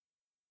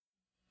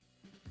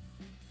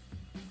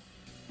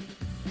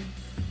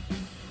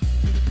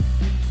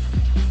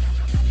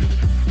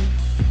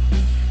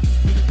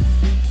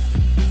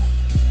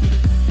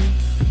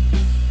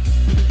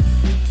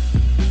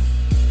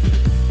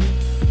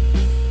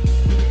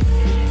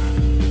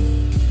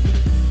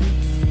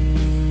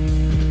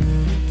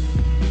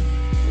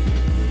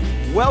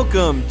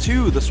welcome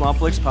to the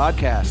Swampflix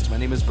podcast. My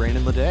name is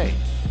Brandon Leday.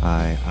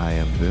 Hi, I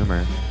am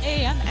Boomer.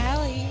 Hey, I'm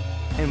Allie.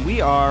 And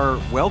we are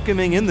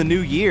welcoming in the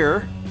new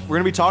year. We're going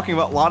to be talking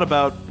a lot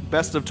about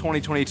best of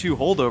 2022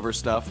 holdover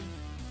stuff.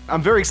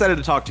 I'm very excited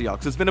to talk to y'all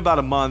because it's been about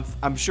a month.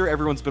 I'm sure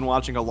everyone's been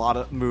watching a lot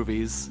of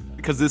movies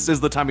because this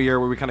is the time of year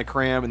where we kind of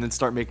cram and then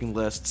start making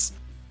lists.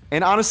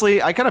 And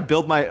honestly, I kind of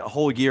build my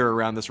whole year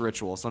around this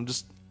ritual, so I'm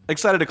just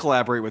excited to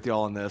collaborate with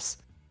y'all on this,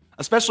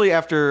 especially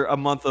after a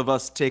month of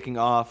us taking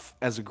off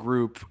as a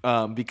group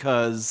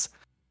because,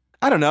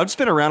 I don't know, I've just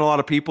been around a lot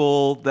of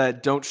people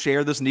that don't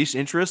share this niche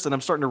interest, and I'm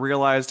starting to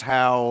realize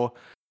how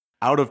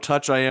out of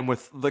touch I am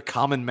with the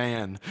common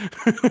man.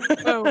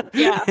 Oh,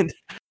 yeah. And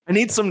I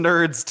need some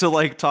nerds to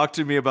like talk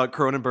to me about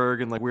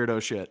Cronenberg and like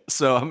weirdo shit.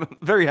 So I'm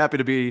very happy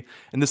to be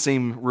in the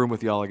same room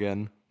with y'all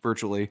again,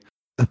 virtually.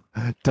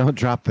 Don't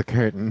drop the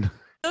curtain.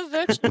 The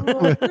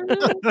vegetable.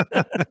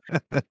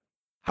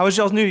 How was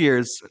y'all's New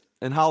Year's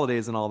and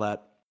holidays and all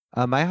that?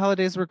 My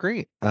holidays were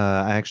great.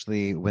 I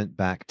actually went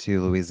back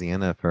to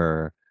Louisiana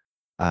for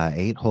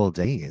 8 whole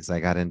days. I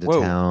got into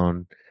Whoa.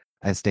 town.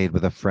 I stayed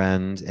with a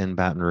friend in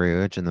Baton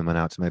Rouge and then went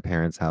out to my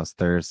parents' house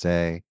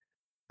Thursday.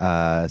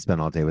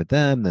 Spent all day with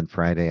them. Then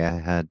Friday, I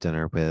had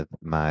dinner with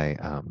my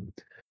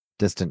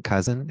distant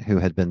cousin who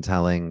had been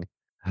telling.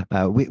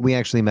 We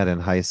actually met in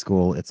high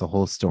school. It's a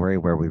whole story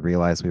where we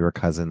realized we were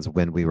cousins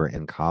when we were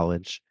in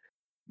college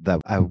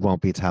that I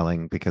won't be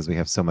telling because we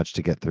have so much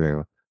to get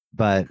through.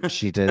 But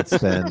she did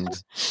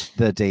spend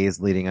the days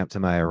leading up to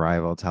my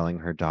arrival telling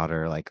her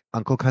daughter, like,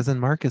 Uncle Cousin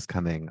Mark is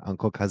coming.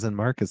 Uncle Cousin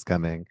Mark is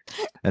coming.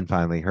 And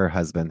finally, her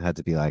husband had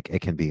to be like, it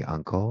can be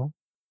uncle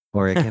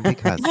or it can be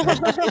cousin,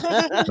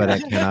 but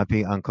it cannot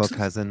be Uncle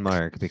Cousin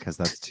Mark because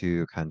that's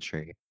too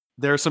country.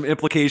 There are some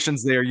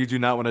implications there you do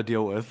not want to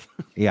deal with.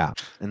 Yeah.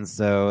 And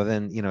so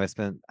then, I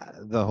spent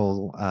the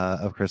whole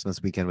of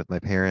Christmas weekend with my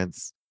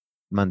parents.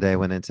 Monday, I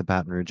went into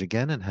Baton Rouge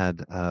again and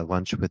had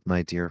lunch with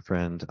my dear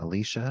friend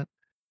Alicia.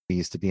 We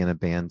used to be in a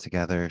band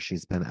together.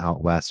 She's been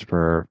out west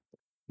for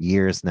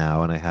years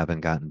now, and I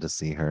haven't gotten to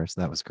see her.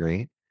 So that was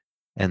great.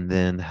 And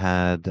then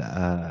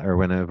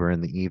went over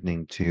in the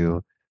evening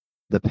to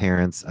the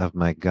parents of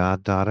my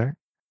goddaughter.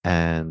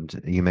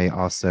 And you may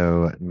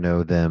also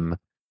know them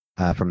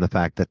from the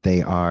fact that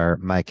they are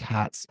my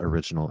cat's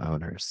original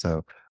owners.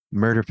 So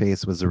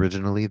Murderface was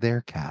originally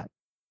their cat.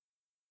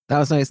 That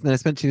was nice. And then I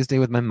spent Tuesday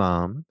with my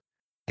mom.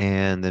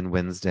 And then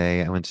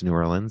Wednesday, I went to New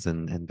Orleans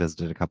and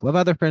visited a couple of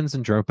other friends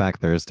and drove back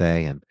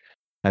Thursday. And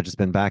I've just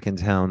been back in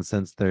town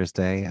since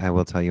Thursday. I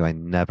will tell you, I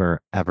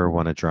never, ever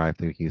want to drive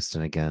through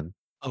Houston again.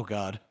 Oh,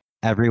 God.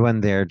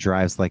 Everyone there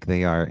drives like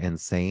they are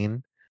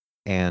insane.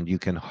 And you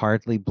can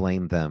hardly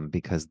blame them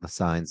because the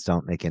signs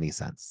don't make any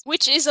sense.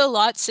 Which is a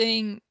lot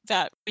saying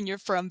that when you're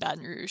from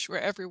Baton Rouge, where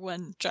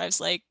everyone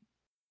drives like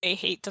they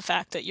hate the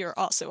fact that you're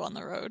also on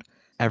the road.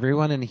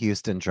 Everyone in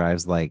Houston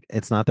drives like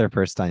it's not their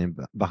first time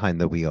behind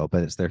the wheel,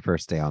 but it's their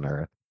first day on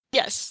Earth.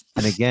 Yes.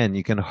 And again,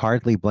 you can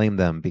hardly blame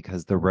them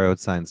because the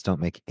road signs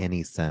don't make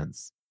any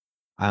sense.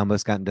 I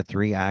almost got into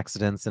 3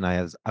 accidents and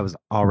I was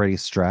already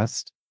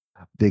stressed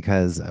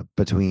because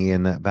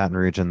between Baton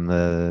Rouge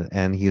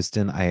and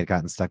Houston, I had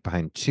gotten stuck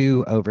behind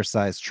 2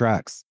 oversized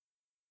trucks.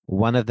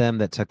 One of them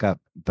that took up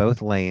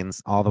both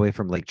lanes all the way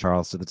from Lake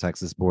Charles to the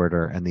Texas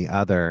border, and the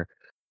other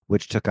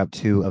which took up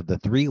 2 of the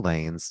 3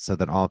 lanes so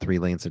that all 3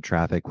 lanes of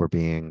traffic were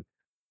being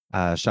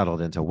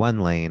shuttled into 1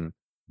 lane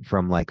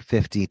from like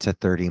 50 to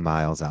 30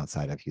 miles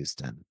outside of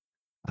Houston.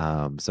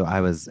 So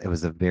it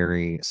was a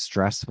very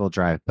stressful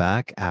drive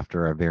back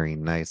after a very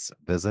nice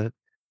visit.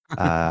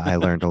 I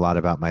learned a lot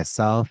about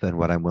myself and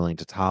what I'm willing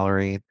to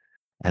tolerate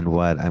and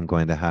what I'm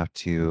going to have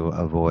to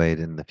avoid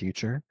in the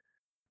future.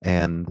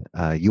 And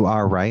you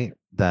are right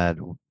that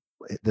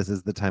this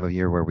is the time of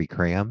year where we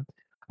cram.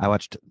 I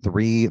watched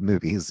 3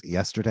 movies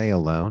yesterday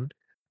alone,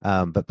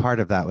 but part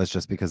of that was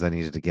just because I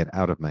needed to get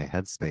out of my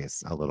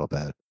headspace a little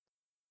bit.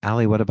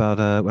 Allie, what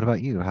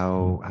about you?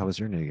 How was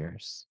your New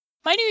Year's?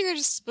 My New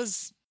Year's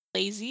was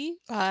lazy.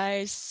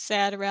 I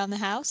sat around the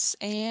house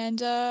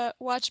and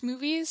watched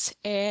movies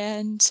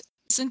and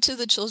listened to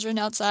the children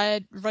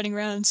outside running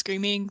around and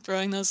screaming,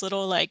 throwing those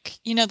little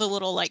the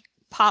little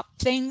pop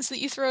things that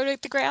you throw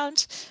at the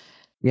ground.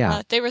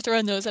 Yeah. They were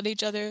throwing those at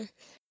each other.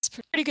 It's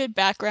pretty good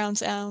background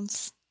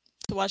sounds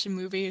to watching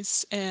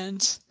movies.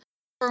 And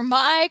for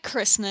my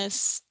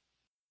Christmas,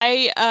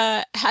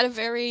 I had a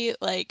very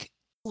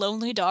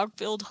lonely dog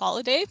filled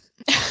holiday.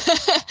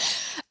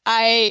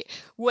 I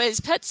was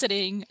pet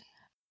sitting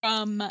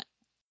from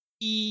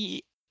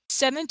the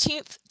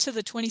 17th to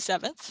the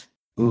 27th.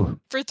 Ooh.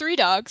 For 3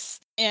 dogs.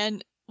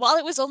 And while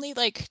it was only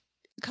a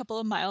couple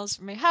of miles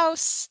from my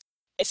house,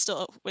 I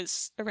still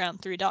was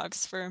around 3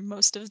 dogs for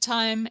most of the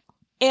time.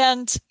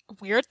 And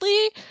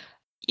weirdly,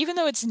 even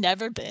though it's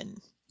never been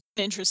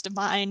an interest of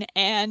mine,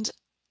 and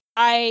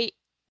I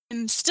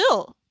am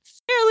still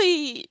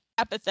fairly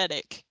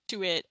apathetic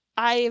to it,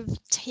 I've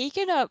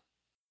taken up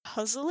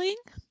puzzling,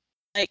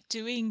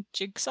 doing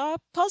jigsaw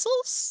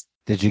puzzles.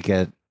 Did you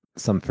get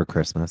some for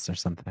Christmas or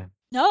something?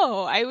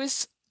 No, I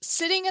was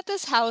sitting at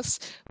this house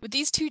with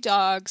these 2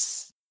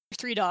 dogs,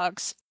 3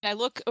 dogs. I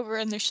look over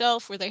on their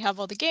shelf where they have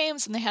all the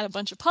games, and they had a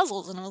bunch of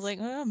puzzles, and I was like,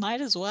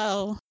 might as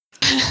well.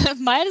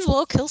 Might as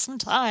well kill some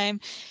time.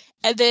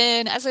 And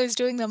then as I was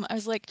doing them, I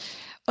was like,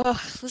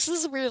 oh, this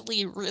is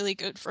really, really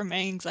good for my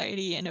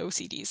anxiety and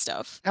OCD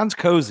stuff. Sounds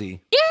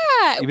cozy.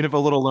 Yeah! Even if a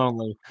little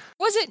lonely.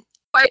 Wasn't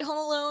quite Home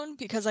Alone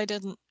because I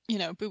didn't,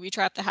 booby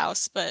trap the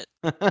house, but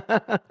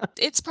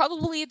it's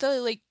probably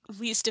the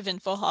least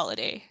eventful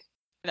holiday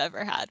I've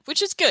ever had,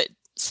 which is good.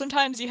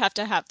 Sometimes you have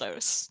to have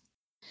those.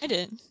 I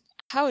didn't.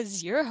 How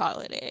was your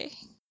holiday?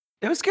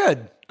 It was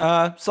good.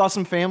 Saw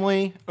some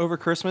family over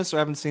Christmas, so I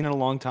haven't seen in a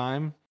long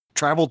time.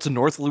 Traveled to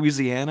North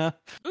Louisiana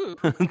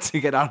to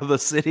get out of the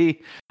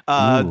city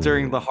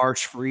during the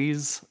harsh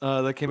freeze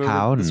that came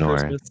over this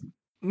Christmas.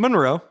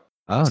 Monroe.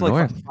 Oh, it's like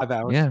north. 5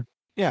 hours.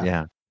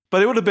 Yeah.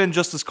 But it would have been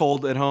just as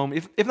cold at home,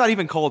 if not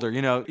even colder.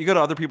 You go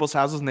to other people's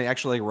houses and they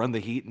actually run the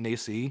heat and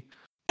AC,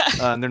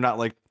 and they're not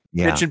like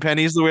pitching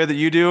pennies the way that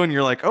you do, and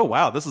you're like, oh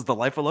wow, this is the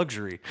life of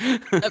luxury.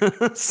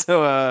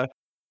 So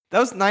that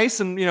was nice,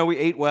 and we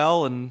ate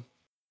well and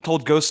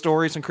told ghost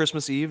stories on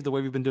Christmas Eve the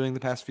way we've been doing the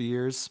past few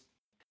years.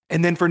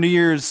 And then for New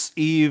Year's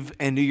Eve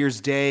and New Year's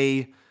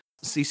Day,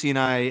 Cece and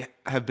I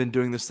have been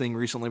doing this thing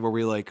recently where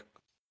we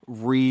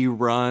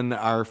rerun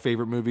our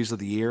favorite movies of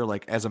the year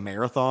as a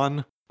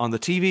marathon on the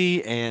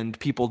TV, and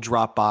people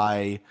drop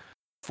by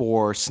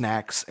for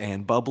snacks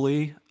and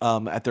bubbly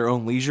at their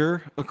own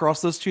leisure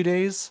across those 2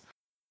 days.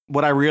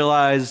 What I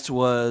realized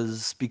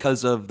was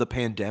because of the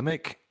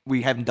pandemic,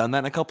 we haven't done that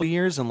in a couple of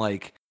years, and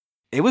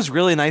it was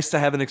really nice to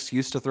have an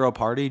excuse to throw a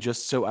party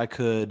just so I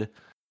could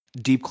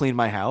deep clean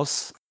my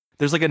house.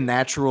 There's a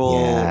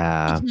natural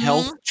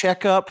health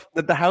checkup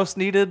that the house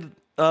needed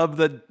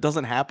that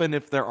doesn't happen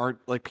if there aren't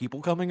people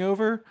coming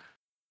over.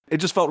 It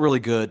just felt really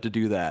good to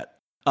do that.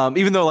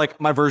 Even though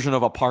my version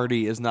of a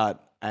party is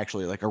not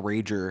actually a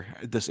rager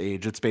at this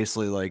age. It's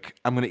basically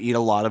I'm going to eat a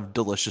lot of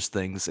delicious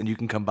things and you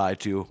can come by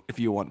too if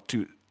you want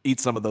to eat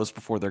some of those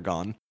before they're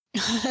gone.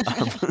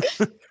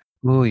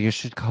 Ooh, you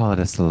should call it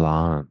a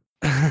salon.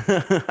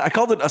 I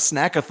called it a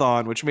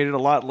snackathon, which made it a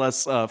lot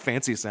less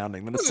fancy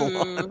sounding than a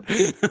salon.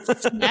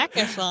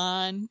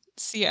 Snackathon.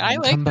 See, I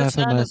like Come the by for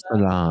sound my of that.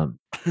 salon.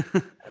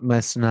 My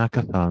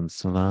snackathon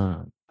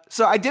salon.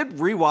 So I did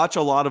rewatch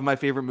a lot of my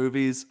favorite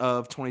movies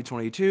of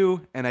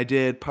 2022, and I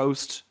did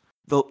post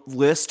the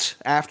list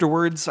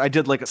afterwards. I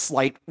did a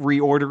slight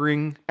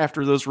reordering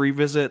after those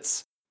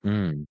revisits.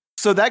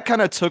 So that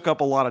kind of took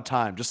up a lot of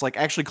time. Just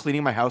actually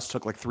cleaning my house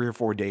took 3 or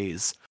 4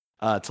 days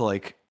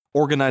to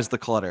organize the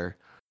clutter.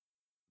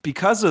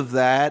 Because of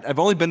that, I've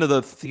only been to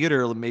the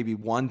theater maybe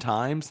one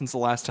time since the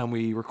last time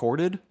we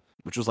recorded,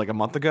 which was a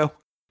month ago.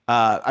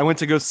 I went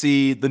to go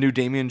see the new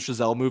Damien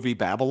Chazelle movie,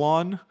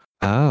 Babylon.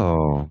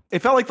 Oh. It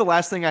felt like the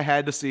last thing I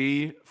had to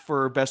see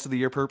for best of the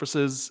year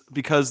purposes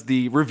because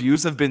the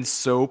reviews have been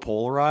so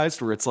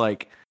polarized where it's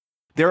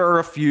there are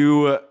a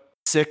few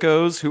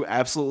sickos who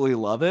absolutely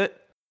love it.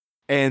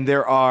 And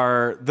there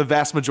are the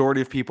vast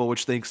majority of people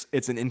which thinks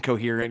it's an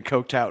incoherent,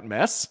 coked out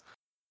mess.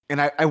 And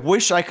I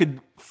wish I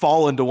could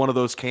fall into one of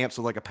those camps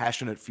with a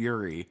passionate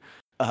fury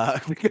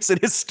because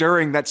it is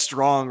stirring that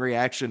strong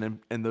reaction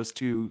in those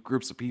two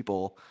groups of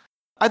people.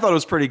 I thought it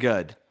was pretty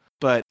good,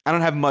 but I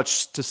don't have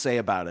much to say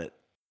about it,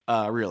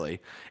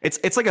 really. It's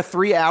a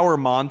 3-hour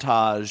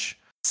montage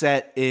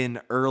set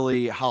in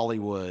early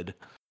Hollywood.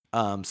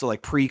 So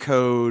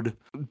pre-code,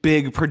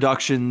 big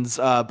productions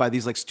by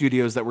these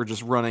studios that were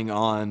just running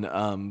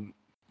on,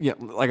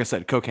 like I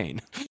said, cocaine.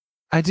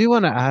 I do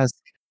want to ask,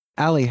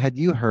 Allie, had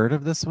you heard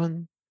of this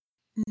one?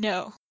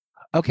 No.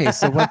 Okay,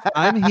 so what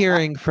I'm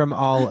hearing from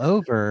all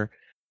over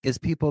is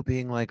people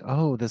being like,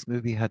 oh, this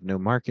movie had no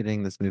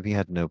marketing, this movie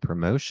had no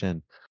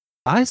promotion.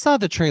 I saw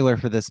the trailer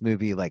for this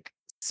movie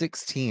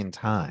 16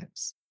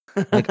 times.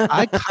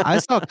 I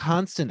saw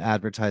constant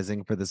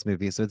advertising for this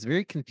movie, so it's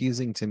very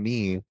confusing to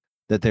me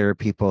that there are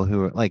people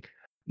who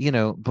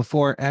are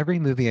before every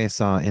movie I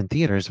saw in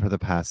theaters for the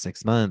past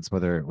 6 months,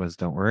 whether it was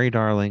Don't Worry,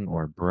 Darling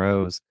or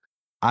Bros,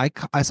 I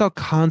saw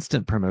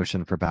constant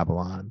promotion for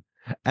Babylon.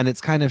 And it's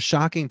kind of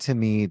shocking to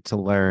me to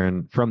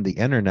learn from the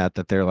internet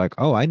that they're like,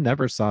 oh, I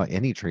never saw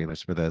any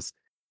trailers for this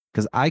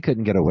because I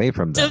couldn't get away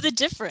from them. So the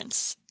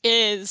difference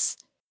is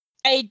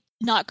I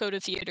not go to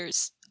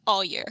theaters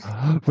all year.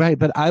 Right,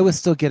 but I was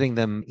still getting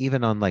them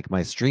even on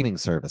my streaming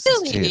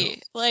services too.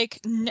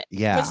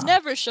 Was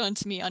never shown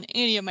to me on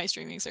any of my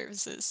streaming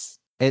services.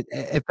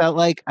 It felt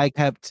like I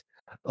kept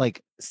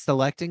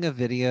selecting a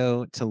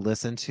video to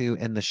listen to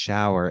in the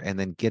shower and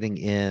then getting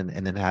in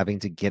and then having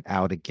to get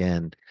out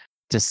again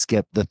to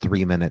skip the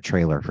 3-minute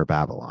trailer for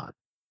Babylon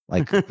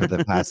for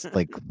the past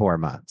 4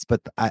 months.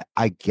 But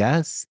I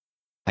guess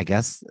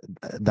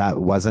that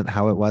wasn't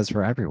how it was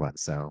for everyone.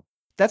 So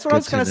that's what I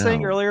was kind of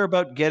saying earlier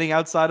about getting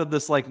outside of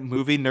this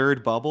movie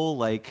nerd bubble.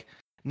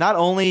 Not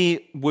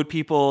only would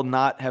people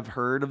not have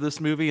heard of this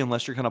movie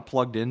unless you're kind of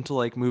plugged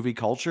into movie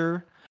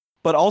culture,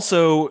 but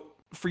also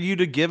for you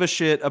to give a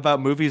shit about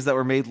movies that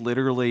were made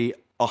literally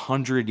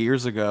 100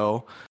 years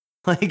ago,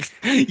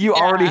 you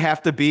already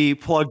have to be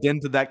plugged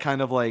into that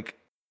kind of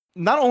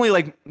not only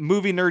like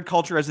movie nerd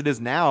culture as it is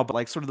now, but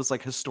like sort of this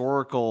like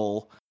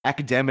historical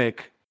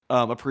academic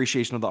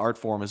appreciation of the art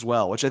form as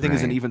well, which I think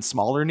is an Right. even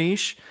smaller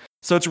niche.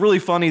 So it's really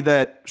funny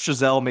that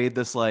Chazelle made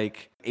this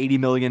like $80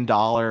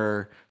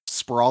 million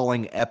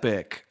sprawling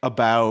epic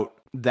about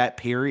that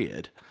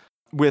period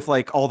with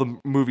like all the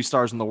movie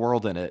stars in the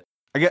world in it.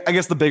 I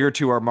guess the bigger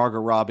two are Margot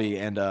Robbie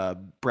and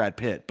Brad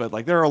Pitt, but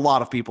like there are a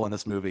lot of people in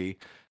this movie.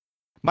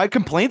 My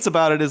complaints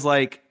about it is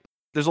like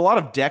there's a lot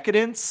of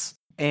decadence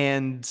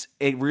and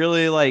it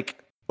really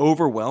like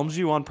overwhelms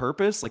you on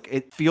purpose. Like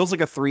it feels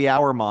like a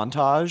 3-hour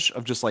montage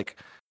of just like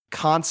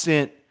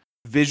constant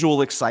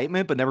visual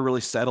excitement, but never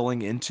really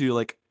settling into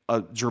like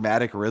a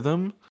dramatic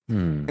rhythm.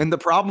 Hmm. And the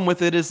problem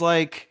with it is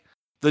like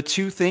the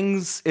two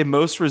things it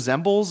most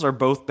resembles are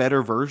both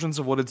better versions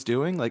of what it's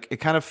doing. Like it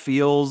kind of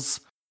feels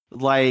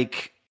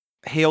like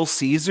Hail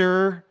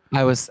Caesar,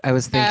 I was thinking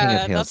of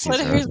Yeah, Hail that's what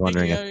Caesar. I I was was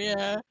wondering thinking if of,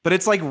 yeah. but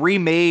it's like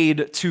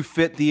remade to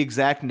fit the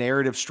exact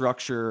narrative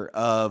structure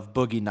of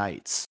Boogie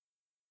Nights.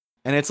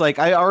 And it's like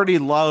I already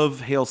love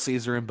Hail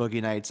Caesar and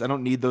Boogie Nights. I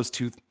don't need those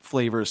two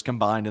flavors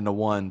combined into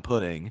one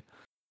pudding.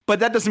 But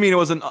that doesn't mean it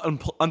was an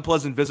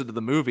unpleasant visit to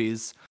the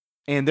movies.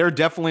 And there are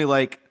definitely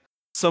like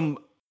some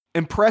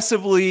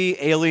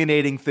impressively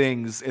alienating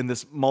things in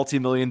this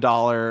multi-million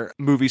dollar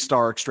movie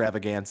star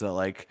extravaganza.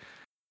 Like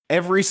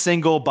every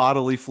single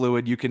bodily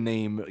fluid you can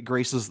name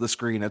graces the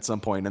screen at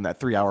some point in that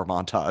 3-hour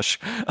montage.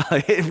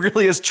 It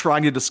really is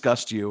trying to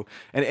disgust you.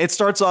 And it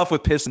starts off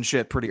with piss and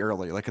shit pretty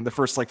early, like in the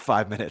first like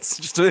 5 minutes,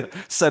 just to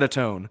set a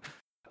tone.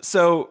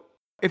 So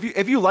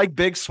if you like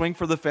big swing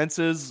for the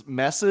fences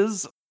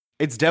messes,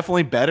 it's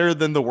definitely better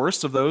than the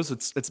worst of those.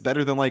 It's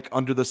better than like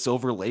Under the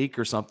Silver Lake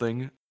or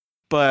something.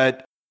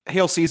 But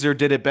Hail Caesar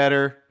did it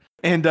better.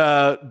 And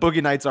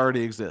Boogie Nights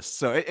already exists.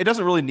 So it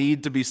doesn't really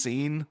need to be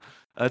seen.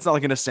 It's not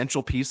like an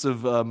essential piece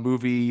of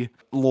movie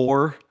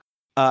lore.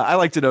 I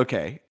liked it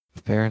okay.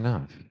 fair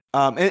enough.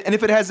 And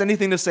if it has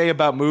anything to say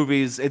about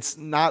movies, it's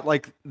not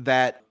like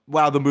that,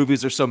 wow, the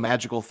movies are so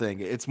magical thing.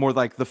 It's more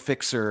like the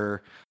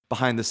fixer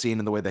behind the scene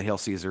in the way that Hail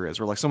Caesar is,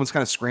 where like someone's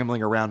kind of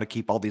scrambling around to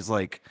keep all these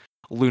like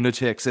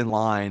lunatics in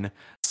line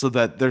so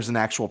that there's an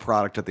actual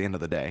product at the end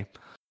of the day.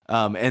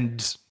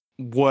 And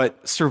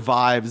what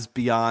survives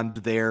beyond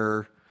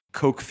their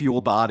coke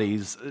fueled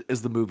bodies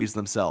is the movies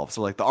themselves.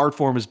 So like the art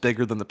form is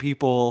bigger than the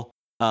people.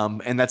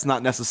 And that's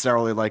not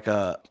necessarily like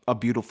a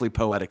beautifully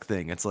poetic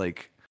thing. It's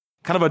like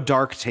kind of a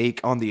dark take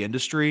on the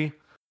industry,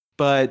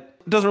 but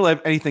it doesn't really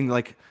have anything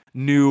like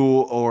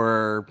new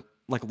or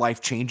like life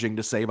changing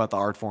to say about the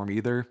art form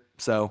either.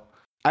 So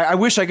I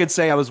wish I could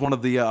say I was one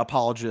of the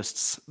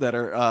apologists that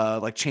are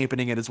like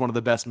championing it as one of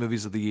the best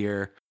movies of the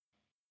year.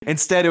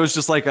 Instead, it was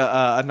just like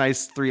a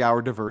nice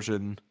 3-hour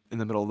diversion in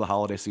the middle of the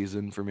holiday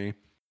season for me.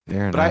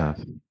 Fair But enough.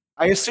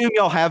 I assume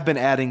y'all have been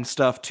adding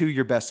stuff to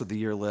your best of the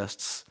year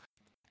lists.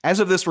 As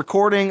of this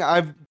recording,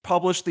 I've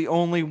published the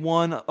only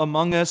one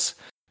among us,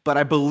 but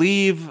I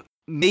believe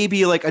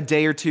maybe like a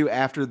day or two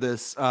after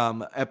this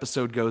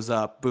episode goes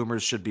up,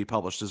 Boomers should be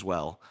published as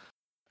well.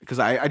 Because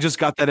I just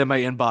got that in my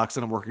inbox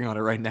and I'm working on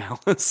it right now.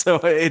 So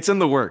it's in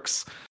the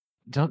works.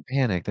 Don't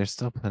panic. There's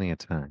still plenty of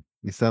time.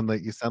 You sound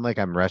like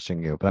I'm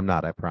rushing you, but I'm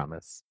not, I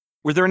promise.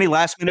 Were there any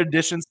last minute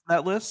additions to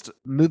that list?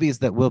 Movies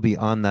that will be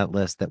on that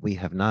list that we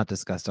have not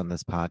discussed on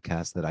this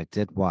podcast that I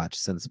did watch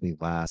since we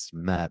last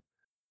met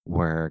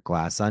were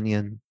Glass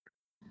Onion,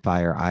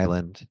 Fire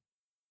Island,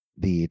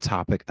 the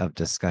topic of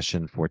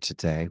discussion for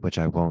today, which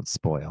I won't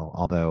spoil,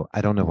 although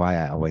I don't know why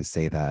I always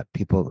say that.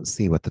 People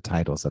see what the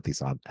titles of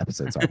these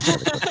episodes are before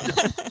they look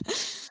them up.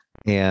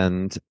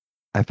 And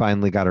I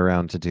finally got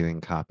around to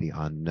doing copy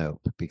on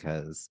Nope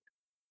because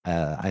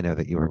I know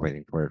that you were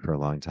waiting for it for a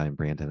long time,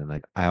 Brandon,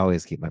 and I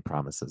always keep my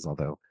promises,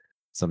 although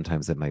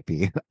sometimes it might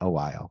be a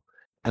while.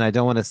 And I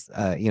don't want to,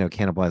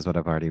 cannibalize what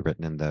I've already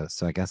written in those.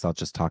 So I guess I'll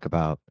just talk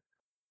about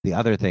the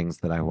other things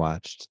that I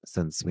watched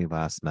since we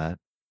last met.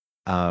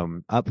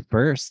 Up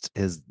first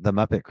is The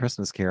Muppet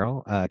Christmas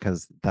Carol,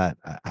 because that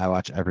I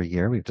watch every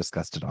year. We've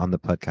discussed it on the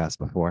podcast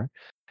before.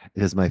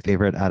 It is my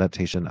favorite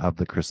adaptation of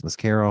the Christmas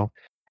Carol.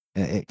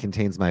 It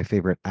contains my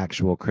favorite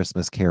actual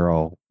Christmas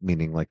carol,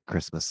 meaning like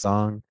Christmas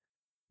song,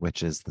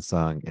 which is the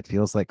song It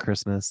Feels Like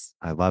Christmas.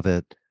 I love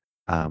it.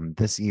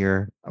 This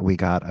year, we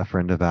got a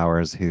friend of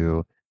ours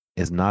who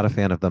is not a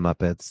fan of the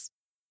Muppets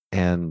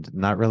and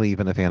not really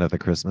even a fan of the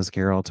Christmas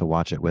Carol to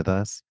watch it with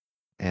us.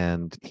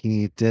 And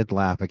he did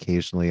laugh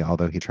occasionally,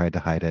 although he tried to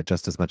hide it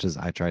just as much as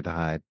I tried to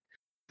hide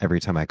every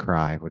time I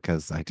cry,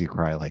 because I do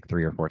cry like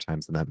 3 or 4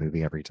 times in that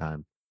movie every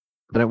time.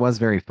 But it was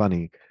very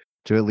funny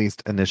to at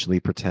least initially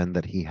pretend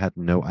that he had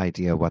no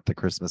idea what the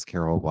Christmas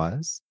Carol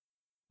was,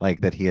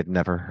 like that he had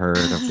never heard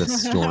of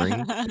this story.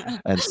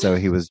 And so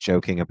he was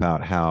joking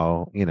about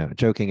how,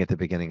 joking at the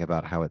beginning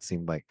about how it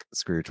seemed like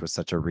Scrooge was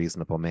such a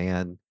reasonable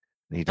man.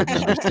 And he didn't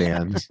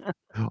understand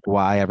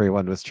why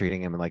everyone was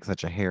treating him like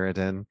such a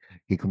harridan.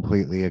 He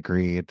completely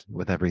agreed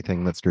with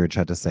everything that Scrooge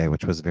had to say,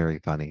 which was very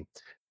funny.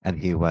 And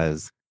he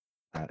was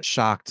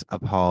shocked,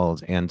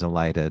 appalled, and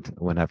delighted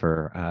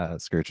whenever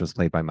Scrooge was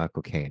played by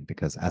Michael Caine,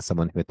 because as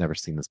someone who had never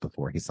seen this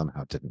before, he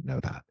somehow didn't know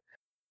that.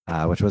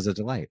 which was a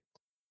delight.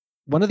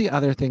 One of the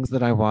other things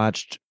that I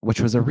watched,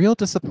 which was a real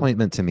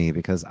disappointment to me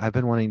because I've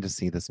been wanting to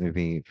see this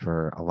movie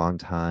for a long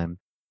time.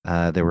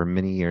 There were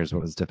many years where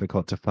it was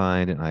difficult to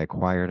find, and I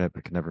acquired it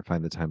but could never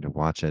find the time to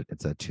watch it.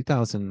 It's a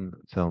 2000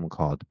 film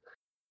called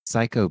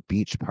Psycho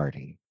Beach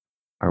Party.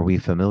 Are we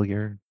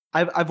familiar?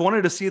 I've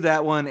wanted to see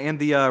that one and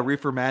the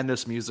Reefer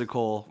Madness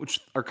musical, which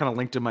are kind of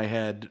linked in my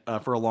head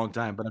for a long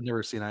time, but I've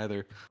never seen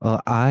either.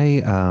 Well,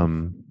 I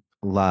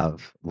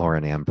love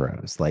Lauren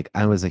Ambrose. Like,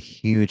 I was a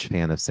huge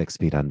fan of 6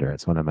 Feet Under.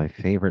 It's one of my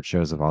favorite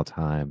shows of all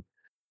time.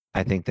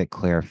 I think that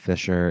Claire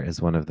Fisher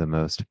is one of the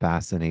most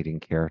fascinating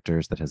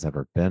characters that has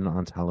ever been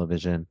on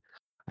television.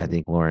 I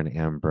think Lauren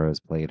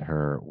Ambrose played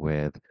her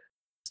with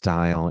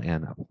style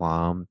and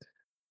aplomb.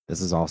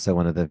 This is also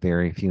one of the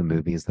very few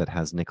movies that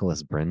has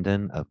Nicholas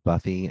Brendon of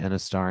Buffy in a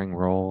starring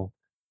role.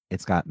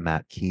 It's got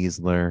Matt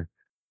Kiesler.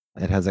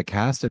 It has a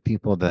cast of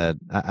people that,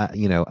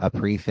 a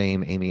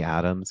pre-fame Amy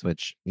Adams,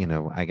 which,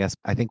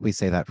 I think we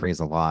say that phrase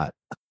a lot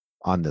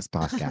on this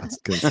podcast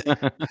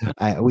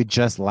because we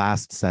just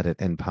last said it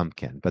in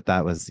Pumpkin, but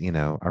that was,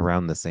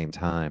 around the same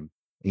time,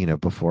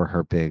 before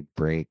her big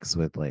breaks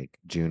with like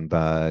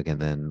Junebug and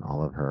then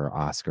all of her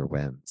Oscar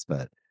wins.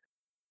 But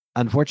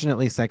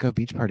unfortunately, Psycho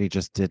Beach Party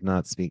just did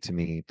not speak to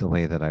me the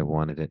way that I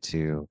wanted it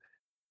to.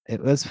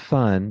 It was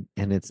fun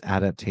in its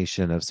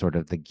adaptation of sort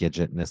of the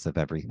Gidgetness of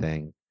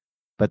everything.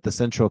 But the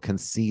central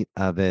conceit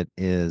of it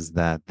is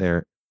that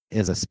there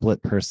is a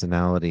split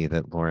personality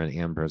that Lauren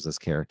Ambrose's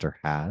character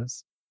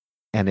has,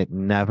 and it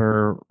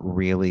never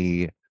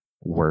really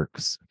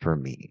works for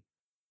me.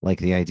 Like,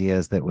 the idea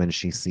is that when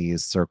she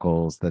sees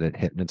circles, that it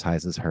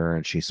hypnotizes her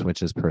and she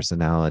switches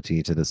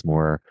personality to this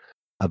more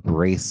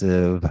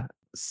abrasive,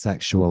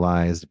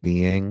 sexualized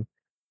being,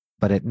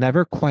 but it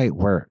never quite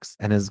works.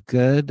 And as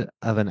good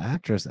of an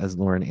actress as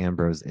Lauren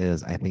Ambrose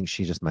is, I think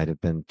she just might have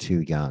been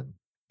too young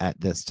at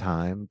this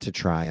time to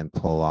try and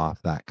pull off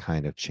that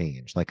kind of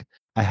change. Like,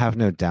 I have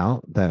no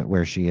doubt that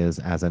where she is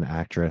as an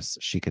actress,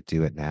 she could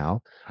do it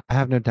now. I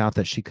have no doubt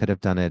that she could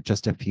have done it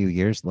just a few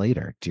years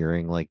later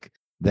during like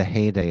the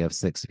heyday of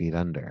 6 Feet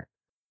Under.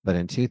 But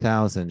in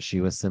 2000,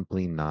 she was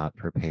simply not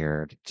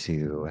prepared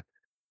to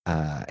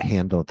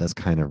handle this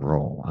kind of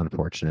role,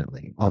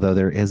 unfortunately. Although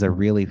there is a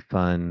really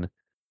fun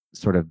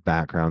sort of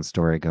background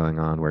story going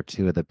on where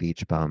two of the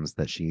beach bums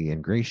that she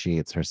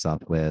ingratiates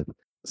herself with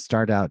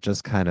start out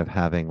just kind of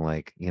having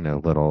like,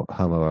 little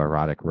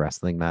homoerotic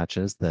wrestling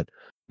matches that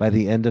by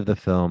the end of the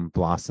film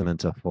blossom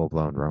into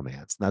full-blown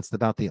romance. That's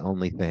about the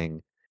only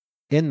thing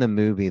in the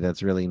movie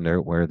that's really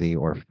noteworthy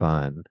or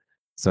fun.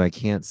 So I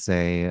can't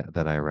say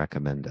that I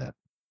recommend it.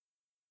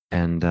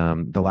 And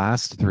the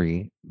last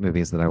 3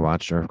 movies that I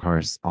watched are, of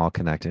course, all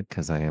connected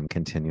because I am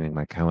continuing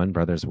my Coen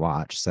Brothers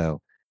watch. So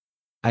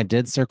I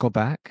did circle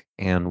back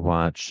and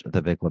watch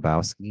The Big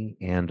Lebowski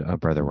and Oh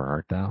Brother, Where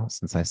Art Thou,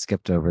 since I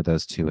skipped over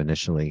those 2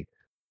 initially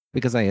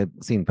because I had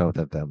seen both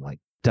of them like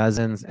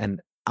dozens, and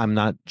I'm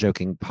not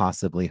joking,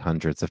 possibly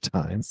hundreds of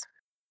times.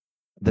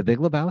 The Big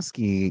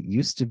Lebowski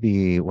used to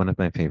be one of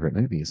my favorite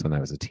movies when I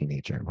was a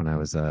teenager. When I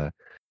was a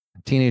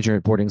teenager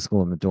at boarding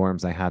school in the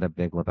dorms, I had a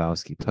Big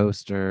Lebowski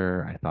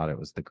poster. I thought it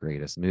was the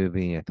greatest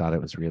movie. I thought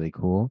it was really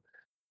cool.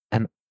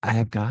 And I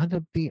have got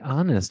to be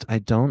honest, I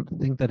don't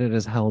think that it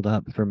has held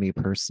up for me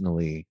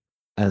personally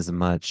as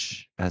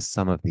much as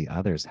some of the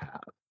others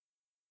have.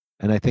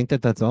 And I think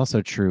that that's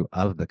also true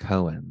of the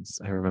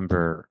Coens. I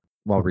remember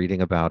while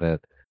reading about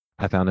it,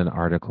 I found an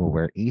article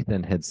where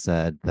Ethan had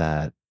said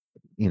that,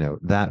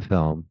 that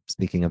film,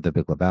 speaking of the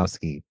Big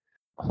Lebowski,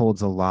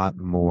 holds a lot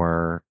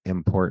more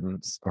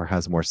importance or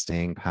has more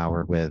staying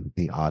power with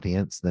the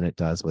audience than it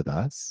does with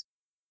us.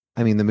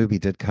 I mean, the movie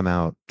did come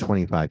out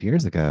 25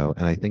 years ago,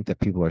 and I think that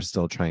people are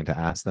still trying to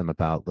ask them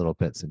about little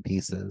bits and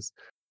pieces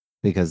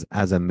because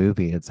as a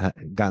movie, it's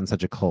gotten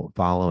such a cult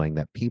following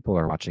that people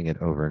are watching it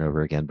over and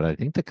over again. But I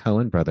think the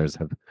Coen brothers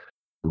have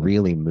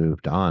really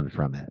moved on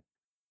from it.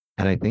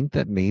 And I think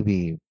that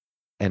maybe,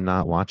 and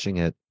not watching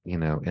it,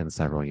 in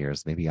several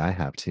years, maybe I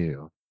have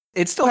too.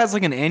 It still has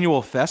like an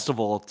annual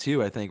festival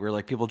too, I think, where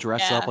like people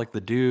dress up Yeah. like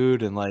the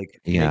dude and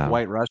like make Yeah.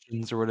 White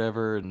Russians or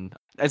whatever. And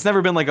it's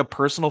never been like a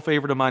personal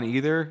favorite of mine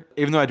either,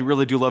 even though I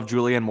really do love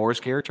Julianne Moore's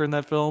character in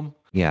that film.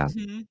 Yeah.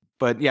 Mhm.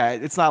 But yeah,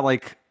 it's not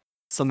like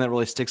something that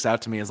really sticks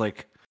out to me as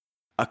like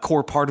a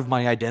core part of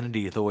my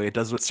identity the way it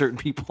does with certain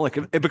people. Like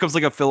it becomes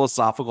like a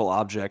philosophical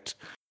object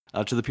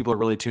to the people who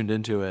are really tuned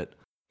into it.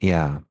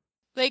 Yeah.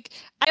 Like,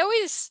 I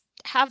always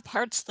have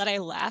parts that I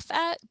laugh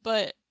at,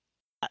 but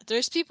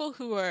there's people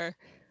who are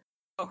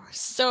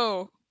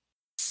so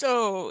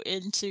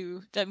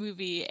into that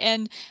movie,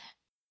 and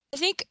I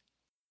think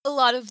a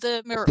lot of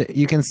them are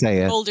You can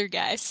say it. older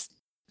guys.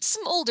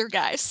 Some older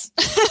guys.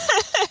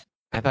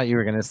 I thought you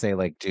were going to say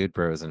like dude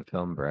bros and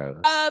film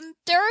bros.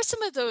 There are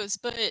some of those,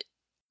 but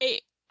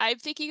I'm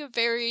thinking of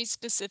very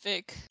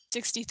specific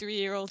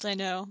 63-year-olds I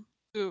know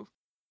who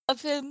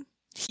love him.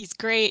 He's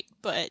great,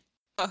 but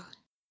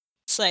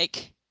it's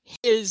like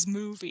his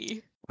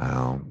movie.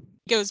 Wow.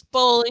 He goes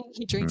bowling,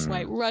 he drinks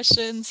White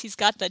Russians, he's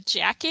got the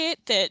jacket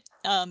that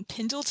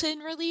Pendleton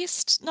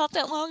released not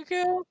that long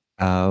ago.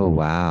 Oh,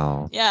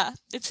 wow. Yeah,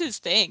 it's his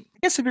thing. I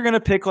guess if you're gonna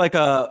pick like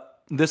a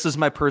 "This Is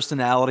My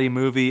Personality"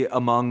 movie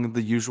among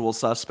the usual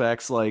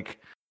suspects, like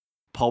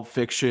Pulp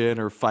Fiction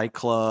or Fight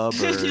Club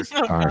or Oh, God.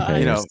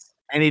 Scarface.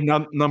 any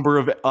number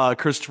of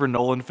Christopher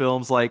Nolan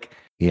films, like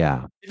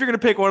Yeah. if you're gonna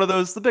pick one of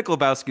those, The Big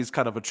Lebowski's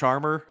kind of a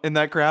charmer in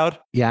that crowd.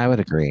 Yeah, I would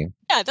agree.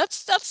 Yeah,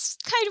 that's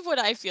kind of what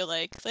I feel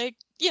like. Like,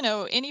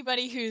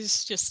 anybody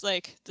who's just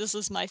like, this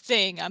is my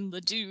thing, I'm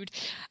the dude.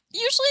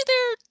 Usually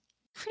they're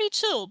pretty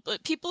chill,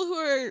 but people who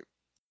are,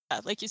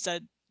 like you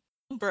said,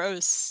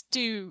 bros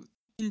do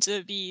tend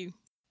to be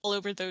all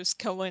over those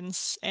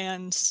Coens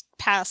and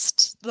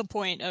past the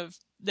point of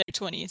their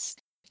 20s.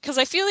 Because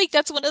I feel like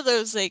that's one of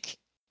those, like,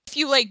 if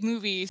you like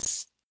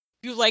movies,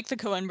 you like the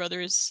Coen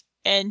brothers,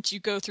 and you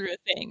go through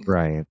a thing.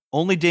 Right.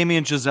 Only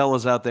Damien Chazelle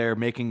is out there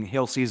making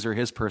Hail Caesar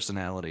his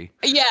personality.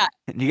 Yeah,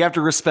 And you have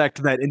to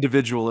respect that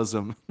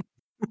individualism.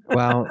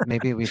 Well,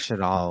 maybe we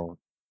should all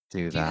do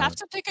you have that.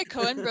 to pick a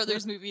Coen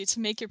brothers movie to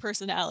make your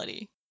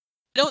personality.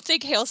 I don't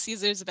think Hail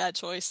Caesar's a bad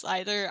choice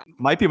either.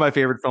 Might be my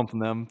favorite film from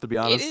them, to be It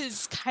honest.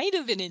 is kind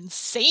of an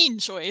insane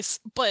choice,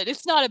 but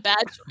it's not a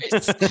bad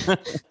choice.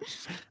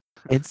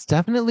 It's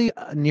definitely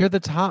near the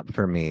top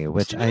for me,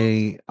 which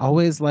I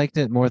always liked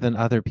it more than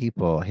other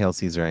people. Hail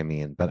Caesar, I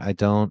mean, but I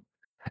don't.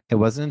 It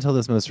wasn't until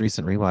this most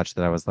recent rewatch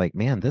that I was like,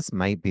 man, this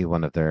might be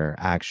one of their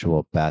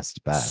actual best.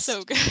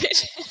 So good.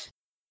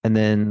 And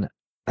then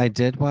I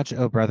did watch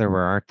Oh Brother,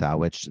 Where Art Thou,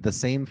 which the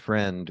same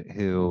friend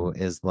who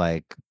is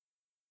like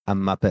a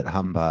Muppet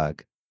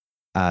humbug,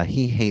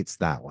 he hates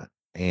that one.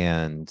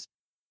 And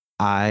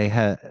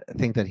I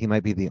think that he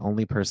might be the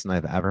only person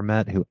I've ever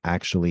met who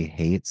actually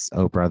hates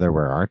Oh Brother,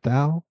 Where Art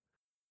Thou?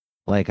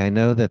 Like, I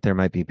know that there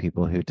might be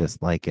people who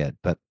dislike it,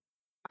 but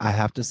I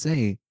have to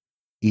say,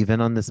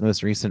 even on this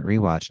most recent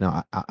rewatch,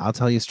 now I'll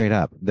tell you straight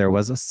up, there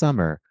was a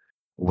summer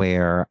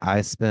where I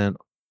spent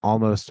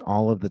almost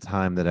all of the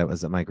time that I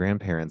was at my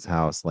grandparents'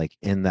 house, like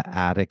in the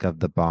attic of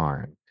the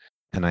barn.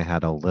 And I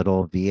had a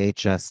little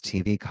VHS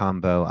TV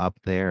combo up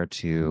there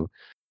to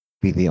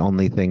be the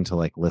only thing to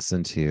like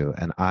listen to.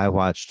 And I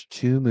watched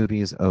two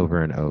movies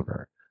over and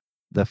over.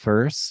 The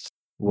first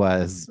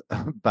was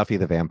Buffy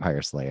the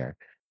Vampire Slayer.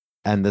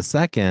 And the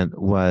second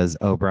was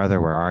Oh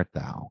Brother, Where Art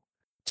Thou?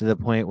 To the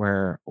point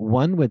where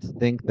one would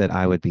think that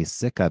I would be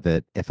sick of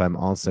it if I'm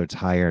also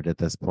tired at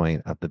this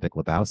point of the Big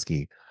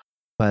Lebowski.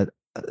 But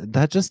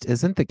that just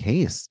isn't the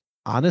case.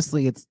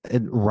 Honestly, it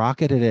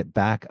rocketed it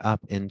back up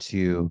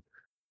into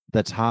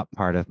the top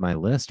part of my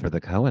list for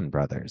the Cohen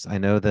brothers. I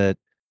know that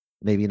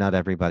maybe not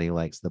everybody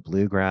likes the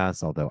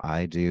bluegrass, although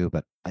I do,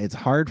 but it's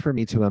hard for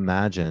me to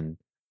imagine,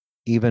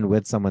 even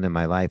with someone in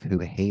my life who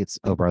hates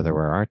Oh Brother,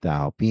 Where Art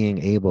Thou, being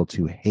able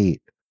to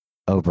hate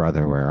Oh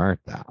Brother, Where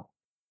Art Thou?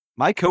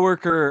 My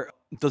coworker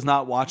does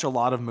not watch a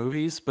lot of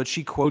movies, but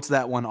she quotes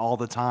that one all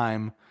the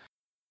time.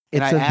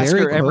 And It's I a ask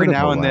very her every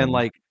now quotable and then, one.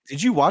 like,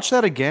 did you watch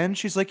that again?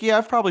 She's like, yeah,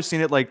 I've probably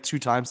seen it like 2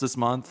 times this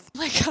month Oh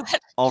my God.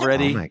 Oh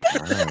already. my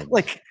God.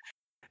 Like,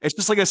 it's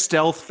just like a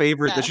stealth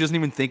favorite Yeah. that she doesn't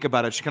even think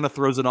about it. She kind of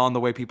throws it on the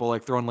way people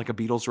like throw on like a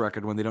Beatles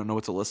record when they don't know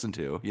what to listen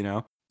to, you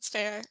know? It's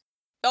fair.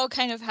 We all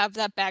kind of have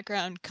that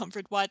background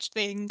comfort watch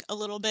thing a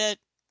little bit.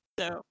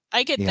 So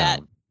I get Yeah. that. I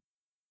don't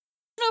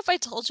know if I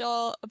told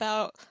y'all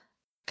about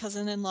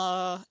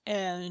cousin-in-law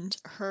and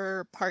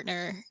her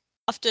partner.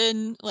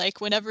 Often, like,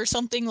 whenever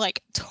something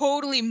like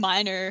totally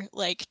minor,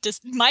 like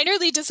just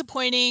minorly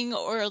disappointing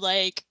or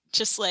like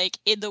just like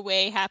in the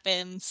way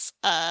happens,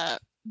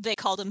 they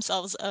call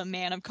themselves a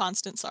man of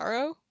constant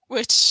sorrow,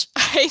 which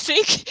I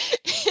think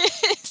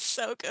is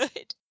so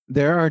good.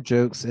 There are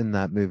jokes in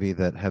that movie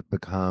that have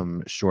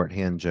become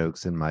shorthand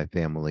jokes in my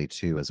family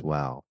too, as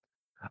well.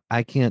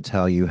 I can't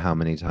tell you how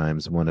many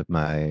times one of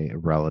my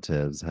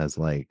relatives has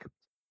like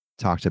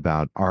talked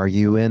about, are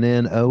you in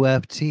an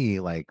OFT?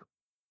 Like,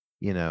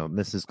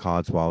 Mrs.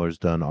 Codswaller's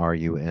done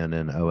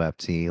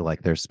RUNNOFT,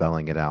 like they're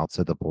spelling it out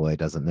so the boy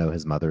doesn't know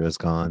his mother is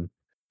gone.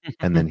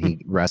 And then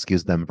he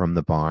rescues them from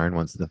the barn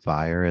once the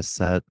fire is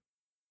set.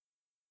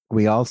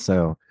 We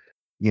also,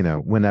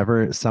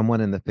 whenever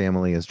someone in the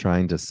family is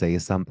trying to say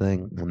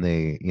something and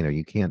they,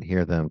 you can't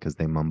hear them because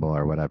they mumble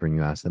or whatever, and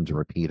you ask them to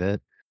repeat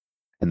it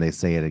and they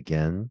say it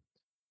again,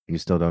 you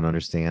still don't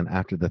understand.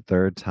 After the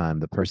third time,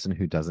 the person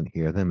who doesn't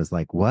hear them is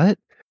like, what?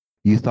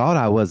 You thought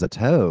I was a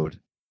toad.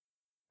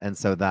 And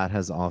so that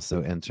has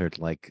also entered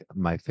like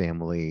my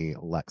family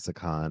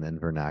lexicon and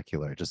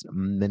vernacular. Just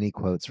many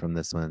quotes from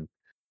this one.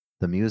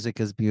 The music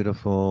is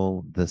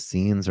beautiful. The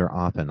scenes are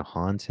often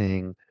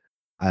haunting.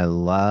 I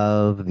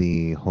love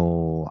the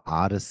whole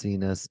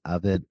Odyssey-ness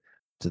of it,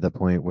 to the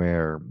point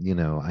where,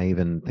 I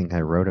even think I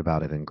wrote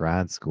about it in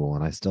grad school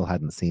and I still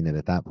hadn't seen it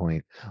at that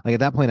point. Like at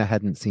that point, I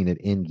hadn't seen it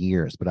in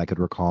years, but I could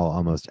recall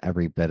almost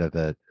every bit of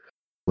it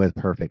with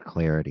perfect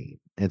clarity.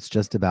 It's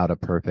just about a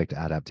perfect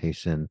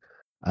adaptation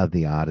of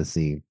the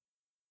Odyssey.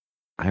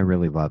 I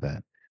really love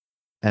it.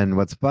 And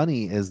what's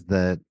funny is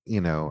that,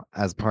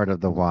 as part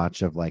of the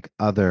watch of like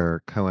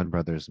other Coen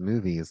Brothers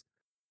movies,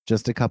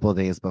 just a couple of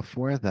days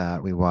before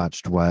that, we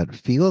watched what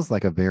feels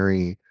like a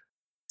very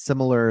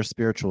similar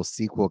spiritual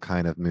sequel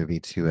kind of movie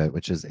to it,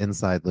 which is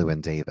Inside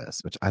Llewyn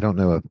Davis, which I don't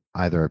know if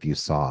either of you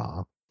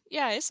saw.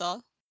 Yeah, I saw.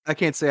 I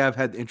can't say I've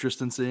had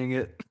interest in seeing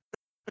it.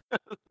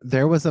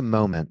 There was a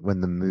moment when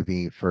the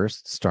movie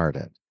first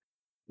started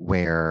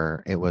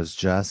where it was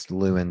just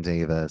Llewyn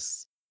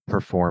Davis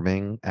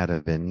performing at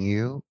a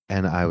venue,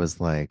 and I was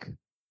like,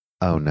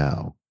 oh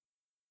no.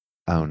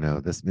 Oh no,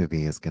 this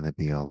movie is going to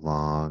be a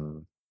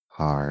long,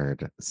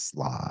 hard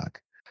slog.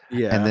 And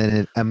Yeah. then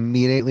it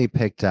immediately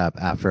picked up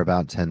after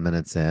about 10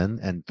 minutes in,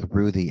 and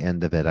through the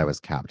end of it, I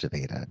was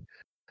captivated.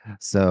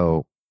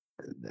 So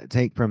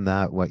take from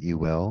that what you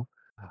will.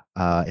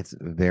 It's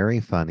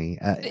very funny.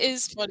 It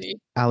is funny.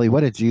 Allie,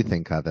 what did you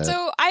think of it?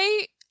 So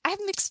I have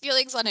mixed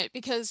feelings on it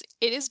because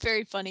it is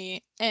very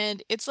funny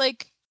and it's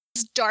like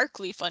it's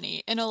darkly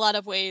funny in a lot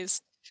of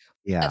ways.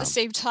 At Yeah, the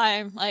same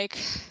time, like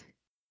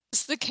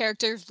it's the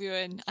character of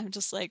Ewan. I'm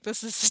just like,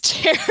 this is a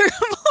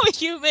terrible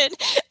human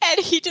and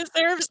he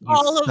deserves he's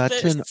all of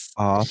such an this.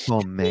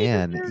 awful He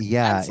man. deserves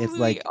Yeah, it's absolutely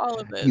like all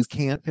of you this.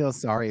 can't feel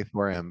sorry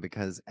for him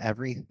because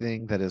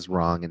everything that is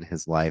wrong in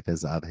his life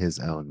is of his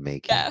own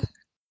making, Yeah.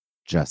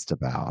 just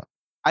about.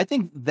 I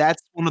think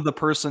that's one of the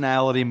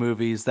personality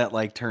movies that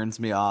like turns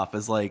me off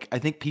is like I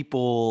think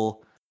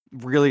people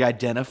really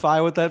identify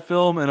with that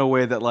film in a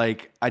way that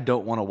like I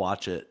don't want to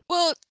watch it.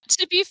 Well,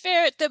 to be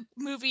fair, the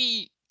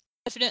movie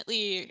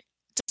definitely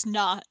does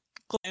not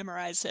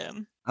glamorize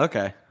him.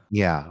 Okay.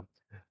 Yeah.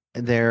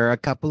 There are a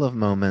couple of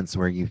moments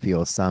where you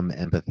feel some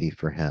empathy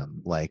for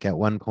him. Like at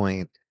one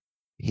point,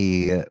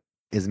 he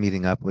is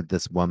meeting up with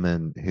this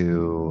woman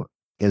who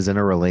is in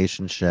a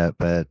relationship,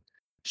 but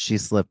she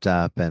slipped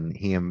up and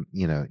he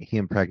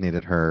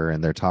impregnated her,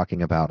 and they're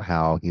talking about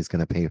how he's going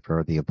to pay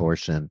for the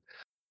abortion.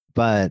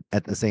 But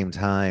at the same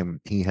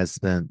time, he has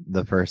spent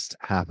the first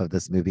half of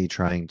this movie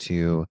trying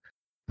to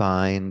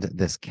find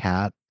this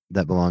cat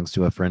that belongs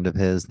to a friend of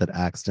his that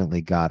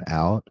accidentally got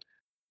out.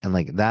 And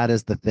like that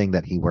is the thing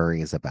that he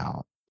worries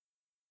about.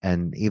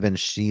 And even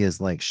she is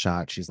like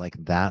shocked. She's like,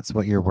 that's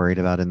what you're worried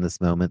about in this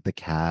moment, the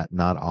cat,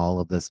 not all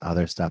of this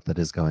other stuff that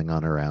is going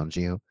on around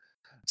you.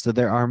 So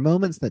there are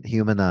moments that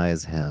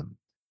humanize him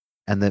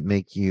and that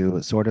make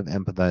you sort of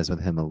empathize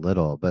with him a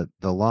little. But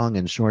the long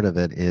and short of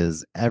it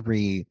is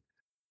everything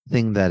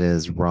that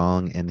is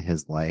wrong in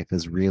his life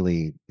is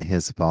really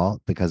his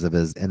fault because of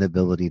his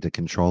inability to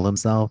control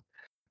himself,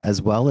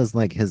 as well as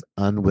like his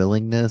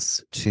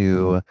unwillingness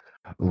to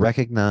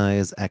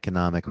recognize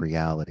economic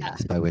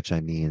realities, by which I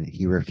mean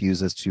he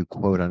refuses to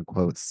quote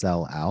unquote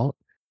sell out,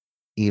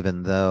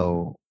 even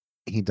though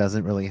he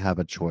doesn't really have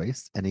a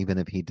choice. And even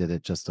if he did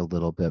it just a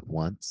little bit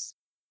once,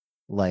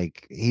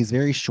 like he's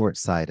very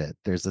short-sighted.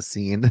 There's a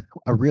scene,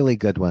 a really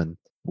good one,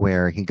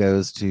 where he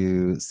goes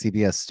to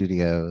CBS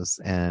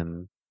Studios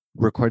and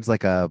records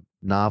like a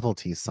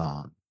novelty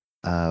song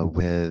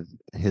with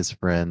his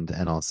friend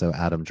and also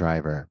Adam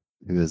Driver,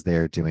 who is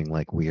there doing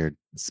like weird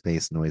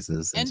space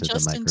noises And into the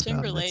Justin microphone. It's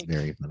Timberlake.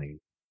 very funny.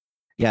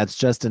 Yeah, it's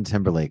Justin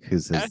Timberlake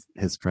who's Yeah.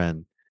 his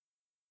friend.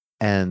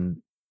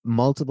 And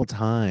multiple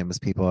times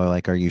people are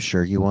like, "Are you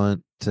sure you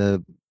want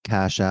to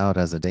cash out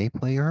as a day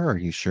player? Are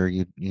you sure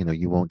you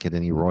won't get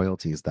any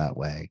royalties that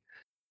way?"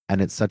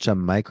 And it's such a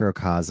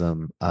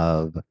microcosm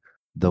of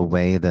the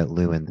way that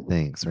Lewin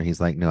thinks, where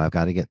he's like, "No, I've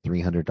got to get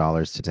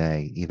 $300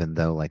 today," even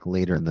though like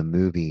later in the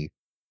movie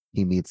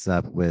he meets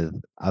up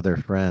with other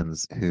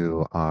friends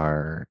who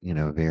are,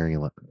 very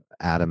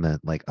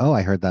adamant, like, "Oh,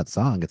 I heard that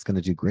song. It's going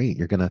to do great.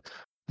 You're going to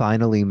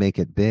finally make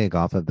it big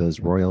off of those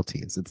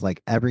royalties." It's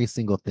like every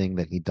single thing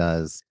that he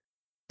does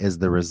is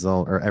the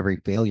result, or every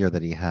failure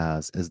that he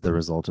has is the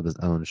result of his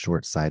own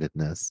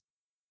short-sightedness.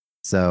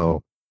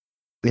 So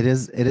it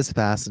is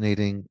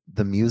fascinating.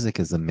 The music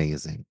is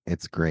amazing.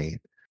 It's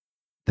great.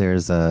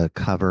 There's a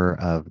cover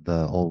of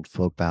the old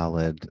folk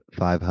ballad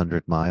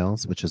 500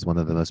 Miles, which is one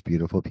of the most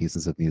beautiful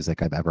pieces of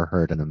music I've ever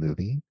heard in a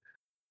movie.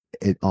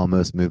 It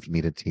almost moved me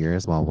to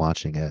tears while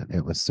watching it.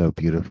 It was so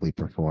beautifully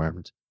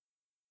performed,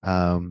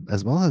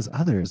 as well as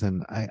others.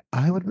 And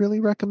I would really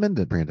recommend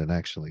it, Brandon.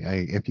 Actually,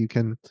 if you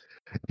can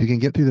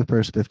get through the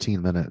first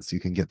 15 minutes,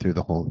 you can get through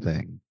the whole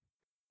thing.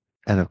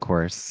 And of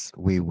course,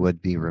 we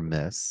would be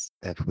remiss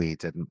if we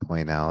didn't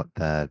point out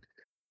that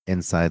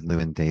inside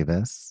Lewin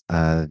Davis,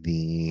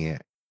 the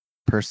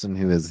person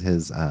who is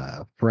his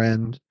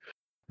friend,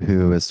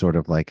 who is sort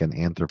of like an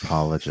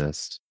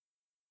anthropologist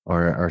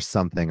or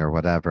something or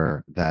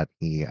whatever that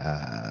he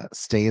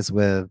stays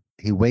with.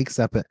 He wakes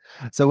up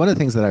so one of the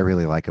things that I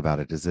really like about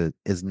it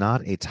is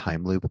not a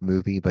time loop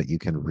movie, but you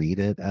can read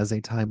it as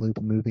a time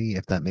loop movie,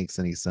 if that makes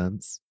any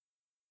sense.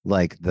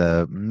 Like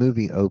the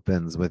movie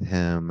opens with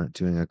him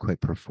doing a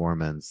quick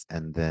performance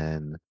and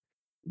then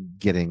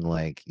getting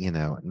like,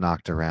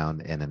 knocked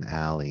around in an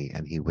alley,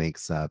 and he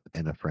wakes up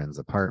in a friend's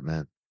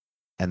apartment.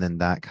 And then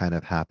that kind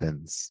of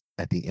happens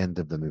at the end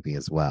of the movie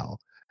as well.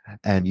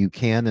 And you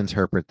can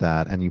interpret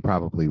that, and you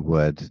probably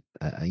would,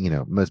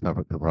 most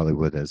people probably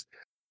would, as,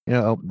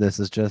 oh, this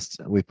is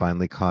just, we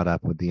finally caught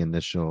up with the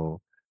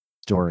initial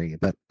story.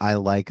 But I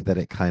like that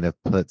it kind of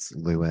puts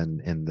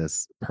Lewin in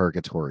this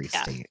purgatory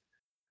Yeah. state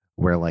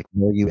where like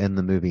where you end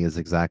the movie is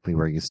exactly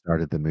where you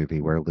started the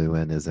movie, where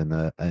Lewin is in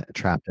a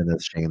trapped in a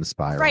shame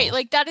spiral. Right,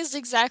 like that is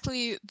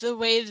exactly the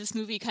way this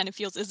movie kind of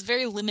feels. It's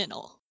very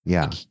liminal.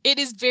 Yeah. Like, it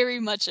is very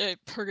much a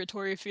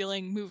purgatory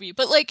feeling movie,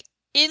 but like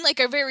in like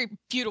a very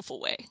beautiful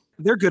way.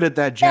 They're good at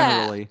that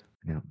generally.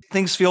 Yeah.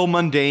 Things feel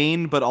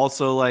mundane, but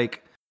also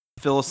like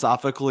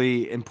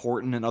philosophically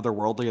important and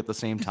otherworldly at the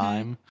same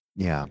time.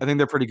 Yeah. I think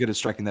they're pretty good at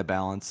striking that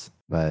balance.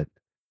 But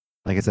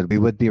like I said, we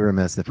would be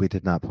remiss if we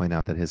did not point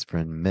out that his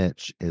friend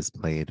Mitch is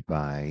played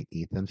by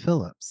Ethan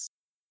Phillips,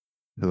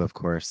 who, of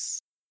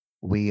course,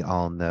 we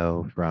all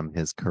know from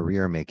his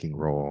career-making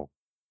role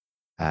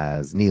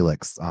as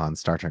Neelix on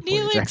Star Trek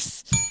Voyager.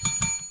 Neelix!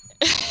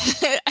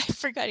 I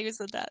forgot he was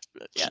in that,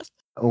 but yes.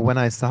 When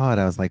I saw it,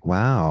 I was like,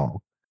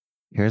 wow,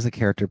 here's a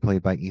character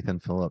played by Ethan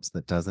Phillips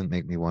that doesn't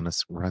make me want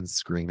to run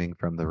screaming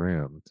from the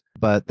room.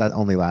 But that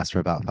only lasts for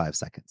about 5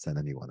 seconds, and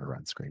then you want to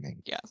run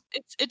screaming. Yeah,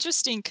 it's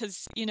interesting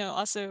because, you know,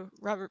 also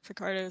Robert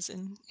Picardo's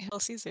in Hail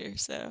Caesar,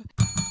 so.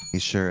 He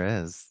sure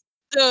is.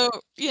 So,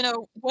 you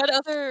know, what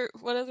other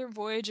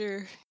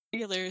Voyager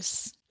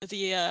trailers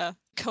the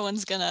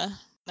Cohen's gonna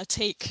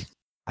take?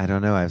 I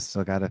don't know. I've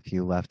still got a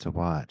few left to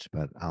watch,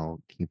 but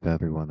I'll keep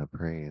everyone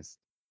appraised.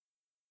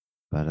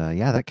 But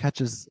yeah, that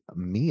catches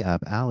me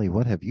up. Allie,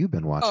 what have you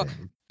been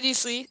watching?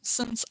 Obviously,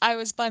 since I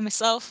was by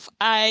myself,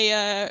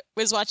 I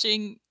was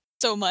watching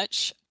so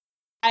much.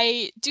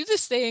 I do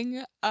this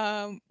thing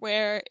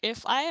where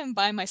if I am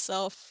by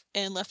myself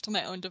and left to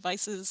my own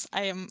devices,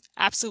 I am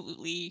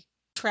absolutely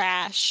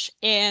trash.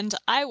 And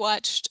I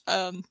watched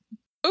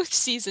both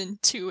season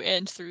 2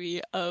 and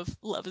 3 of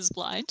Love is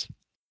Blind.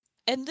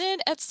 And then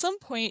at some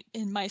point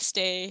in my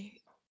stay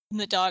in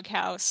the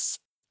doghouse,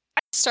 I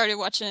started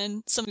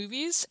watching some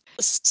movies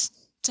just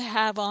to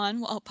have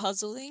on while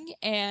puzzling.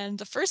 And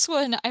the first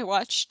one I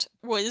watched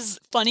was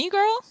Funny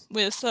Girl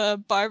with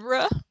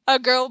Barbara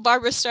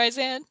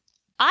Streisand.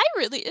 I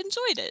really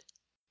enjoyed it.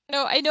 You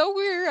know, I know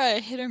we're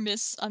hit or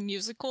miss on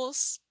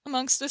musicals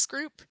amongst this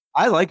group.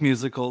 I like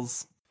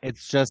musicals.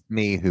 It's just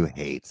me who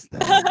hates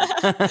them.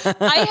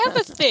 I have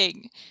a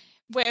thing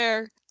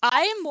where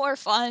I am more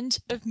fond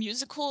of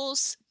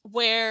musicals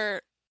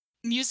where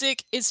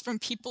music is from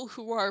people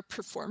who are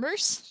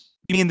performers.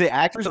 You mean the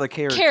actors or the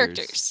characters?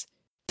 Characters.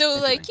 So,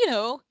 Okay. like, you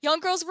know, Young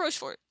Girls of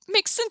Rochefort.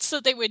 Makes sense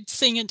that they would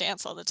sing and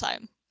dance all the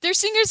time. They're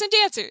singers and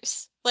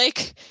dancers.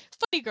 Like,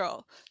 Funny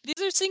Girl.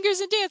 These are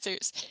singers and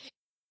dancers.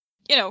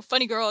 You know,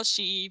 Funny Girl,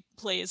 she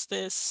plays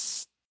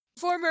this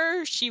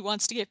performer. She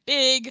wants to get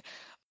big,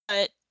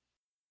 but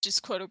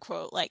just quote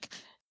unquote, like,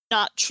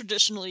 not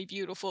traditionally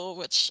beautiful,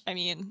 which, I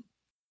mean,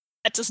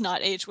 that does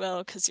not age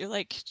well because you're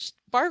like,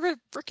 Barbara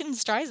frickin'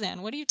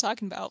 Streisand, what are you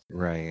talking about?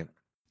 Right.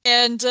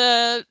 And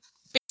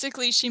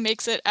basically she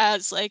makes it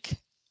as like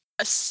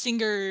a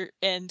singer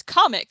and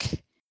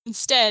comic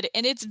instead,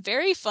 and it's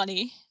very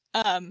funny,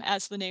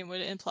 as the name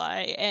would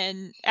imply.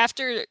 And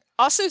after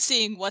also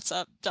seeing What's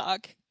Up,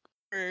 Doc,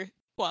 for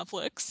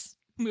Swanflix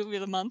movie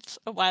of the month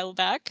a while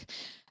back,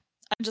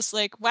 I'm just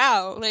like,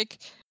 wow, like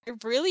I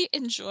really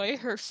enjoy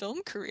her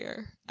film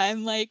career.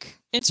 I'm like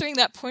entering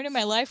that point in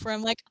my life where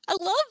I'm like, I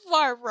love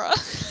Barbara.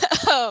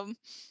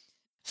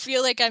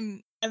 Feel like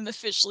I'm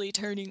officially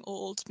turning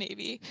old,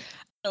 maybe.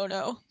 I don't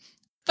know.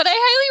 But I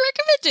highly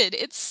recommend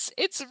it.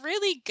 It's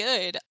really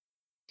good.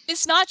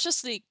 It's not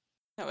just like,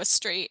 you know, a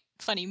straight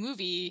funny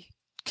movie,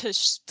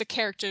 because the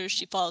character,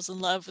 she falls in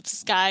love with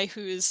this guy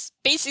who's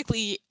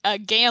basically a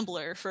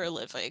gambler for a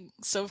living.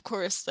 So of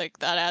course, like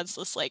that adds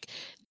this like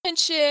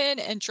tension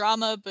and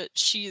drama, but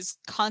she's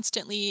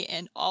constantly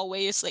and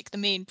always like the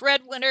main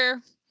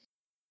breadwinner.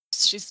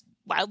 She's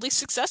wildly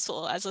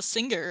successful as a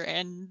singer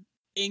and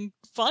being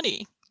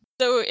funny.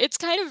 So it's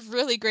kind of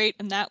really great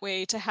in that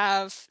way to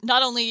have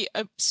not only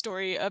a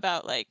story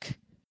about like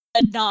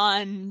a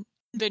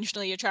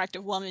non-conventionally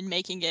attractive woman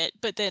making it,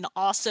 but then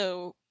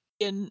also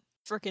in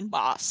frickin'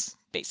 boss,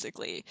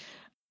 basically.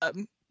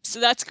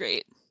 So that's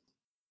great.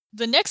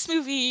 The next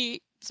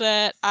movie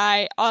that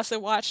I also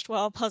watched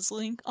while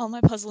puzzling, all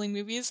my puzzling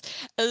movies,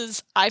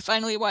 is I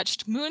finally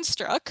watched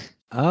Moonstruck.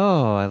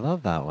 Oh, I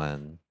love that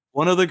one.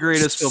 One of the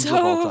greatest films of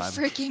all time.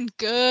 So freaking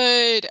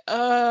good.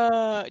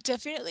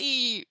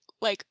 Definitely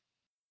like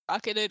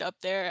rocketed up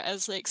there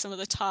as like some of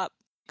the top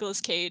Nicolas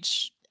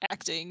Cage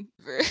acting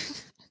ever.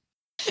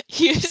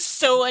 He is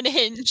so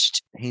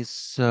unhinged. He's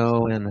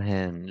so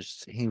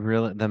unhinged. He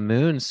really, the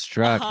moon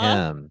struck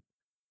him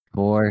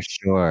for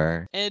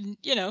sure. And,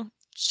 you know,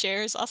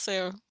 Cher is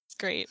also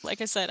great. Like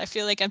I said, I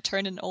feel like I'm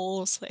turning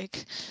old,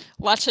 like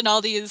watching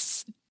all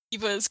these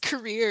divas'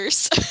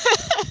 careers.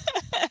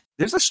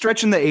 There's a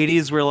stretch in the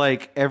 80s where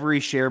like every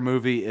Cher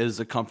movie is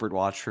a comfort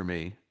watch for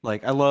me.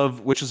 Like I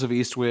love Witches of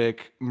Eastwick,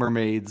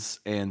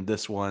 Mermaids, and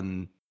this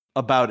one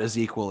about as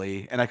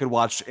equally. And I could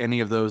watch any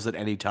of those at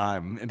any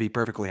time and be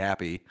perfectly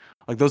happy.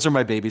 Like those are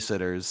my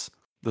babysitters,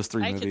 those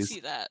three I movies. can see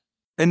that.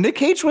 And Nick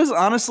Cage was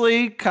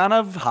honestly kind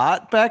of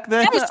hot back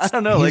then. Yes. I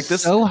don't know, He's like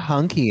this so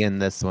hunky in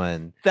this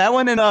one. that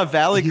one in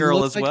Valley He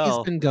Girl looks as like well.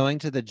 He's been going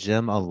to the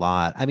gym a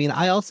lot. I mean,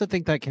 I also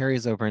think that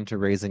carries over into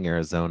Raising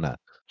Arizona.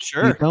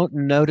 Sure. You don't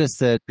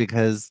notice it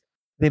because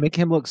They make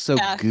him look so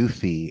Yeah.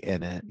 goofy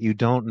in it. You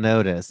don't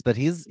notice, but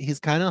he's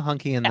kind of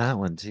hunky in that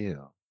one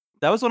too.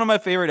 That was one of my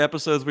favorite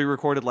episodes we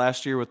recorded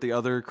last year with the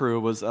other crew.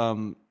 Was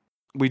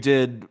we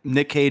did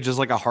Nick Cage as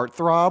like a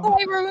heartthrob Oh,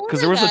 I remember because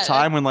there was a that.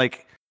 time when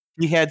like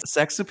he had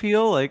sex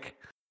appeal. Like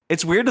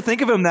it's weird to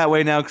think of him that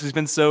way now because he's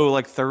been so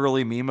like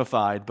thoroughly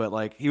memeified. But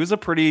like he was a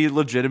pretty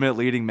legitimate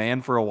leading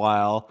man for a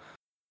while.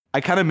 I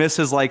kind of miss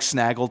his like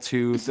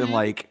snaggletooth and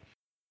like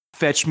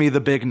fetch me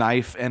the big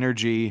knife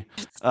energy.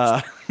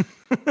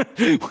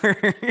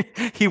 Where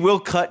he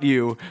will cut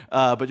you,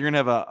 but you're gonna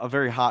have a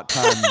very hot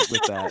time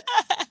with that.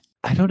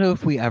 I don't know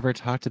if we ever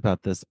talked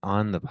about this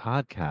on the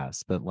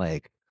podcast, but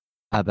like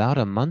about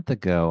a month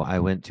ago, I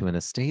went to an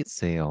estate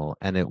sale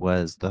and it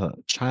was the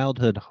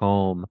childhood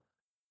home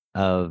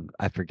of,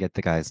 I forget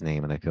the guy's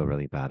name and I feel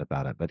really bad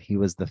about it, but he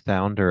was the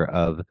founder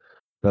of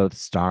both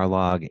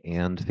Starlog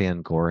and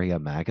Fangoria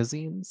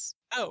magazines.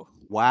 Oh,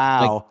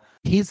 Wow.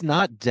 He's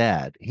not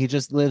dead. He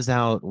just lives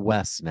out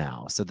west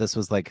now. So this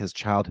was like his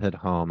childhood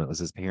home. It was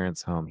his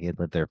parents' home. He had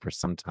lived there for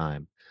some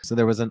time. So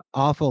there was an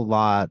awful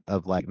lot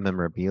of like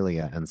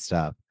memorabilia and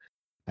stuff.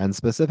 And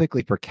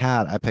specifically for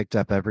Kat, I picked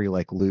up every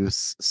like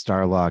loose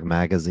Starlog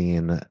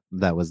magazine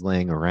that was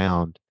laying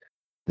around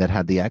that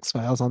had the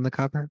X-Files on the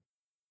cover.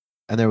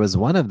 And there was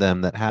one of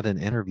them that had an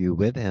interview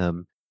with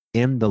him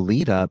in the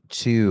lead up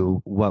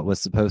to what was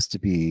supposed to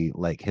be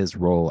like his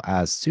role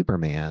as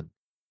Superman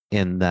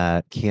in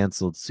that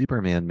canceled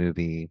Superman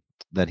movie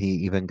that he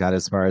even got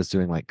as far as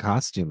doing like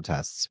costume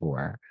tests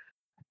for.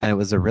 And it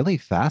was a really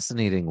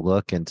fascinating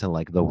look into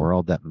like the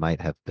world that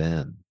might have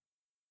been.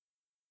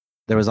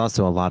 There was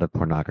also a lot of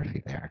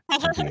pornography there on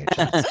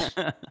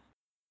VHS.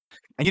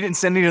 And you didn't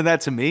send any of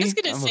that to me? I was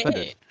gonna I'm say.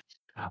 offended.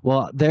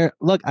 Well,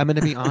 I'm going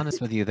to be honest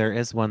with you. There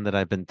is one that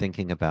I've been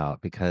thinking about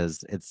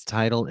because its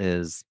title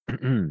is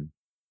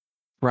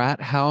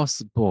Frat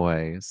House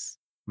Boys,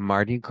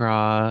 Mardi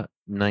Gras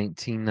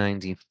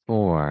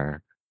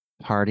 1994,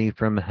 Party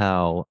from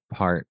Hell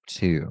Part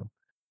 2.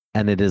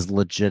 And it is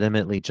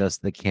legitimately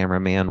just the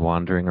cameraman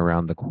wandering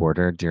around the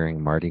quarter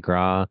during Mardi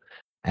Gras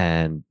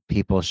and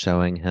people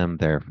showing him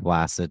their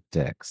flaccid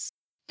dicks.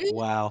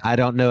 Wow. I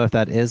don't know if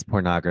that is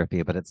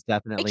pornography, but it's I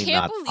definitely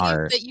can't not believe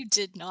art. that you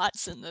did not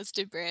send this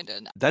to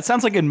Brandon. That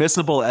sounds like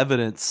admissible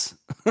evidence.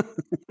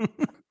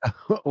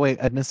 Wait,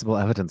 admissible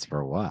evidence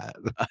for what?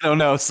 I don't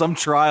know. Some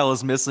trial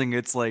is missing.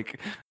 It's like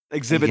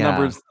exhibit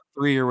number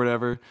 3 or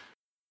whatever.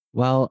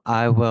 Well,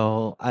 I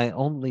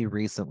only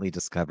recently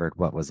discovered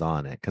what was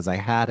on it because I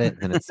had it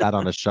and it sat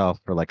on a shelf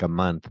for like a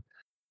month.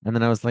 And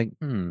then I was like,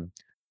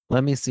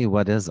 let me see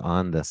what is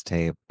on this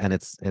tape. And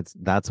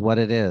that's what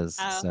it is.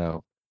 Wow.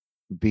 So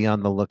be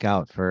on the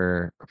lookout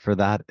for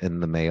that in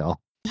the mail.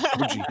 Oh,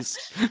 jeez.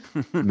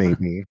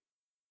 Maybe.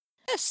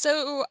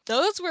 So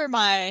those were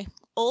my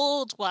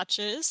old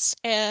watches,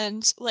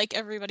 and like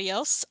everybody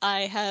else,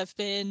 I have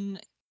been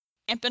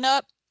amping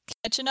up,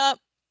 catching up.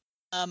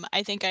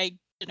 I think I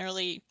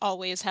generally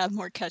always have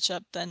more catch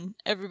up than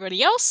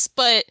everybody else,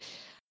 but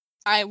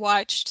I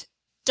watched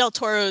Del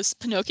Toro's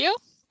Pinocchio,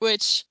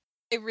 which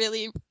I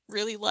really,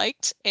 really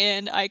liked,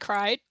 and I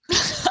cried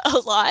a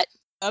lot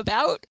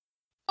about.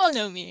 Oh,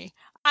 no, me.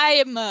 I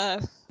am a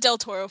Del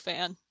Toro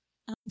fan.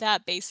 I'm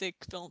that basic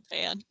film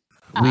fan.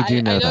 We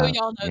do know I know that.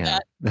 y'all know Yeah.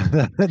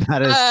 that.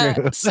 That is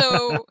true.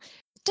 So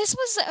this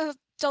was a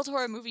Del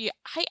Toro movie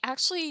I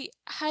actually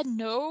had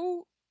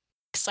no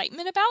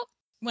excitement about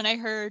when I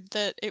heard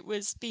that it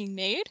was being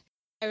made.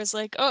 I was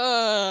like,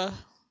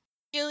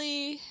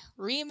 really?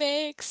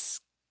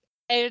 Remakes?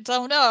 I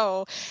don't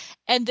know.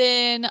 And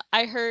then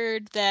I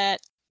heard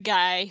that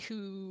guy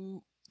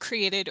who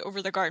created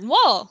Over the Garden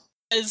Wall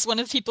is one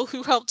of the people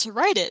who helped to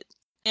write it.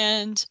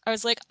 And I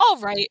was like, all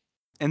right.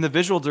 And the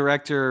visual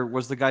director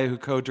was the guy who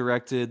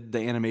co-directed the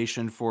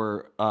animation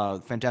for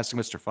Fantastic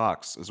Mr.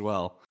 Fox as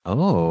well.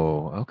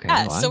 Oh, okay.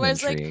 Yeah, Well, so I'm I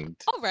was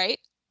intrigued. like, all right.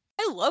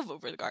 I love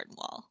Over the Garden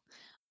Wall.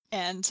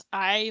 And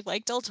I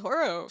like Del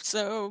Toro,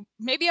 so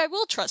maybe I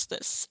will trust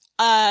this.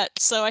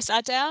 So I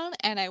sat down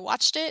and I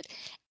watched it,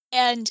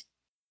 and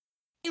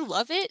I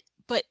love it,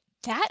 but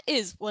that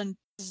is one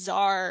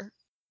bizarre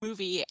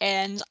movie,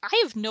 and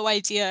I have no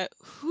idea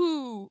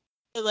who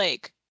the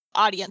like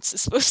audience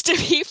is supposed to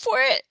be for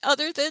it,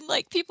 other than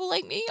like people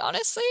like me,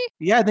 honestly.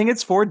 Yeah, I think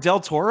it's for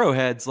Del Toro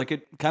heads. Like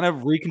it kind of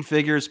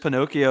reconfigures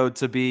Pinocchio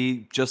to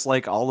be just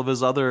like all of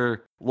his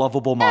other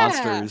lovable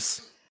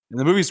monsters. And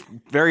the movie's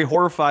very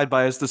horrified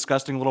by his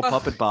disgusting little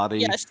puppet body.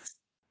 Yes.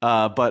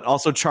 But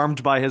also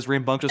charmed by his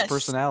rambunctious Yes.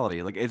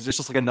 personality. Like it's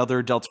just like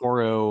another Del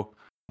Toro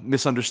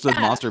misunderstood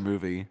monster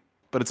movie.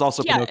 But it's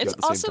also Pinocchio it's at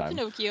the also same time.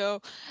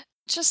 Pinocchio.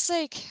 Just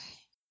like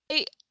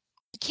I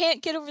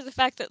can't get over the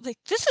fact that like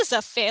this is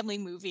a family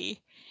movie,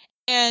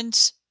 and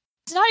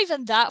it's not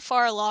even that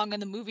far along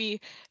in the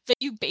movie that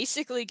you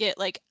basically get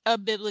like a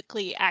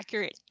biblically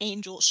accurate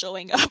angel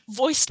showing up,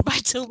 voiced by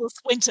Tilda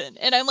Swinton,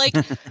 and I'm like,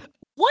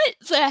 what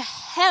the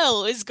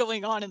hell is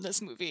going on in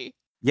this movie?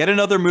 Yet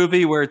another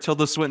movie where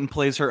Tilda Swinton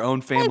plays her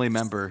own family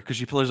member because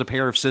she plays a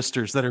pair of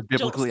sisters that are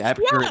biblically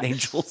accurate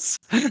angels.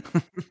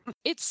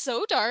 It's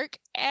so dark,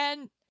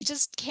 and I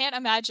just can't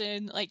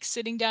imagine like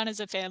sitting down as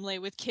a family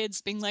with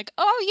kids being like,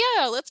 "Oh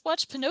yeah, let's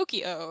watch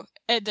Pinocchio,"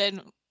 and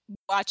then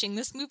watching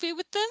this movie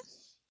with them.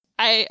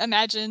 I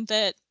imagine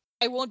that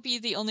I won't be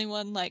the only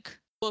one like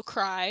will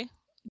cry.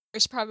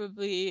 There's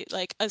probably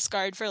like a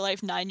scarred for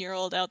life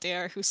 9-year-old out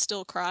there who's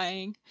still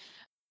crying.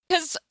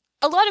 Because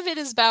a lot of it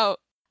is about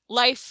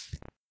life,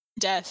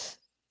 death,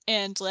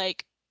 and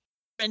like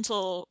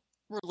parental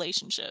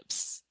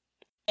relationships.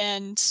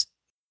 And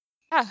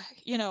yeah,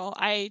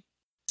 I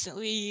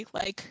recently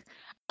like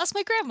lost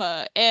my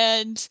grandma,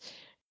 and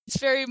it's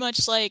very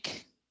much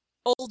like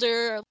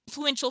older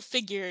influential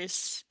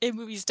figures in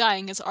movies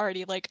dying is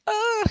already like,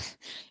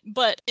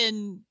 but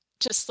in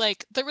just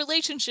like the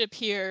relationship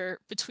here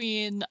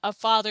between a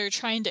father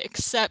trying to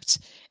accept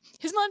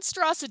his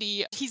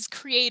monstrosity he's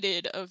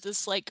created of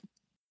this like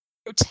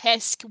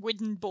grotesque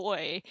wooden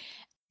boy,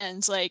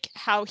 and like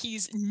how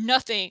he's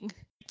nothing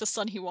like the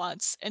son he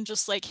wants, and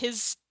just like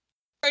his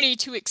journey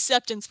to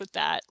acceptance with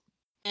that,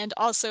 and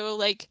also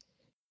like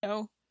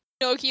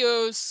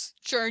Pinocchio's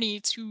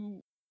journey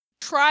to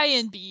try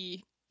and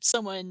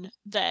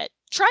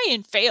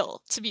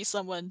fail to be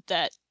someone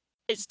that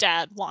his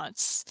dad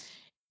wants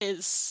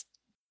it's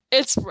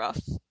rough.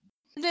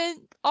 And then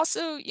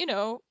also,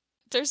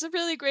 there's a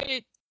really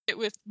great bit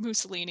with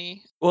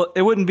Mussolini. Well,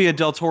 it wouldn't be a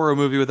Del Toro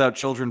movie without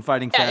children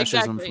fighting Yeah, fascism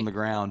exactly. from the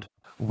ground.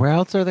 Where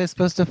else are they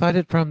supposed to fight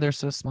it from? They're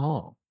so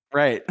small.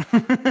 Right.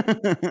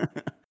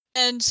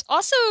 And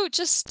also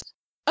just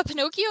a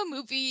Pinocchio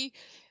movie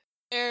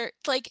where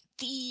like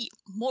the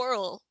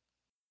moral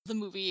of the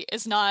movie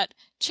is not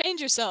change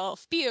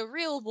yourself, be a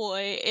real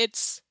boy.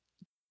 It's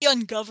be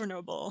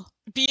ungovernable,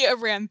 be a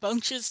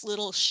rambunctious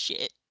little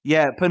shit.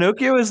 Yeah,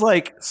 Pinocchio is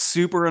like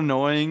super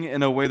annoying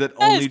in a way that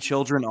only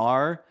children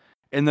are.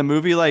 And the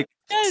movie like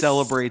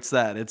celebrates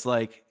that. It's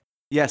like,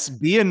 yes,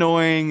 be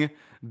annoying,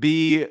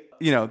 be,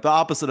 the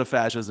opposite of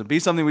fascism. Be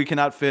something we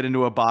cannot fit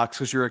into a box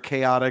because you're a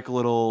chaotic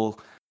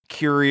little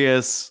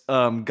curious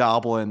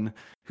goblin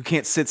who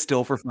can't sit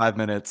still for 5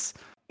 minutes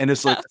and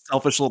is like a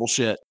selfish little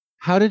shit.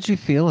 How did you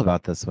feel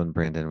about this one,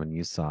 Brandon, when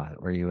you saw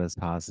it? Were you as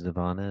positive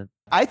on it?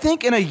 I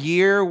think in a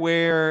year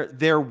where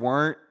there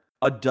weren't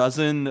a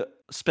dozen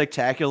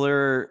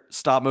spectacular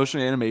stop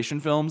motion animation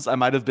films, I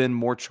might have been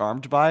more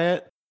charmed by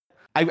it.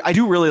 I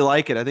do really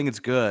like it. I think it's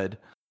good.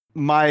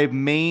 My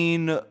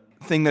main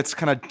thing that's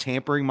kind of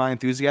tampering my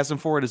enthusiasm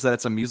for it is that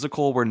it's a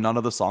musical where none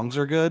of the songs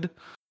are good.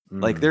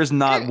 Like there's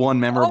not one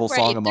memorable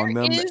song among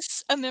them. There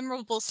is a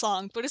memorable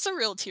song, but it's a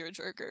real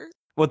tearjerker.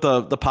 What,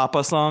 the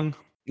Papa song?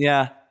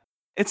 Yeah.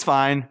 It's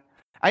fine.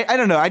 I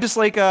don't know. I just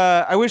like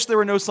I wish there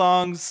were no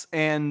songs,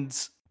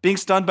 and being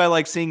stunned by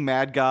like seeing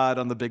Mad God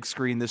on the big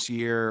screen this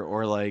year,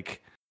 or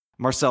like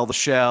Marcel the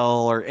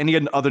Shell, or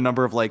any other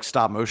number of like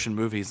stop motion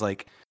movies.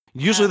 Like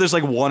usually there's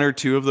like one or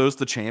two of those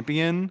to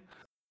champion,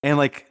 and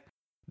like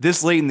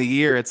this late in the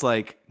year, it's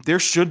like there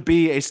should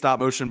be a stop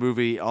motion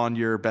movie on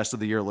your best of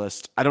the year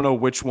list. I don't know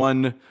which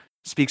one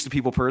speaks to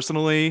people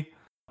personally.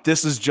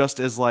 This is just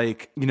as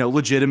like,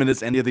 legitimate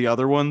as any of the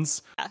other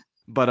ones. Yeah.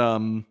 But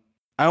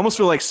I almost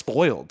feel like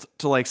spoiled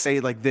to like say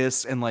like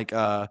this, and like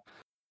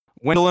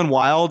Wendell and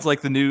Wild's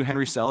like the new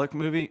Henry Selick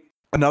movie.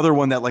 Another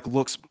one that like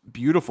looks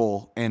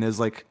beautiful and is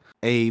like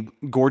a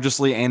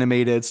gorgeously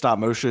animated stop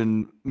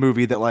motion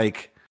movie that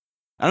like,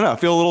 I don't know, I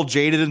feel a little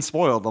jaded and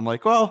spoiled. I'm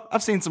like, well,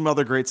 I've seen some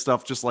other great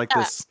stuff just like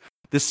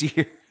this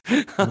year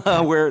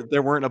where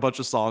there weren't a bunch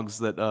of songs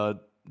that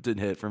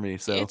didn't hit for me.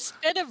 So it's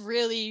been a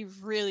really,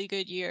 really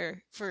good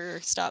year for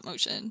stop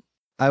motion.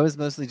 I was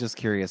mostly just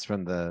curious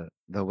from the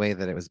way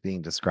that it was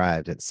being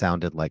described. It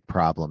sounded like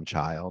Problem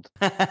Child,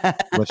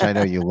 which I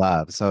know you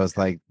love. So I was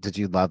like, did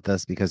you love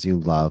this because you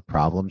love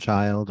Problem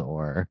Child,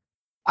 or?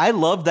 I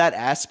love that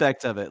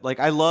aspect of it. Like,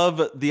 I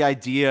love the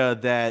idea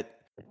that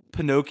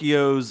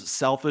Pinocchio's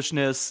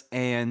selfishness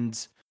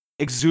and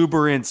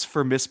exuberance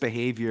for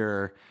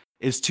misbehavior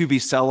is to be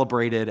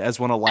celebrated as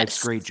one of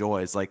life's great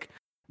joys. Like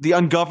the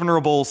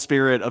ungovernable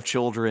spirit of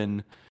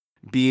children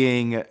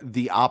being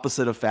the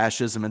opposite of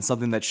fascism and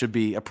something that should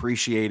be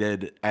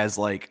appreciated as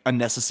like a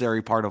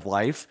necessary part of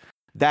life.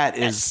 That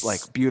is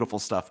like beautiful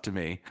stuff to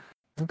me.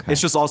 Okay.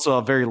 It's just also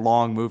a very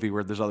long movie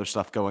where there's other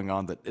stuff going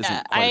on that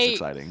isn't quite as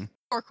exciting.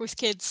 I work with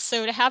kids,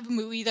 so to have a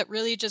movie that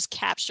really just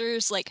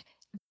captures like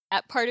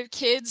that part of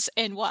kids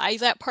and why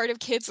that part of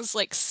kids is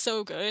like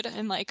so good,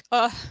 I'm like,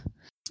 it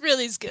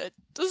really is good.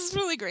 This is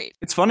really great.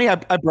 It's funny, I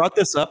brought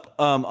this up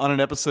on an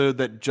episode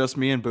that just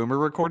me and Boomer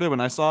recorded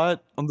when I saw it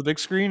on the big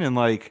screen, and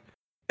like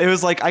it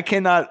was like I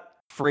cannot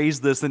phrase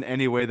this in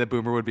any way that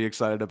Boomer would be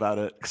excited about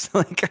it.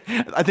 Like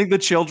I think the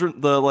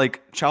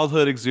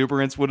childhood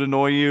exuberance would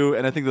annoy you,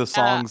 and I think the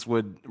songs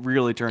would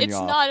really turn you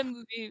off. It's not a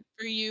movie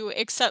for you,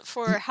 except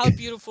for how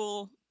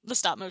beautiful the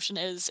stop motion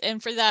is,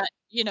 and for that,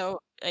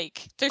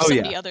 like there's so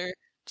many other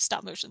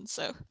stop motions.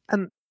 So,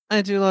 and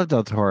I do love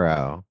Del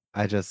Toro.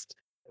 I just,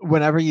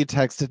 whenever you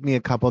texted me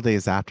a couple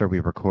days after we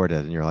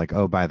recorded, and you're like,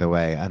 "Oh, by the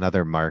way,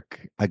 another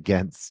mark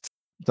against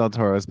Del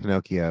Toro's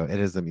Pinocchio, it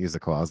is a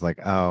musical. I was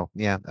like, oh,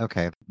 yeah,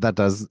 okay. That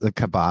does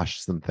kibosh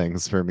some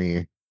things for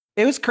me.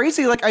 It was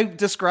crazy. Like I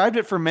described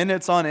it for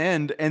minutes on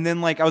end, and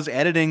then like I was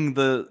editing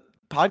the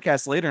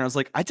podcast later, and I was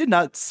like, I did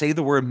not say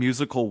the word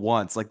musical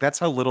once. Like that's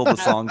how little the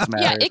songs Yeah,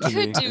 matter it to me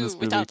could in do this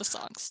movie. without the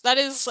songs. That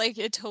is like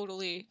a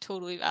totally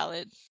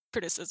valid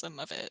criticism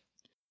of it.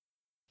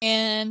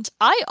 And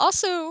I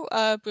also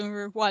when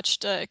we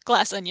watched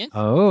Glass Onion,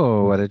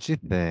 Oh, what did you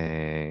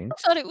think?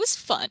 I thought it was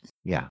fun.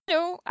 Yeah.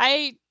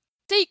 I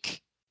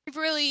think we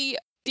really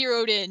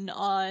zeroed in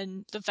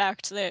on the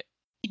fact that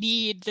we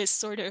need this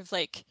sort of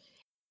like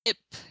hip,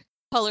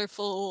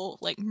 colorful,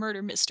 like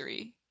murder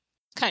mystery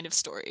kind of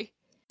story.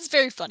 It's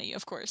very funny,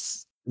 of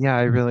course. Yeah,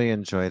 I really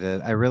enjoyed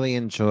it. I really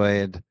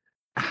enjoyed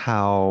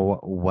how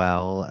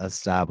well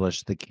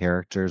established the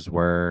characters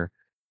were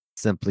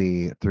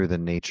simply through the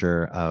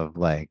nature of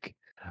like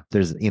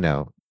there's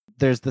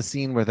there's the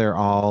scene where they're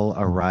all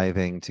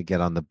arriving to get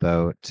on the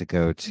boat to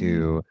go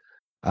to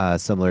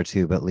similar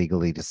to but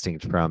legally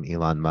distinct from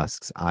Elon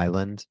Musk's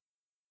island.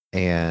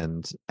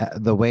 And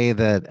the way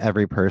that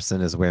every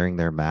person is wearing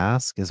their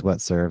mask is what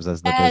serves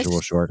as the visual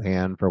Yes.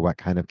 shorthand for what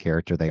kind of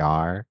character they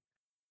are.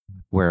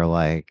 Where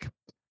like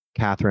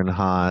Catherine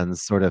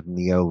Hahn's sort of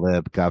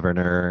neo-lib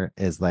governor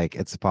is like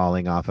it's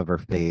falling off of her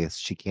face.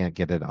 She can't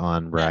get it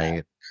on Yeah.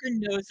 right. Her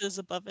nose is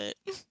above it.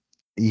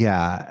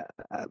 Yeah,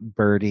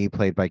 Birdie,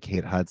 played by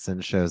Kate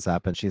Hudson, shows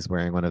up and she's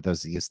wearing one of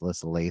those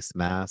useless lace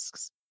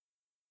masks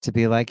to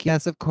be like,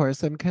 yes, of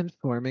course, I'm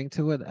conforming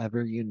to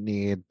whatever you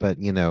need, but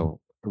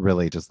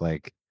really just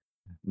like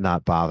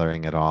not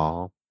bothering at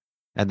all.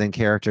 And then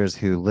characters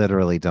who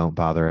literally don't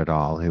bother at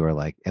all, who are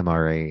like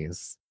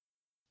MRAs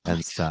Oh my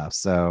and stuff.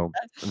 So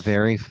god.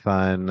 very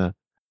fun,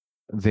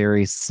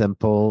 very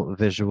simple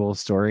visual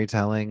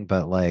storytelling,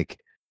 but like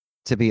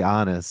to be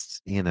honest,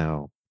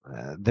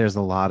 there's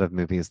a lot of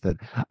movies that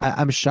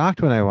I'm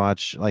shocked when I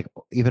watch like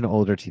even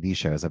older TV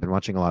shows. I've been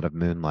watching a lot of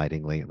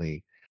Moonlighting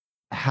lately.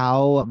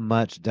 How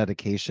much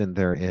dedication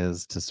there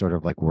is to sort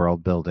of like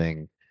world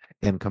building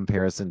in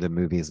comparison to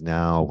movies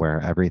now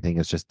where everything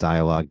is just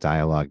dialogue,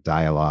 dialogue,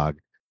 dialogue.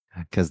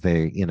 Because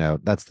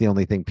that's the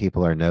only thing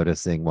people are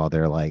noticing while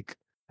they're like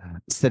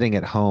sitting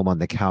at home on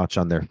the couch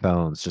on their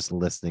phones, just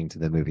listening to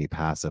the movie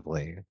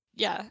passively.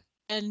 Yeah.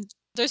 And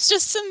there's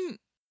just some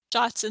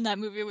shots in that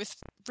movie with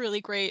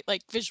really great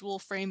like visual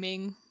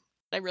framing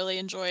that I really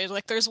enjoyed.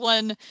 Like there's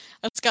one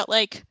that's got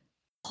like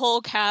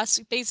whole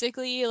cast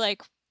basically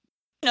like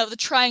the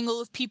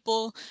triangle of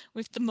people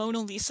with the Mona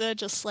Lisa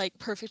just like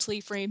perfectly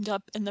framed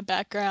up in the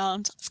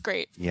background. It's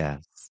great.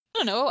 Yes. I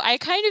don't know. I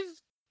kind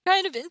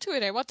of into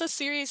it. I want the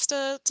series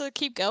to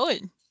keep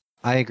going.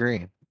 I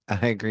agree.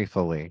 I agree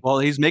fully. Well,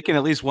 he's making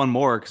at least one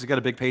more because he got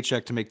a big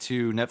paycheck to make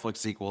 2 Netflix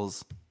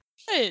sequels.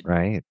 Good.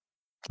 Right.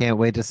 Can't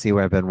wait to see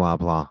where Benoit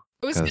Blanc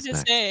I was goes gonna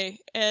next. say,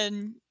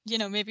 and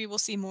maybe we'll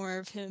see more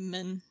of him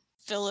and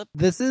Philip.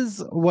 This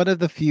is one of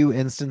the few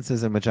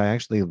instances in which I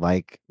actually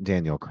like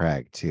Daniel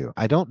Craig too.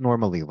 I don't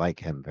normally like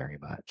him very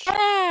much,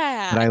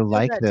 Yeah, but I I feel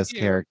like that this too.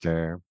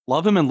 character.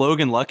 Love him in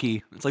Logan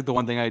Lucky. It's like the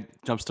one thing I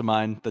jumps to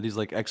mind that he's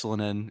like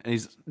excellent in, and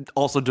he's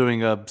also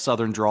doing a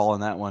southern drawl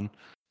in that one.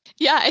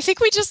 Yeah, I think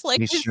we just like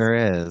He his sure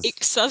is.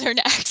 fake southern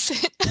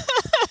accent.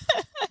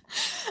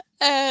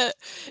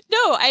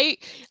 No, I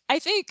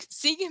think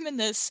seeing him in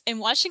this and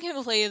watching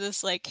him play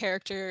this like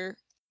character,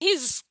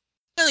 he's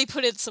really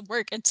put in some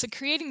work into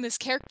creating this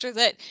character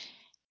that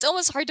it's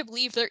almost hard to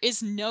believe there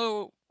is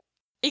no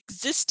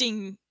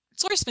existing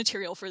source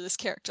material for this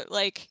character.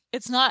 Like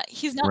he's not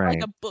like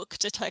Right. a book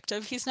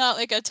detective. He's not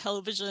like a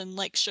television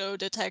like show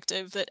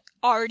detective that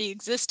already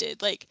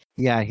existed. Like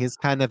Yeah, he's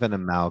kind of an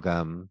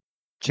amalgam,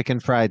 chicken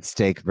fried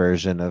steak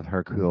version of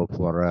Hercule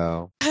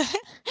Poirot.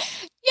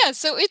 yeah,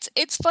 so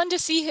it's fun to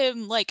see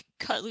him like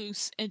cut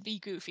loose and be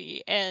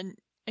goofy, and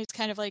it's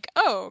kind of like,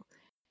 oh,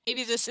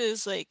 maybe this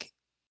is like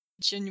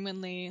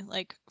genuinely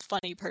like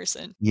funny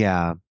person.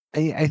 Yeah.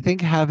 I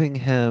think having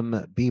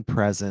him be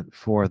present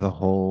for the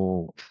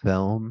whole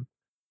film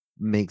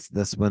makes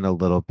this one a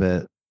little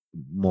bit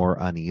more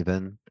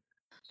uneven.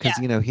 Yeah,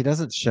 Because, he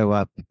doesn't show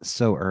up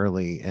so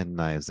early in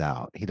Knives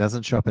Out. He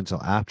doesn't show up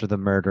until after the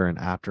murder and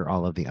after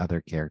all of the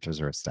other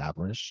characters are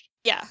established.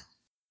 yeah,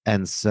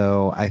 And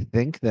so I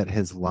think that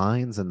his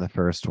lines in the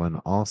first one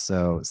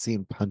also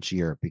seem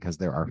punchier because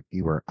there are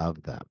fewer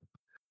of them.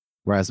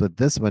 Whereas with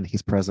this one,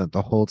 he's present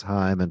the whole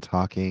time and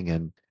talking.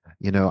 And,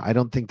 I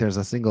don't think there's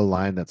a single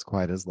line that's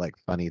quite as like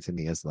funny to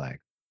me as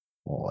like,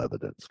 all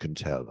evidence can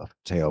tell a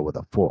tale with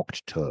a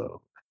forked tongue.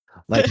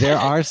 Like there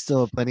are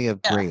still plenty of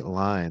yeah. great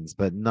lines,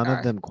 but none of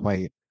Are. them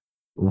quite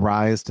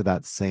rise to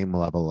that same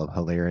level of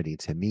hilarity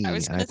to I me.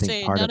 was And I gonna think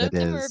say part none of of it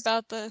them are is,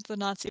 about the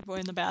Nazi boy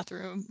in the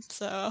bathroom.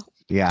 So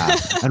yeah.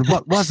 And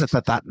what was it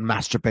that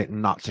masturbating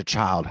Nazi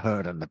child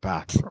heard in the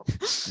bathroom?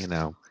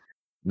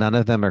 None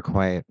of them are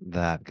quite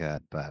that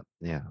good, but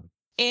yeah.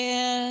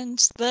 And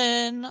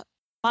then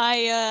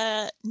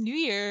my New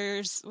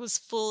Year's was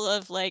full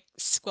of like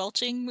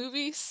squelching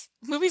movies.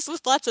 Movies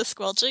with lots of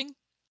squelching.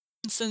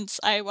 Since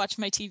I watch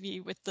my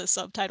TV with the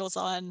subtitles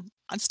on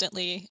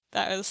constantly,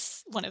 that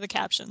was one of the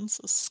captions,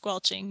 was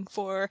squelching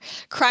for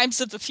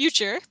Crimes of the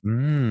Future,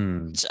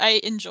 which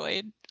I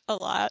enjoyed a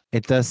lot.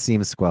 It does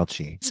seem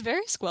squelchy. It's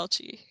very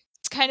squelchy.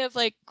 It's kind of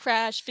like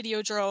Crash,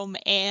 Videodrome,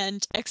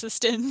 and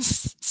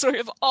Existence sort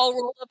of all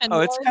rolled up in Oh,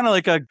 it's one. kind of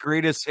like a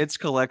greatest hits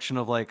collection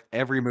of like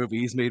every movie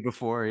he's made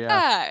before. Yeah.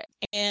 Yeah,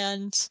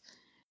 and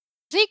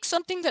I think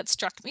something that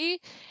struck me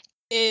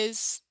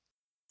is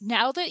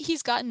now that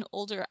he's gotten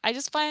older, I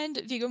just find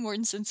Viggo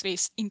Mortensen's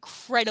face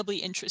incredibly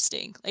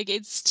interesting. Like,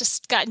 it's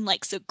just gotten,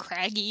 like, so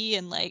craggy,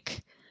 and, like,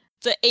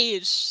 the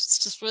age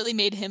just really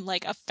made him,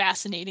 like, a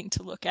fascinating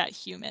to look at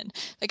human.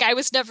 Like, I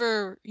was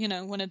never,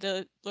 one of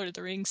the Lord of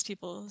the Rings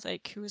people,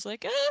 like, who was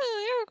like,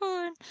 "Oh,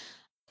 Aragorn.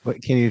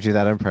 What, can you do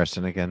that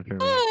impression again for me?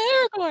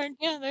 Oh, Aragorn."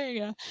 Yeah, there you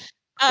go.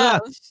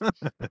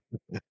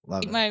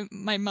 Love it.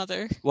 My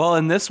mother. Well,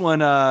 in this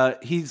one,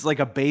 he's like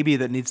a baby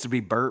that needs to be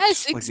burped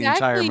Yes, like the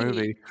entire exactly.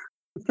 movie.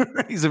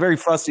 He's a very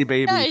fussy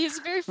baby. Yeah, he's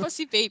a very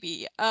fussy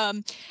baby.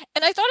 And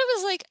I thought it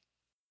was, like,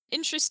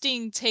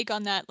 interesting take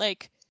on that,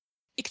 like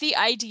the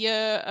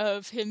idea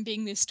of him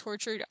being this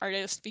tortured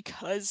artist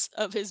because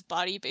of his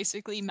body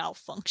basically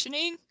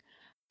malfunctioning.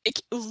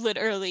 Like,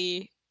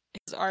 literally,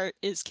 his art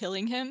is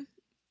killing him.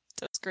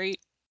 So it's great.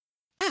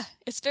 Yeah,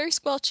 it's very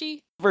squelchy.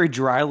 Very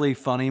dryly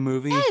funny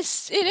movie.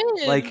 Yes, it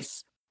is. Like,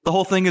 the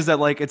whole thing is that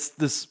like it's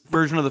this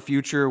version of the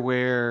future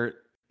where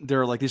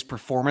there are like these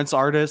performance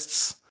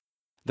artists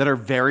that are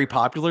very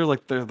popular,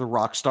 like they're the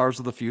rock stars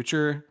of the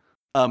future.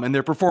 And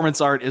their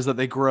performance art is that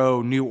they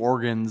grow new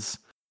organs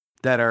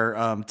that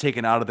are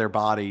taken out of their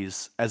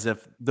bodies as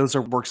if those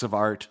are works of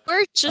art.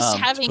 We're just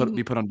to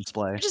be put on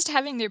display. just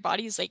having their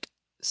bodies like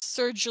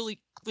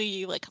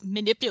surgically like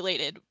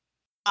manipulated.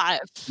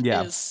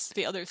 Yeah. Is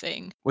the other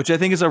thing. Which I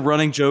think is a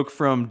running joke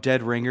from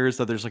Dead Ringers,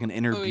 that there's like an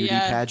inner beauty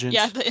pageant.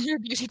 Yeah, the inner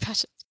beauty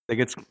pageant. That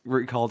gets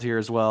recalled here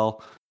as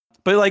well.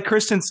 But like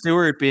Kristen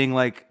Stewart being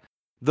like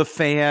the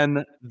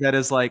fan that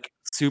is like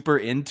super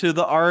into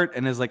the art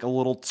and is like a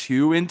little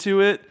too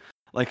into it.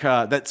 Like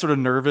that sort of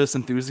nervous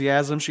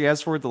enthusiasm she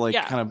has for it that like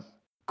kind of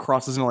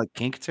crosses into like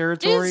kink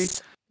territory.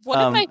 It's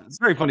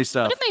very funny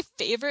stuff. One of my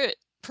favorite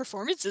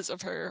performances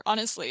of her,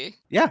 honestly.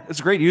 Yeah, it's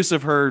a great use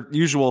of her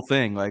usual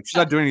thing. Like she's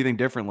not doing anything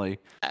differently.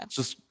 It's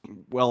just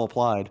well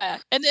applied.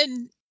 And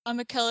then John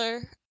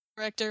McKellar,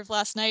 director of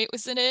Last Night,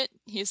 was in it.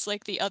 He's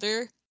like the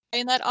other guy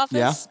in that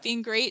office,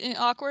 being great and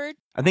awkward.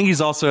 I think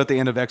he's also at the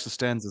end of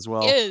Existence as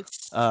well. He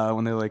is.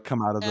 When they like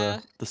come out of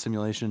the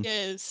simulation. He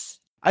is.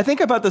 I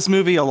think about this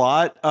movie a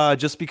lot,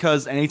 just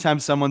because anytime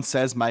someone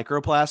says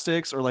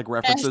microplastics or like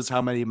references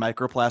how many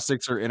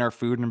microplastics are in our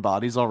food and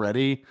bodies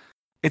already,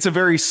 it's a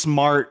very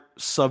smart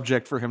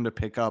subject for him to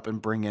pick up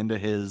and bring into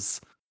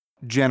his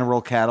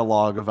general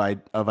catalog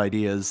of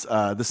ideas.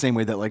 The same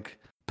way that like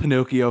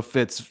Pinocchio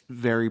fits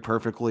very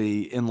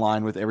perfectly in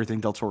line with everything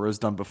Del Toro's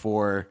done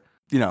before.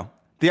 You know,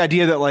 the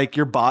idea that like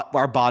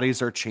our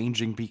bodies are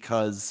changing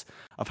because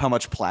of how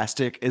much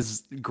plastic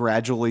is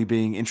gradually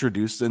being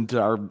introduced into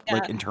our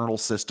like internal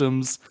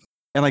systems,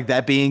 and like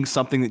that being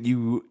something that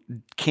you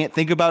can't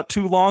think about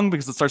too long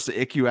because it starts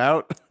to ick you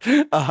out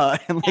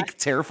and like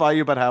terrify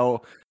you about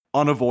how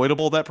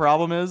unavoidable that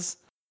problem is.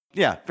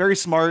 Yeah, very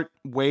smart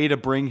way to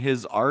bring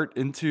his art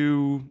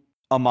into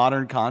a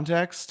modern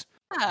context.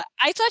 Yeah,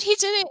 I thought he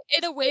did it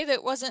in a way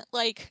that wasn't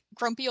like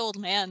grumpy old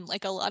man,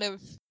 like a lot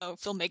of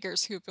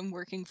filmmakers who've been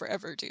working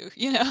forever do,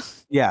 you know?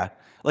 Yeah,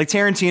 like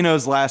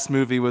Tarantino's last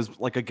movie was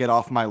like a get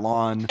off my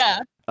lawn,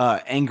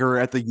 anger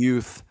at the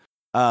youth.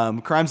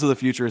 Crimes of the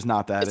Future is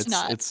not that.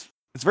 It's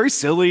very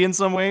silly in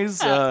some ways,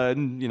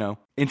 and you know,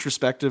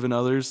 introspective in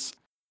others.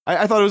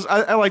 I thought it was.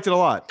 I liked it a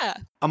lot. Yeah.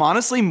 I'm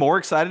honestly more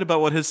excited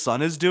about what his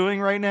son is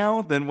doing right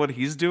now than what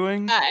he's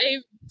doing.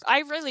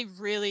 I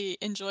really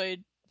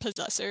enjoyed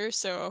Possessor,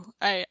 so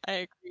I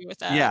agree with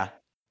that. Yeah,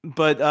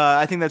 but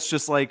I think that's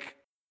just like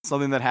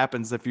something that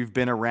happens if you've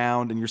been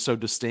around and you're so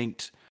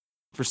distinct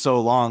for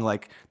so long.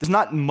 Like, there's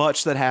not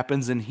much that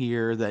happens in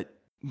here that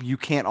you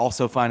can't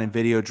also find in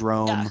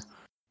Videodrome. Yeah.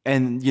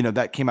 And, you know,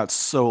 that came out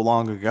so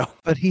long ago.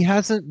 But he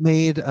hasn't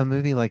made a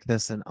movie like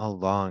this in a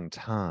long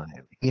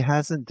time. He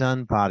hasn't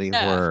done body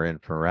horror in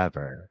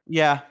forever.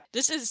 Yeah.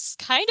 This is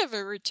kind of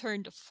a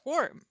return to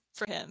form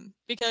for him,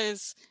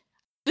 because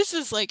this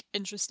is, like,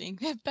 interesting.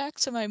 Back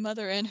to my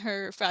mother and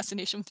her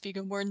fascination with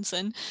Viggo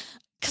Mortensen.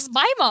 Because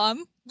my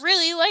mom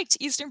really liked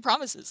Eastern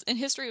Promises and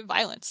History of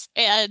Violence.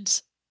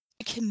 And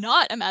I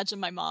cannot imagine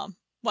my mom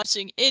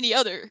watching any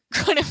other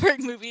Cronenberg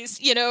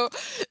movies, you know?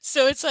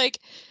 So it's like,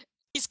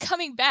 he's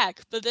coming back,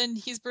 but then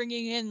he's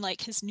bringing in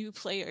like his new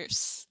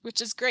players,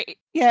 which is great.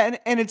 Yeah,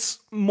 and it's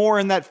more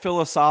in that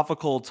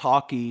philosophical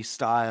talky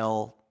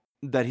style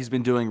that he's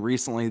been doing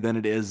recently than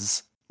it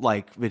is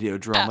like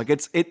Videodrome. Yeah.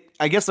 Like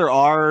I guess there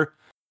are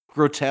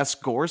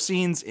grotesque gore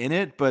scenes in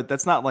it, but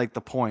that's not like the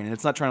point. And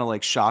it's not trying to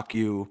like shock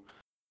you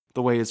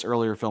the way his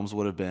earlier films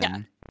would have been. Yeah,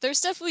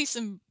 there's definitely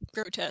some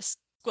grotesque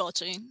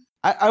squelching.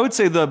 I would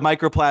say the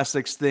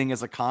microplastics thing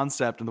as a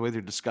concept and the way they're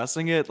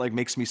discussing it like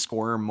makes me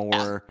squirm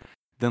more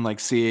than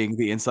like seeing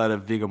the inside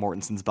of Viggo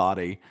Mortensen's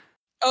body.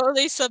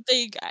 only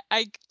something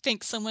I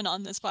think someone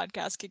on this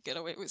podcast could get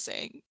away with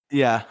saying.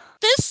 Yeah.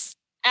 This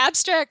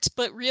abstract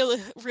but real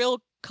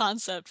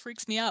concept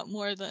freaks me out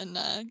more than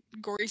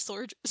gory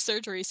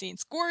surgery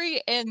scenes.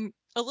 Gory and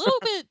a little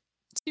bit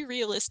too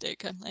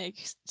realistic. I'm like,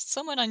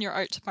 someone on your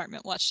art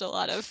department watched a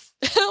lot of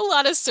a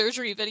lot of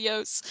surgery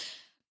videos.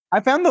 I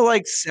found the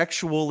like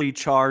sexually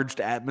charged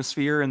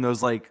atmosphere in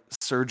those like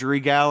surgery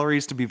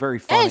galleries to be very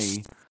funny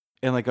Yes.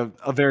 in like a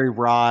very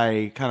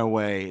wry kind of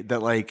way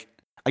that like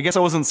I guess I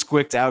wasn't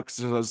squicked out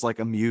because I was like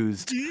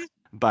amused Mhm.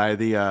 by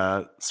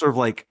the sort of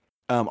like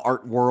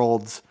art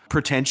world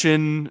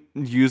pretension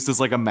used as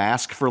like a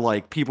mask for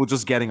like people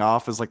just getting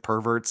off as like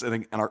perverts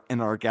in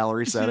our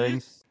gallery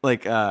setting.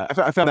 Like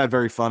I found that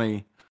very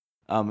funny.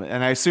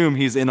 And I assume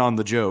he's in on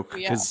the joke Oh,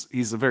 yeah. because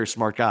he's a very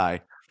smart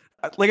guy.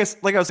 Like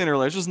I was saying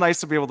earlier, it's just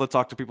nice to be able to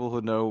talk to people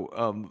who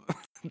know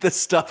this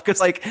stuff. Because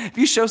like, if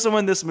you show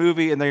someone this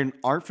movie and they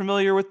aren't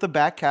familiar with the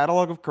back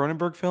catalog of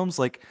Cronenberg films,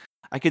 like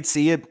I could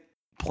see it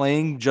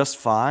playing just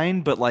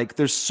fine. But like,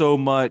 there's so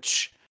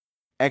much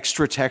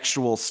extra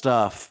textual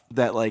stuff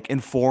that like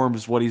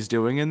informs what he's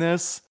doing in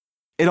this.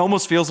 It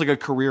almost feels like a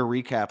career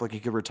recap, like he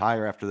could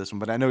retire after this one.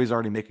 But I know he's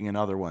already making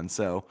another one,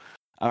 so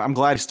I'm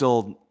glad he's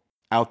still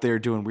out there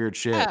doing weird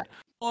shit. Yeah.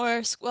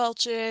 More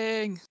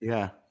squelching.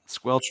 Yeah.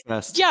 Squelch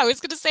Fest. Yeah, I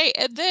was gonna say,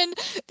 and then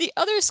the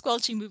other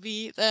squelchy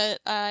movie that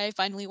I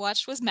finally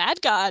watched was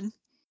Mad God.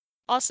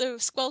 Also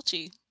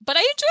squelchy, but I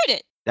enjoyed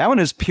it. That one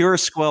is pure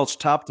squelch,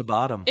 top to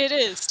bottom. It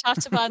is top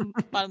to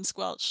bottom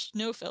squelch,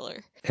 no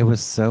filler. It was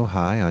so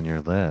high on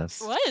your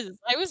list.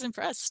 I was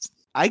impressed.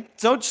 I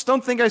don't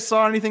think I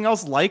saw anything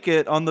else like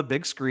it on the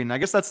big screen. I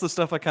guess that's the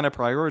stuff I kind of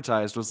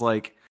prioritized was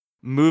like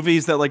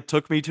movies that like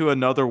took me to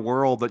another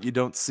world that you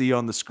don't see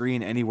on the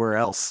screen anywhere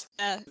else.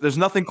 Yeah. There's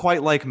nothing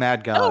quite like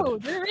Mad God. Oh,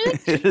 there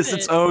is. It is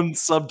its own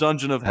sub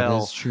dungeon of That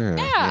hell. is true.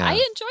 Yeah, I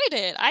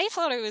enjoyed it. I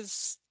thought it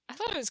was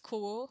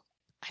cool.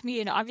 I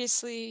mean,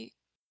 obviously,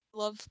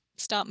 love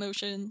stop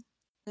motion,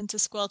 into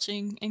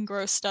squelching and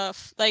gross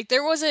stuff. Like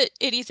there wasn't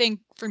anything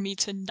for me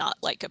to not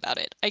like about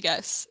it, I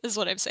guess, is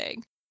what I'm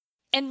saying.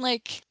 And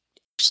like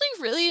actually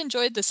really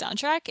enjoyed the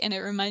soundtrack, and it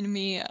reminded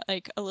me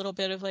like a little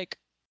bit of like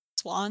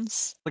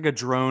Swans. Like a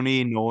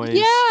drony noise.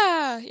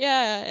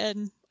 Yeah,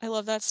 and I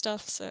love that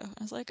stuff, so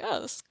I was like,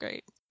 oh, this is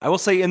great. I will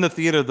say in the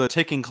theater, the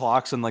ticking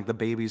clocks and like the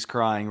babies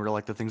crying were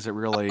like the things that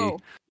really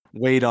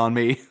weighed on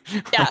me.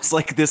 Yeah. I was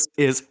like, this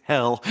is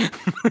hell.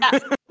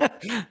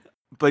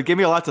 But it gave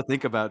me a lot to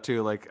think about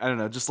too. Like, I don't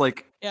know, just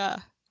like,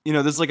 you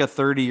know, this is like a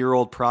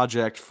 30-year-old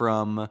project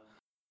from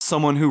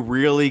someone who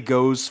really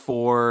goes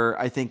for,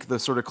 I think, the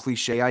sort of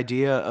cliche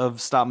idea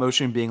of stop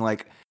motion being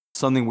like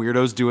something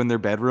weirdos do in their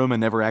bedroom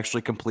and never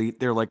actually complete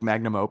their like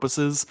magnum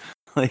opuses.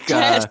 Like,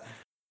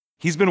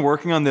 he's been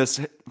working on this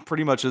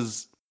pretty much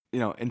his, you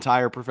know,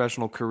 entire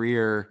professional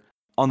career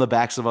on the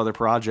backs of other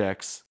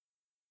projects.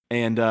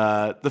 And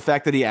the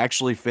fact that he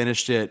actually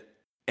finished it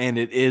and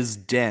it is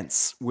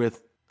dense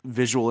with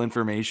visual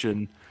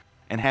information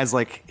and has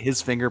like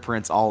his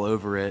fingerprints all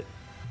over it,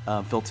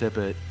 Phil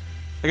Tippett.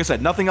 Like I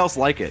said, nothing else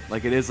like it.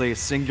 Like it is a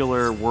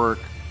singular work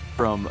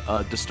from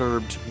a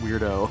disturbed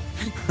weirdo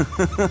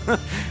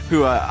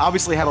who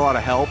obviously had a lot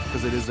of help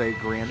because it is a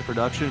grand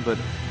production, but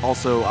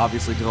also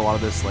obviously did a lot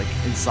of this like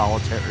in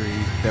solitary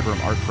bedroom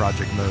art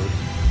project mode.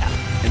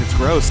 And it's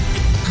gross.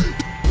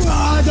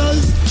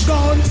 Brothers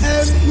gone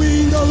and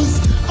Windows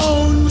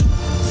on,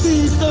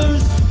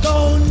 sisters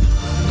gone,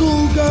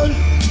 Google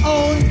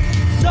on.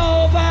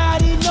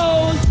 Nobody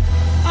knows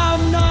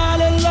I'm not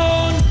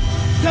alone.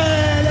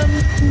 Tell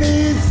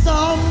me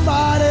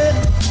somebody.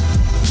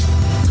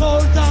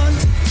 Colton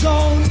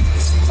gone,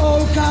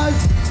 Ocas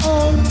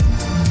on,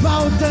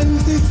 Mountain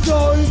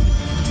destroyed,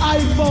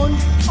 iPhone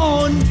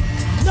on.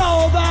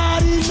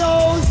 Nobody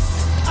knows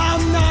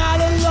I'm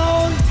not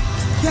alone.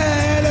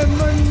 Tell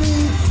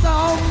me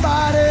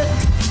somebody.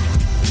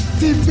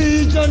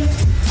 Division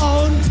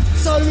on,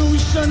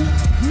 solution,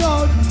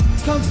 not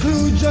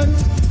conclusion.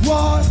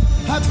 War,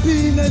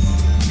 happiness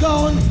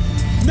gone.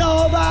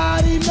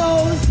 Nobody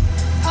knows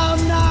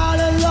I'm not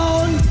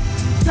alone.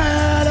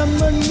 Tell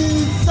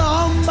me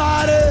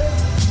somebody.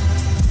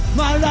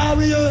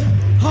 Malaria,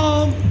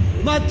 harm,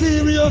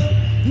 material,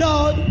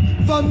 not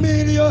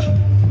familiar.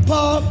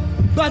 Pop,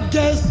 but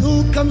guess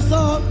who comes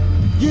on?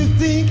 You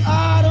think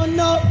I don't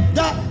know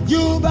that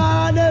you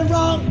got it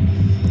wrong?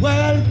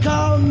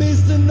 Welcome,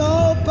 Mr.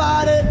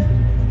 Nobody.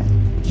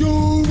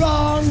 You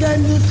wrong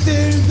and you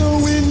still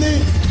doing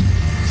it.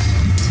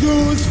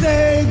 You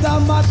say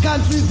that my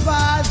country's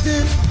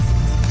fighting.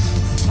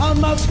 I'm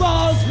a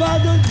boss, but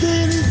the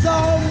deal is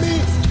on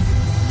me.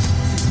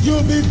 You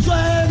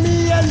betray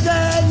me and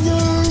then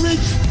you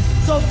reach.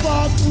 So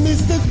fuck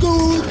Mr.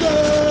 Google.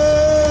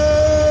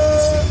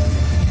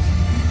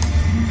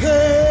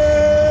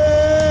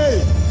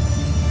 Hey,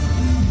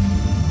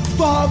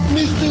 fuck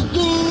Mr.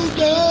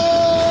 Google.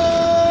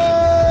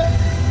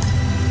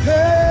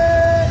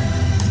 Hey.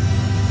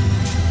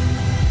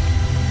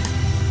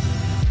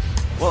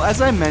 Well,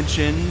 as I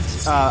mentioned,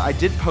 I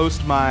did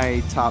post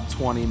my top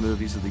 20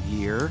 movies of the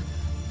year.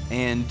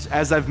 And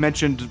as I've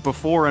mentioned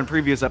before in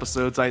previous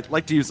episodes, I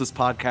like to use this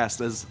podcast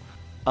as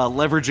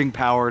leveraging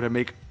power to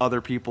make other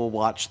people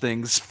watch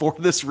things for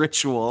this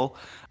ritual.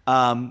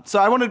 So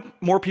I wanted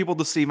more people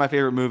to see my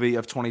favorite movie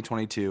of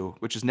 2022,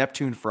 which is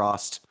Neptune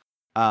Frost.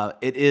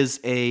 It is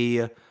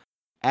a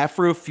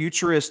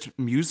Afrofuturist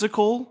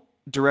musical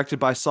directed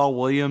by Saul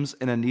Williams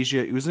and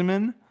Anisia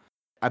Uzuman.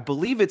 I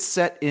believe it's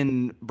set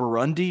in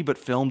Burundi, but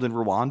filmed in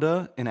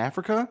Rwanda in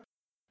Africa.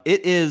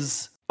 It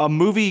is a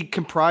movie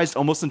comprised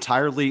almost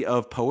entirely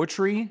of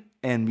poetry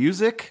and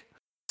music,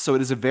 so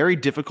it is a very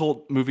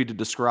difficult movie to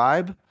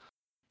describe.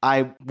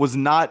 I was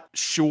not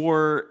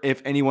sure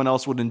if anyone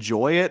else would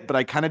enjoy it, but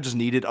I kind of just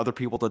needed other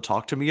people to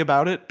talk to me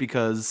about it,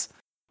 because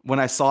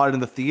when I saw it in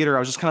the theater, I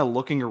was just kind of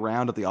looking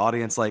around at the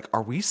audience like,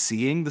 are we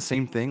seeing the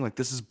same thing? Like,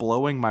 this is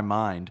blowing my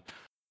mind.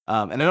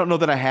 And I don't know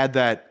that I had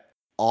that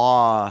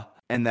awe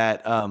and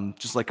that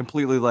just like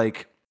completely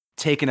like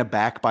taken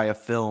aback by a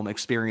film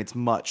experience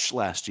much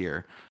last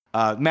year.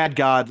 Mad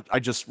God, I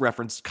just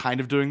referenced, kind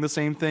of doing the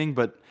same thing,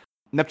 but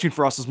Neptune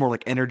Frost is more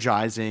like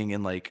energizing,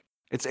 and like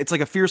it's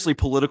like a fiercely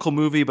political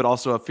movie, but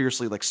also a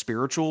fiercely like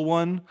spiritual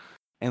one,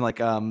 and like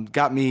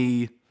got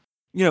me,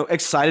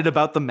 excited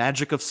about the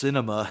magic of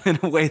cinema in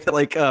a way that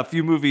like a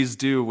few movies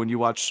do when you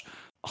watch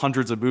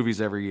hundreds of movies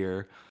every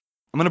year.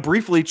 I'm going to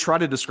briefly try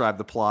to describe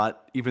the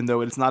plot, even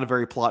though it's not a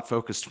very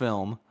plot-focused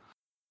film.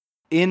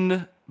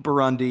 In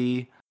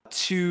Burundi,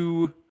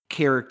 two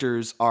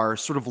characters are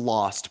sort of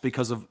lost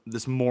because of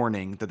this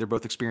mourning that they're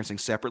both experiencing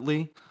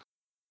separately.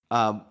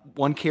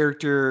 One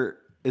character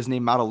is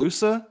named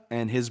Matalusa,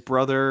 and his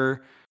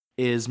brother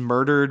is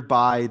murdered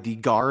by the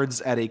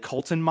guards at a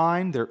coltan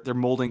mine. They're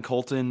molding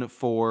coltan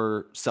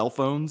for cell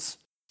phones.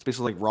 It's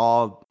basically like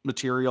raw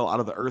material out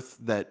of the earth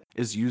that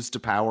is used to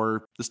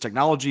power this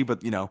technology,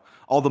 but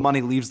all the money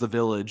leaves the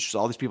village, so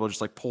all these people are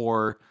just like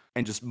poor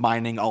and just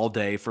mining all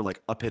day for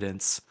like a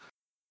pittance.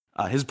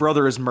 His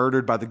brother is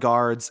murdered by the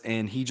guards,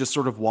 and he just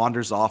sort of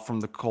wanders off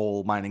from the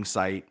coal mining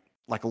site,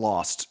 like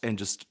lost and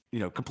just,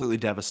 completely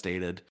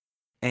devastated.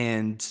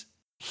 And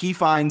he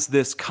finds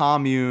this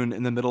commune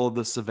in the middle of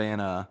the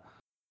savannah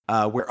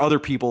where other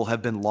people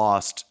have been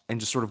lost and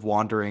just sort of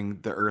wandering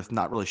the earth,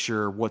 not really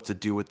sure what to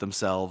do with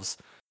themselves.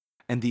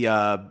 And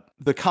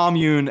the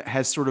commune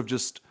has sort of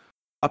just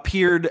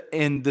appeared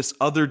in this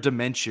other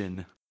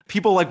dimension.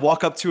 People like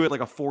walk up to it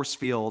like a force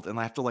field, and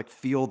they have to like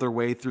feel their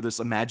way through this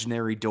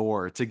imaginary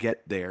door to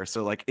get there.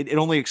 So like it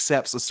only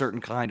accepts a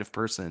certain kind of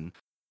person.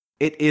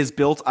 It is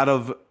built out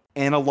of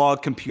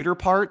analog computer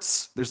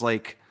parts. There's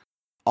like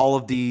all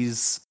of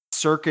these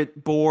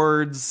circuit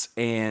boards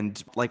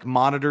and like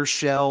monitor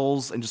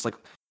shells and just like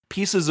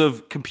pieces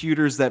of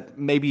computers that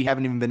maybe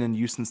haven't even been in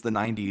use since the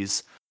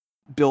 90s,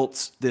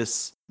 built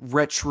this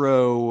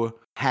retro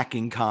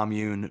hacking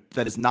commune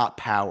that is not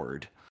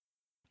powered.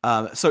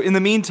 So in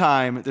the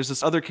meantime, there's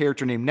this other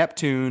character named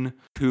Neptune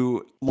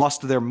who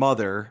lost their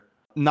mother,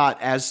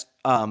 not as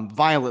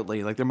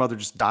violently, like their mother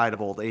just died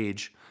of old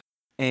age.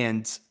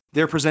 And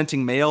they're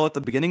presenting male at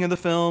the beginning of the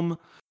film,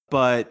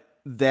 but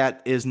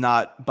that is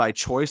not by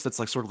choice. That's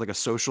like sort of like a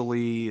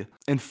socially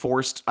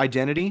enforced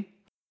identity.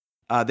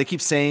 They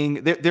keep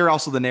saying, they're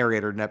also the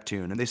narrator,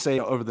 Neptune, and they say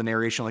over the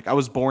narration, like, I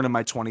was born in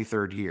my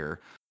 23rd year.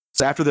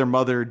 So after their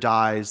mother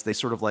dies, they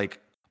sort of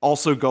like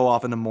also go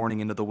off in the morning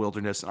into the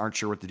wilderness and aren't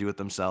sure what to do with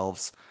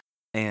themselves.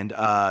 And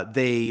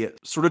they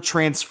sort of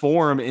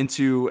transform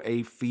into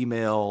a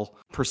female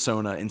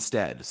persona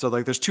instead. So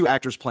like there's two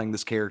actors playing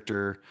this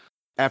character.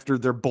 After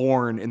they're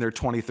born in their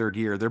 23rd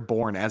year, they're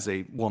born as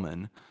a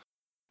woman.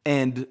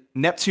 And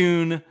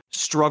Neptune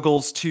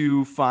struggles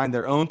to find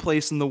their own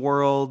place in the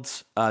world.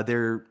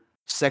 They're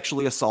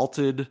sexually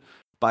assaulted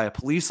by a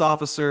police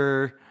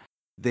officer.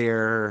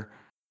 They're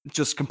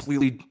just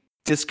completely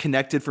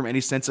disconnected from any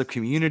sense of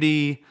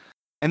community.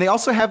 And they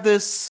also have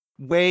this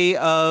way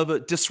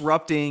of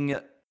disrupting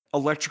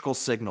electrical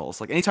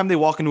signals. Like anytime they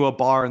walk into a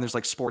bar and there's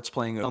like sports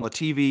playing on the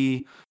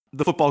TV,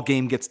 the football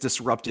game gets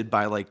disrupted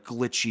by like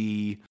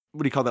glitchy,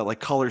 what do you call that? Like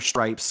color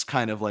stripes,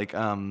 kind of like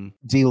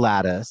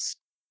Delatticed.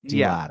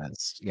 Yeah.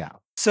 Yeah.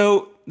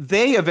 So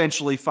they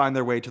eventually find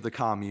their way to the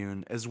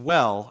commune as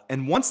well.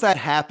 And once that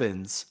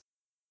happens,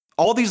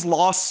 all these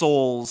lost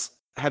souls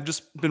have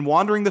just been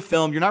wandering the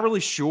film. You're not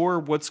really sure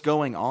what's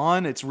going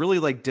on. It's really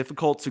like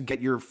difficult to get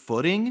your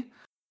footing.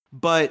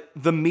 But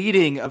the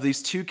meeting of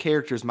these two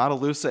characters,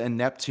 Matalusa and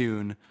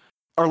Neptune,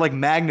 are like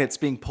magnets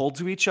being pulled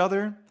to each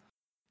other.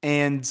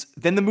 And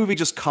then the movie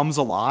just comes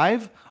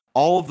alive.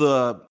 All of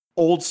the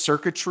old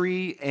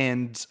circuitry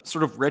and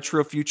sort of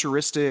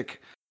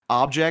retro-futuristic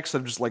objects that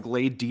have just like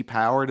laid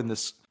depowered in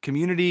this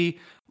community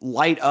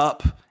light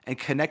up and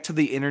connect to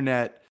the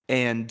internet.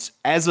 And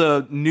as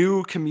a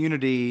new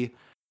community,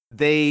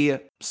 they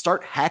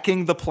start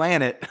hacking the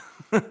planet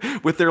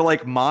with their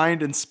like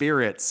mind and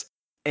spirits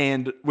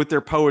and with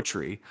their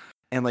poetry.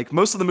 And like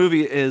most of the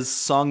movie is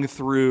sung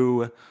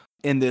through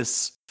in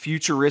this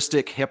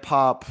futuristic hip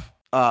hop,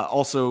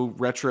 also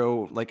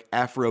retro, like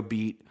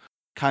Afrobeat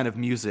kind of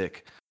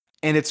music.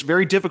 And it's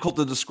very difficult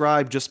to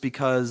describe just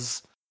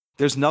because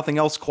there's nothing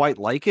else quite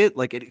like it.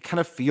 Like it kind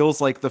of feels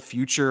like the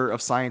future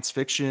of science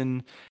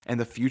fiction and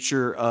the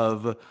future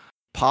of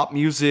pop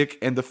music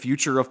and the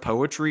future of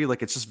poetry.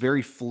 Like it's just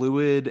very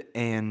fluid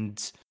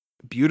and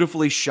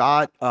beautifully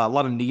shot. A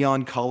lot of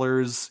neon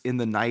colors in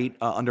the night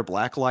under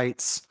black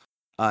lights,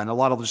 and a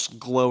lot of just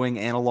glowing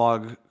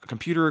analog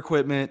computer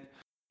equipment.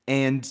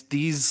 And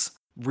these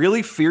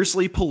really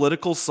fiercely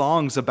political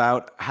songs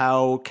about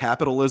how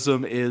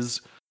capitalism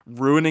is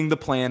ruining the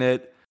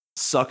planet,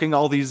 sucking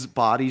all these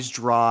bodies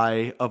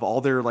dry of all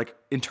their like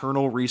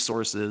internal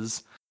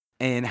resources,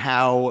 and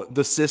how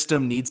the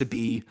system needs to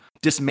be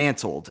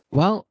dismantled.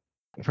 Well,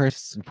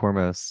 first and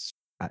foremost,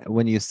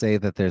 when you say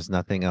that there's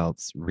nothing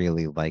else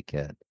really like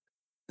it,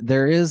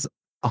 there is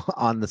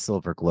on the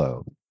Silver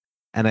Globe.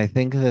 And I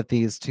think that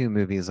these two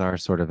movies are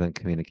sort of in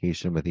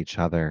communication with each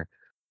other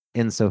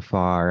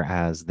insofar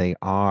as they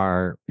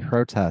are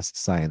protest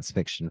science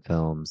fiction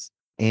films.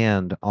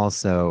 And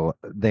also,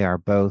 they are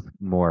both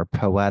more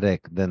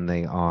poetic than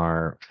they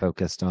are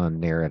focused on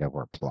narrative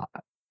or plot.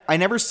 I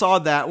never saw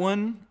that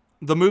one.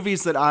 The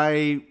movies that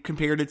I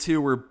compared it to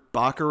were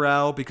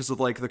Bacurau because of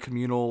like the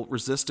communal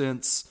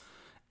resistance,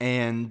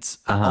 and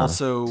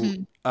also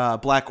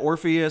Black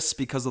Orpheus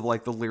because of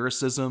like the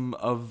lyricism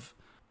of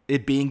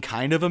it being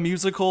kind of a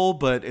musical,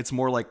 but it's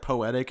more like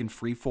poetic and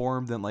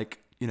freeform than like,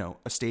 you know,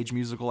 a stage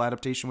musical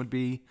adaptation would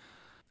be.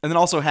 And then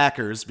also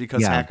Hackers,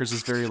 because Hackers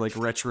is very like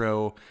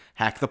retro,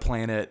 hack the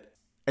planet.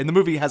 And the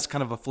movie has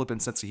kind of a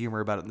flippant sense of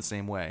humor about it in the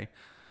same way.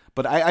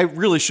 But I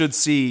really should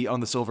see on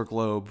the Silver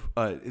Globe.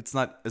 It's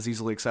not as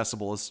easily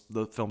accessible as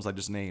the films I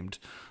just named.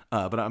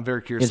 But I'm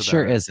very curious It about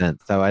sure it.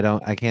 isn't. So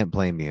I can't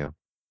blame you.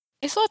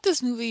 I thought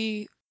this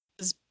movie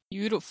was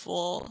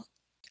beautiful.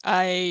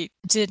 I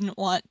didn't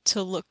want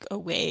to look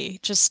away.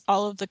 Just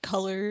all of the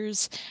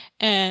colors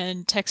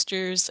and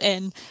textures,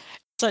 and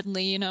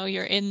suddenly, you know,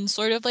 you're in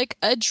sort of like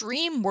a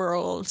dream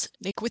world,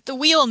 like with the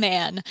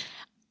Wheelman.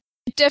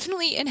 It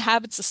definitely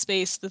inhabits a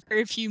space that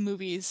very few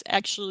movies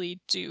actually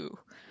do.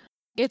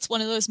 It's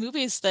one of those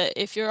movies that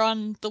if you're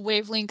on the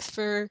wavelength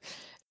for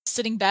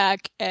sitting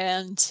back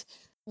and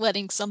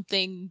letting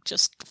something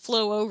just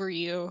flow over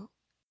you,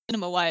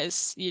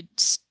 cinema-wise,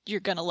 you're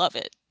gonna love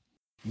it.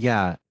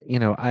 Yeah, you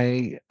know,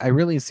 I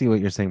really see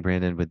what you're saying,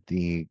 Brandon, with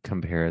the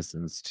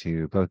comparisons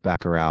to both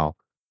Bacurau,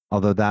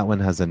 although that one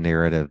has a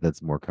narrative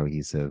that's more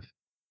cohesive,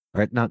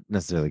 or not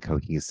necessarily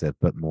cohesive,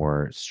 but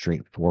more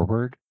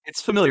straightforward.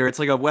 It's familiar. It's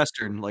like a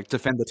Western, like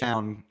defend the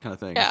town kind of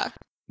thing. Yeah.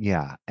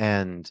 Yeah,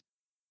 and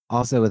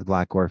also with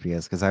Black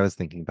Orpheus, because I was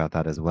thinking about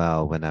that as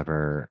well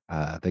whenever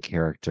the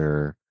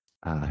character,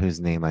 whose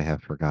name I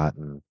have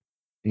forgotten,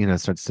 you know,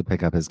 starts to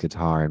pick up his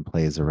guitar and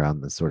plays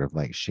around the sort of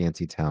like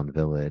shantytown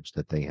village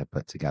that they had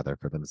put together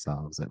for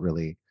themselves. It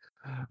really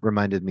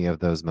reminded me of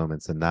those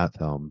moments in that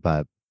film.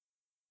 But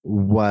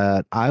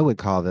what I would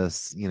call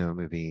this, you know,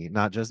 movie,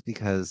 not just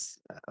because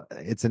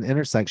it's an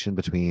intersection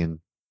between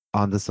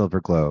On the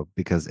Silver Globe,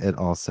 because it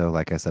also,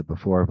 like I said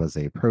before, was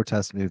a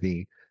protest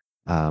movie,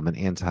 an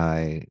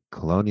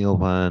anti-colonial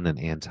one, an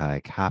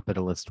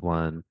anti-capitalist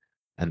one,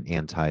 an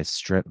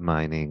anti-strip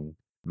mining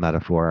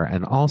metaphor,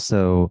 and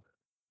also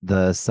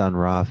the Sun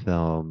Ra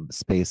film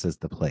Space is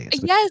the Place.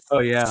 Yes. Oh,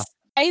 yeah.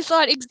 I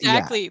thought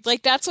exactly.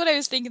 Like that's what I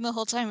was thinking the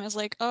whole time. I was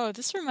like, oh,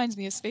 this reminds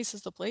me of Space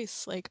is the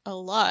Place, like a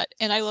lot.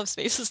 And I love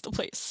Space is the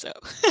Place, so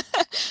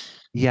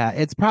Yeah,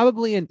 it's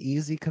probably an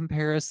easy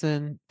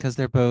comparison because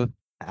they're both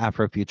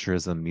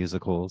Afrofuturism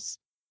musicals.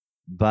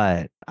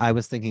 But I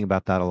was thinking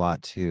about that a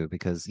lot too,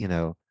 because, you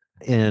know,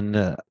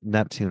 in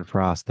Neptune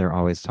Frost, they're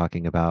always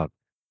talking about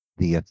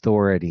the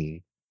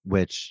authority,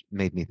 which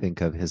made me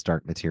think of his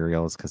Dark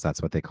Materials, because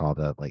that's what they call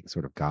the like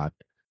sort of God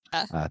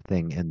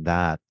thing in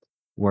that.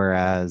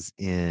 Whereas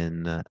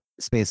in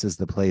Space is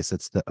the Place,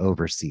 it's the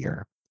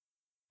overseer,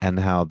 and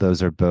how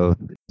those are both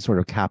sort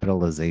of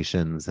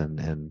capitalizations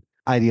and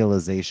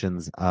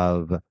idealizations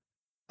of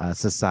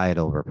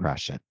societal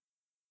repression.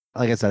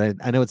 Like I said,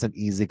 I know it's an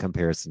easy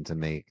comparison to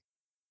make,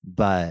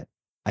 but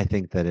I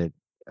think that it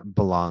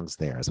belongs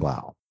there as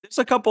well. There's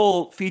a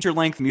couple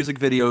feature-length music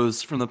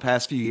videos from the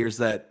past few years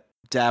that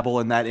dabble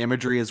in that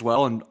imagery as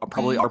well, and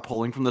probably are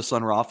pulling from the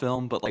Sun Ra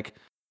film. But like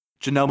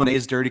Janelle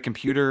Monáe's Dirty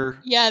Computer.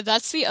 yeah,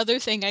 that's the other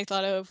thing I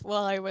thought of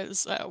while I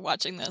was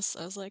watching this.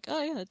 I was like,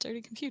 oh yeah,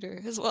 Dirty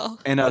Computer as well.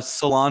 And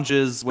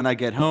Solange's When I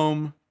Get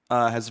Home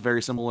has a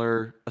very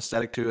similar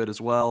aesthetic to it as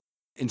well.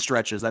 In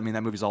stretches, I mean,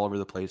 that movie's all over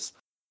the place.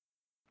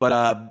 But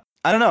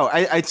I don't know.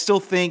 I still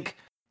think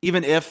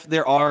even if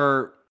there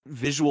are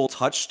visual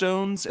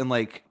touchstones and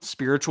like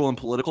spiritual and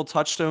political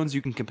touchstones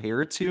you can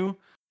compare it to,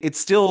 it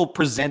still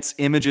presents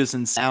images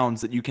and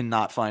sounds that you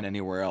cannot find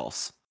anywhere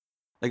else.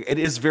 Like it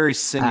is very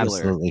similar.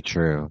 Absolutely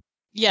true.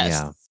 Yes.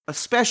 Yeah.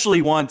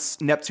 Especially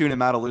once Neptune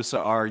and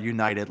Matalusa are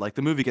united. Like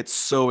the movie gets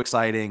so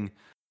exciting,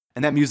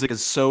 and that music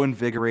is so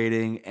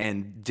invigorating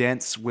and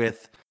dense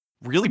with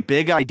really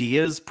big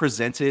ideas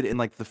presented in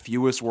like the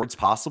fewest words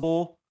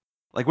possible.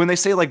 Like when they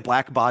say like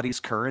black bodies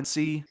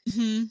currency,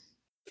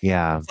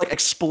 Yeah. it's like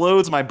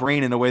explodes my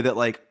brain in a way that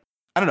like,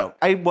 I don't know.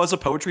 I was a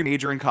poetry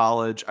major in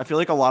college. I feel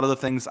like a lot of the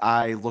things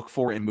I look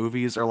for in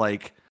movies are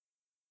like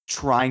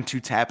trying to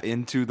tap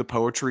into the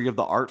poetry of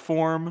the art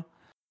form.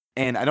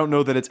 And I don't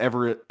know that it's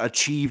ever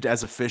achieved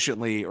as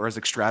efficiently or as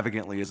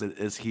extravagantly as it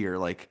is here.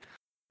 Like,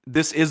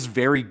 this is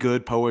very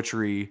good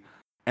poetry,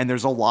 and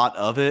there's a lot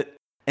of it,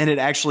 and it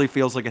actually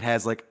feels like it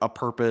has like a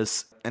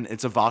purpose, and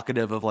it's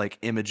evocative of like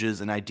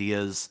images and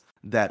ideas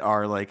that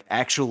are like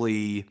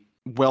actually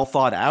well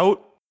thought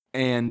out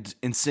and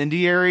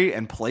incendiary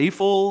and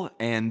playful.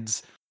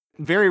 And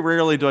very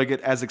rarely do I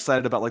get as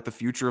excited about like the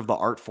future of the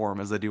art form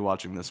as I do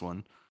watching this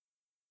one.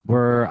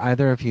 Were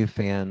either of you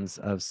fans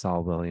of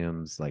Saul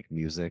Williams' like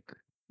music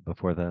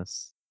before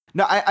this?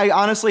 No, I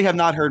honestly have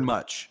not heard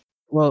much.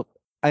 Well,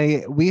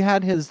 we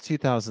had his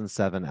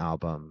 2007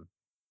 album,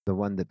 the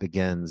one that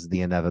begins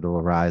The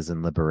Inevitable Rise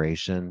and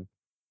Liberation.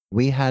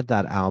 We had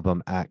that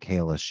album at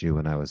KLSU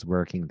when I was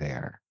working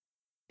there,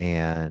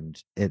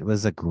 and it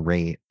was a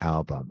great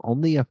album.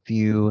 Only a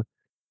few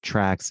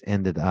tracks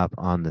ended up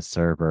on the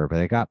server, but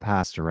it got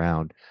passed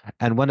around.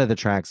 And one of the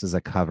tracks is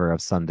a cover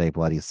of Sunday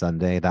Bloody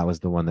Sunday. That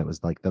was the one that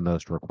was like the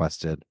most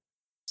requested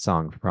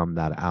song from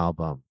that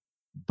album.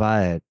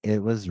 But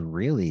it was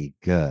really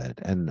good.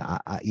 And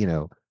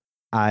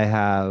I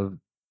have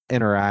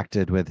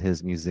interacted with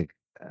his music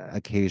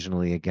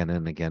occasionally again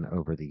and again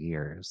over the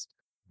years.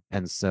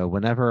 And so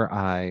whenever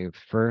I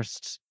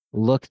first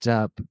looked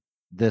up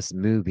this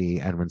movie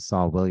and when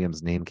Saul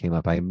Williams' name came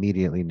up, I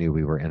immediately knew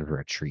we were in for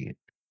a treat.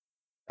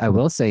 I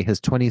will say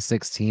his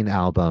 2016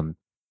 album,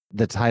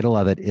 the title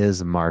of it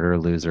is Martyr,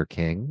 Loser,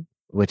 King,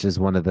 which is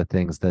one of the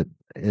things that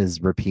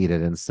is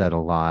repeated and said a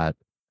lot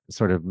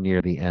sort of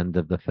near the end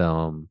of the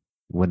film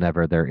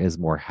whenever there is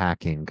more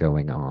hacking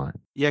going on.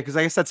 Yeah, because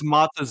I guess that's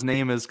Mata's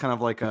name is kind of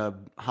like a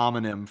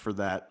homonym for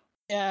that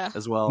Yeah.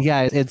 as well.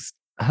 Yeah, it's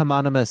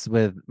homonymous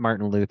with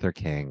Martin Luther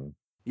King,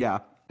 Yeah.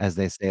 as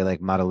they say, like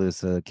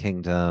Matalusa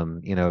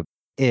Kingdom.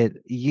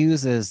 It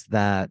uses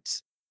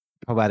that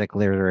poetic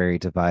literary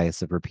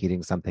device of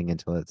repeating something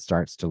until it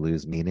starts to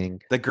lose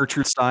meaning. The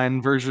Gertrude Stein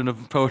version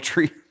of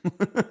poetry.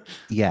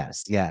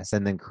 Yes,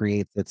 and then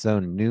creates its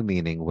own new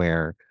meaning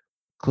where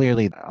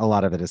clearly a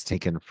lot of it is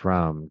taken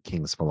from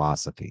King's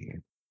philosophy.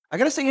 I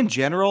gotta say, in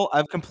general,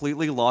 I've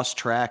completely lost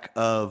track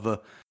of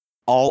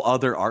all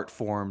other art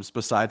forms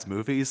besides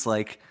movies.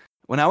 Like,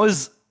 when I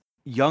was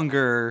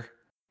younger,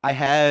 I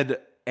had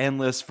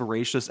endless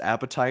voracious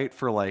appetite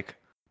for like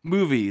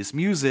movies,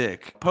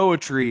 music,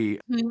 poetry,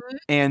 Mhm.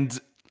 and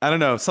I don't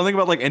know, something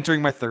about like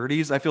entering my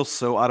 30s, I feel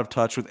so out of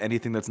touch with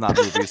anything that's not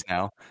movies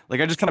now.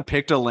 Like, I just kind of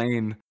picked a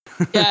lane.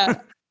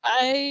 Yeah,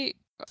 I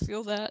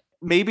feel that.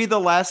 Maybe the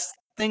last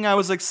thing I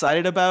was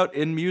excited about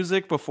in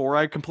music before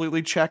I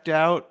completely checked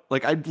out,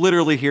 like I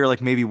literally hear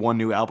like maybe one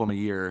new album a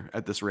year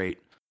at this rate,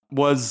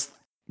 was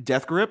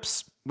Death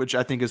Grips, which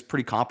I think is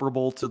pretty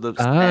comparable to the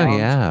sound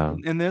yeah.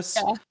 in this,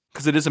 Yeah.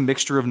 because it is a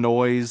mixture of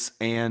noise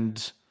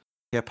and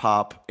hip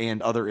hop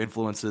and other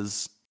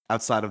influences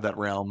outside of that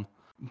realm.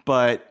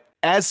 But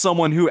as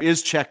someone who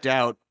is checked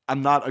out,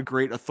 I'm not a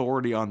great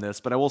authority on this,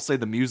 but I will say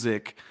the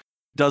music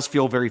does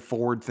feel very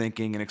forward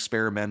thinking and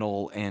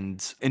experimental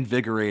and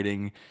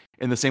invigorating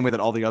in the same way that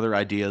all the other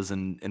ideas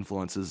and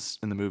influences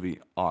in the movie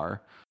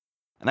are.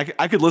 And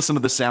I could listen to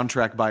the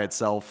soundtrack by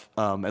itself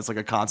as like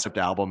a concept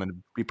album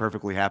and be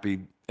perfectly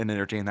happy and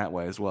entertained that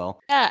way as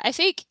well. Yeah, I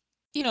think,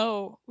 we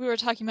were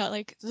talking about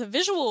like the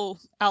visual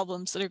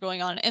albums that are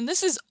going on, and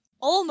this is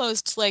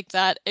almost like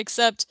that,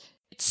 except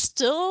it's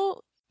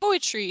still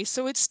poetry,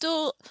 so it's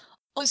still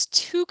almost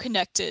too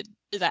connected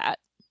to that.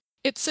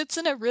 It sits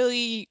in a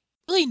really,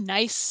 really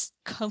nice,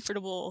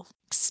 comfortable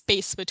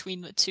space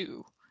between the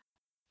two.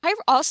 I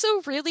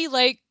also really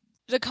like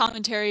the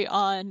commentary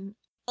on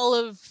all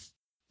of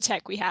the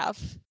tech we have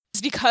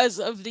is because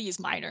of these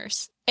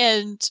miners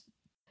and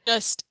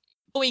just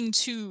going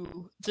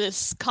to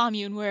this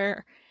commune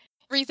where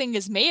everything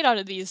is made out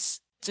of these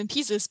bits and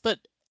pieces, but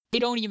they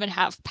don't even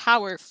have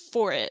power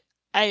for it.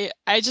 I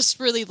just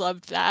really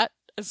loved that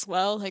as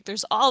well. Like,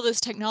 there's all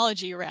this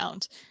technology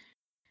around,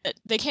 but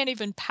they can't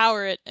even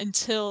power it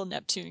until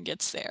Neptune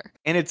gets there.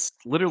 And it's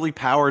literally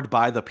powered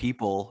by the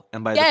people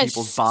and by the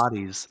people's Yes.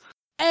 bodies.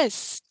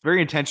 Yes.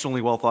 Very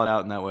intentionally well thought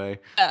out in that way.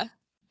 Yeah.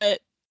 But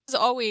as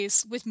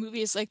always, with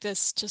movies like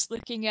this, just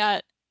looking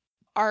at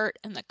art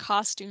and the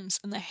costumes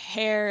and the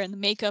hair and the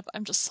makeup,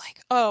 I'm just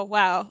like, oh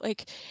wow,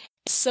 like,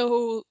 it's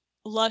so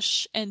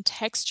lush and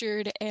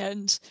textured,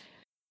 and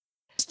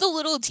just the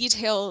little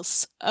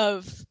details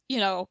of,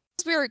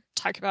 as we were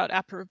talking about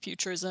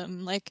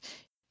Afrofuturism, like,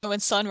 in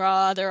Sun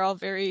Ra, they're all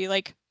very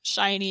like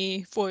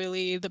shiny,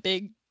 foily, the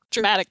big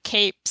dramatic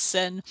capes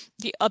and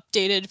the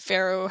updated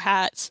pharaoh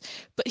hats.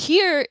 But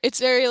here it's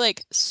very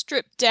like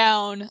stripped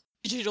down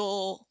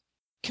digital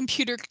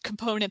computer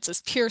components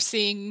as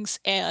piercings,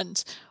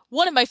 and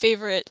one of my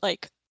favorite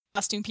like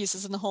costume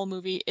pieces in the whole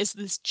movie is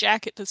this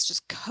jacket that's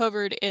just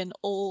covered in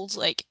old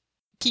like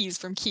keys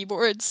from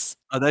keyboards.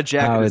 Oh, that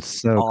jacket Oh, is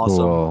it's so awesome.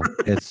 cool.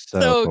 It's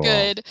So cool.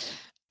 good.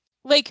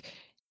 Like,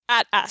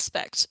 that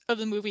aspect of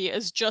the movie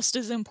is just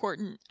as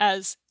important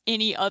as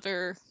any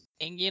other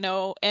thing,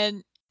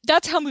 and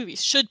that's how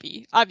movies should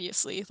be,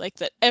 obviously, like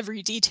that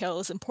every detail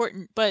is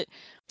important, but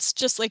it's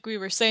just like we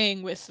were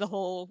saying with the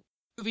whole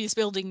movies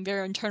building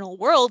their internal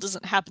world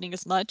isn't happening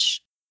as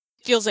much.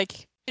 It feels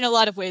like in a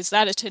lot of ways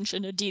that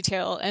attention to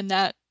detail and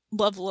that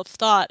level of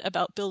thought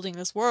about building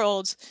this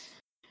world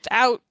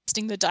without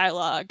testing the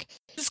dialogue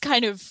is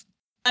kind of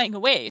dying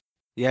away.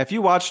 Yeah, if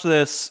you watch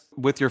this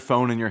with your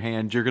phone in your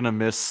hand, you're gonna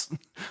miss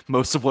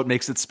most of what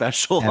makes it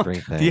special.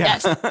 Everything. Yeah.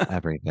 Yes.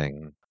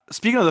 Everything. Speaking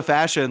Speaking of the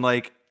fashion,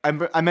 like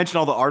I mentioned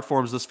all the art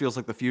forms this feels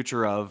like the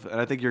future of,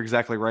 and I think you're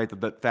exactly right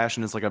that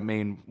fashion is like a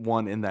main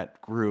one in that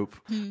group.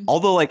 Hmm.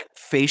 All the like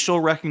facial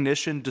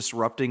recognition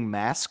disrupting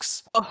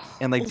masks Oh,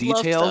 and like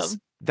love details,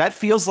 them. that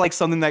feels like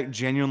something that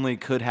genuinely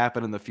could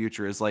happen in the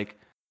future, is like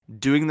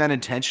doing that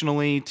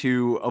intentionally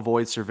to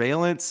avoid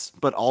surveillance,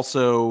 but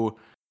also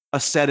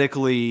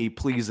aesthetically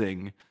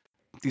pleasing.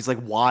 These like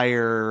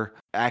wire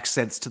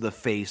accents to the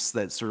face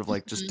that sort of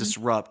like just Mhm.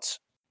 disrupt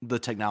the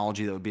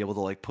technology that would be able to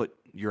like put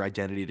your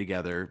identity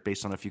together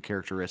based on a few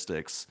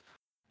characteristics.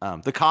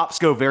 The cops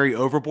go very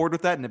overboard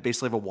with that, and they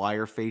basically have a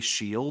wire face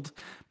shield.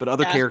 But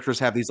other Yeah. characters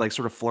have these like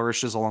sort of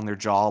flourishes along their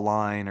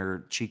jawline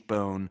or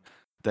cheekbone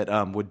that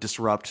would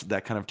disrupt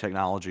that kind of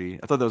technology.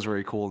 I thought that was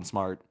very cool and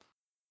smart.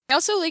 I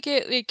also like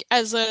it like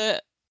as a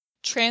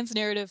trans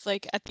narrative,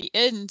 like at the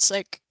end,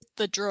 like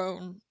the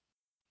drone,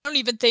 I don't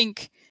even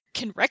think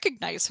can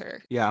recognize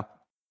her Yeah.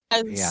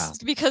 Yeah.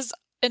 because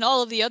in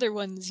all of the other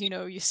ones,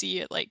 you see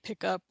it like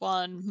pick up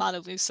on Mona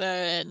Lisa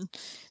and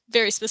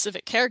very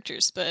specific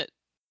characters, but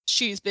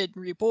she's been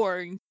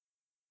reborn.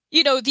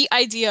 The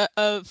idea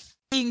of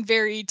being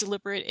very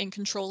deliberate and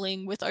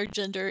controlling with our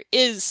gender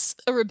is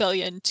a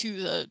rebellion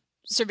to the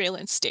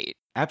surveillance state.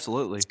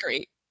 Absolutely. It's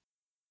great.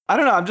 I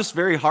don't know. I'm just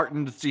very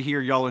heartened to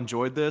hear y'all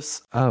enjoyed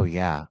this. Oh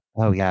yeah.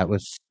 Oh yeah. It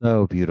was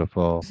so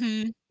beautiful.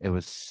 Mhm. It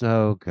was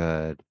so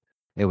good.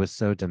 It was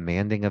so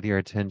demanding of your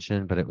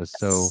attention, but it was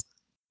so Yes.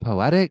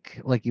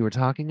 poetic, like you were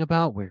talking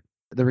about. Where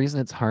the reason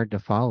it's hard to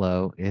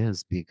follow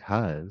is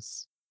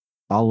because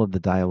all of the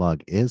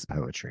dialogue is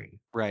poetry.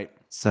 Right.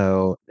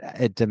 So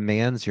it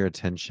demands your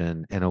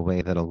attention in a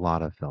way that a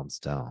lot of films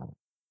don't.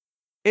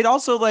 It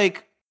also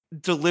like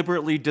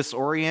deliberately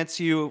disorients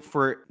you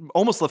for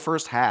almost the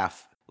first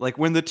half. Like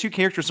when the two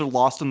characters are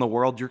lost in the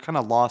world, you're kind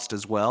of lost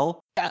as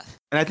well. Yeah.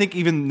 And I think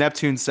even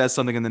Neptune says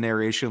something in the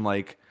narration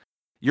like,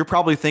 you're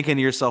probably thinking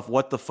to yourself,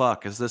 what the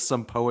fuck? Is this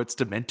some poet's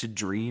demented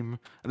dream?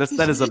 And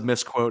that is a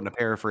misquote and a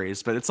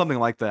paraphrase, but it's something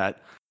like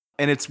that.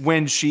 And it's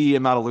when she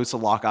and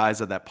Matalusa lock eyes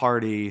at that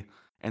party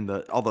and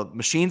all the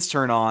machines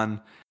turn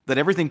on that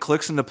everything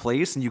clicks into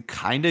place and you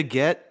kind of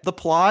get the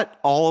plot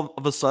all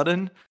of a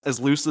sudden, as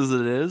loose as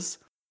it is.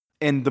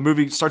 And the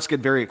movie starts to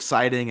get very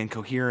exciting and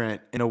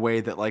coherent in a way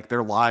that like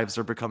their lives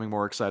are becoming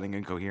more exciting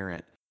and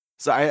coherent.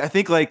 So I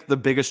think like the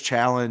biggest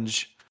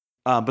challenge,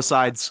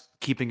 besides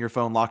keeping your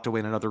phone locked away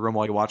in another room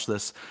while you watch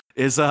this,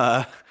 is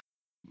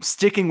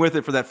sticking with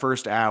it for that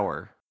first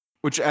hour,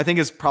 which I think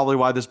is probably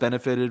why this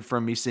benefited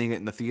from me seeing it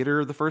in the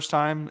theater the first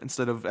time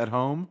instead of at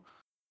home.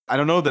 I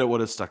don't know that it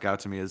would have stuck out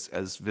to me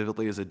as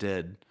vividly as it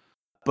did,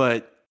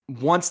 but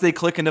once they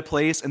click into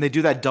place and they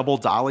do that double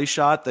dolly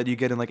shot that you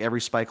get in like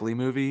every Spike Lee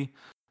movie,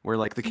 where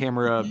like the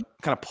camera Mhm.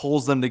 kind of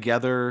pulls them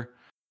together,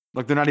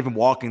 like they're not even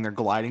walking, they're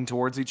gliding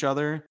towards each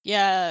other.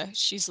 Yeah,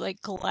 she's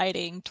like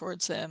gliding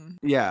towards him.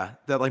 Yeah,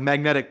 that like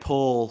magnetic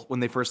pull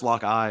when they first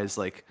lock eyes,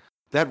 like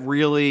that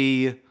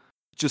really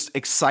just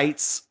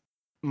excites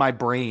my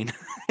brain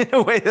in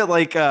a way that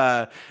like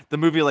the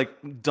movie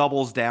like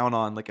doubles down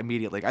on like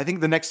immediately. I think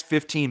the next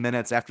 15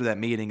 minutes after that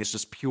meeting is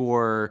just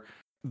pure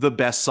the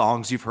best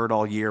songs you've heard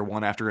all year,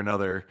 one after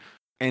another.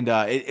 And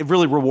it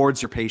really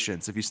rewards your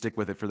patience if you stick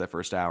with it for that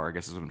first hour, I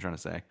guess is what I'm trying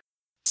to say.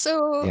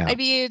 So, Yeah. I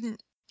mean,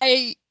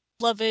 I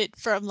love it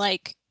from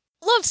like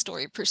love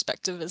story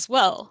perspective as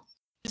well.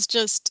 It's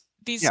just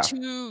these Yeah.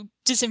 two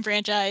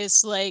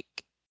disenfranchised like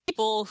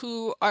people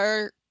who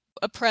are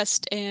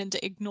oppressed and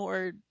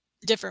ignored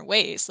different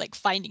ways, like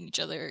finding each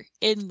other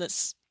in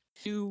this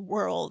new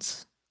world,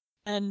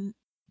 and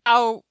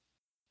how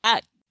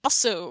that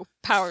also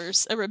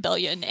powers a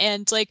rebellion,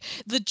 and like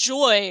the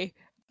joy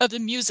of the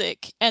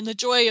music and the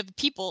joy of the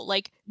people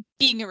like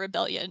being a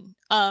rebellion.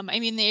 I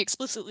mean, they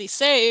explicitly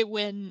say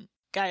when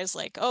guys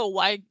like, oh,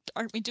 why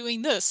aren't we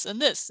doing this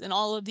and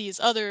all of these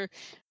other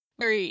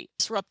very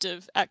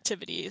disruptive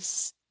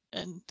activities,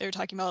 and they're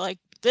talking about like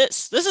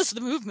this is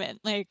the movement,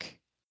 like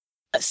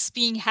us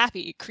being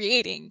happy,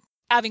 creating,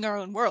 having our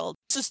own world.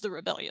 This is the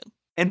rebellion.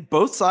 And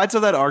both sides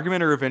of that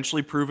argument are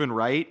eventually proven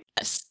right.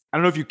 Yes. I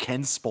don't know if you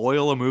can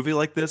spoil a movie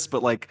like this,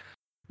 but like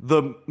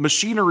the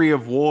machinery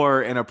of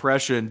war and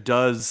oppression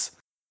does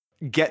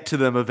get to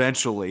them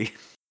eventually.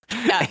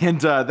 Yeah.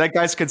 And that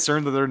guy's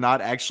concerned that they're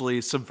not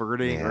actually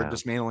subverting or Yeah.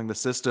 dismantling the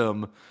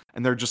system,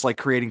 and they're just like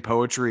creating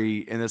poetry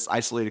in this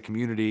isolated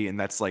community, and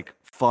that's like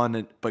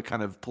fun but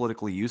kind of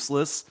politically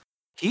useless.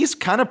 He's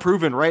kind of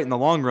proven right in the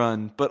long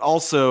run, but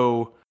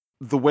also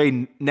the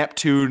way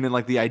Neptune and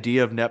like the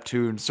idea of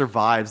Neptune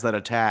survives that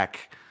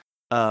attack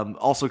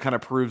also kind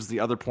of proves the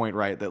other point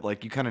right, that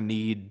like you kind of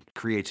need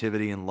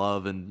creativity and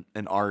love and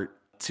art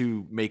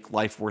to make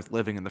life worth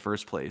living in the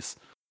first place.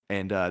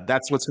 And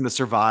that's what's going to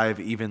survive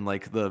even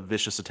like the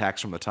vicious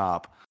attacks from the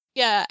top.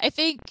 Yeah, I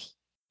think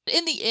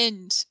in the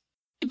end,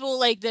 people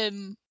like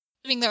them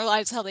living their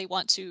lives how they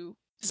want to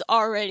is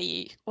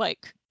already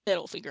like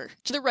middle finger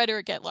to the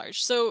rhetoric at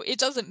large. So it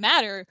doesn't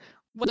matter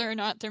whether or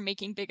not they're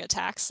making big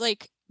attacks.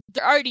 Like,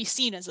 they're already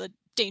seen as a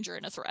danger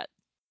and a threat.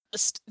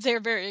 Just their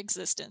very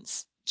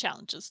existence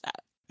challenges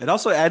that. It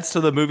also adds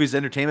to the movie's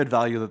entertainment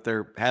value that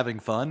they're having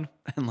fun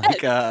and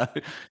like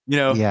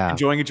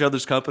enjoying each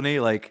other's company.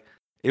 Like,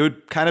 it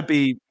would kind of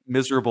be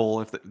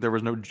miserable if there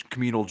was no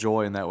communal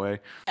joy in that way.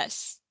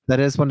 Yes. That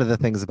is one of the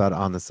things about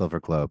On the Silver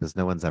Globe is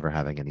no one's ever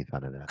having any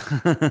fun in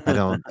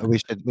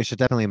it. We should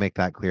definitely make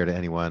that clear to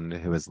anyone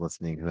who is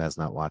listening who has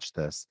not watched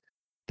this.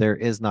 There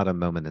is not a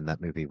moment in that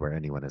movie where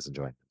anyone is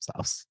enjoying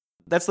themselves.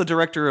 That's the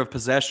director of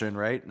Possession,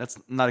 right? That's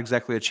not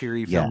exactly a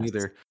cheery film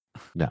either.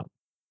 No.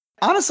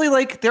 Honestly,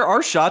 like, there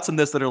are shots in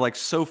this that are like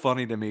so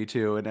funny to me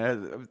too, and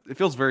it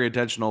feels very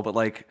intentional. But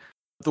like,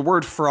 the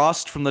word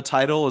 "frost" from the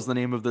title is the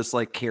name of this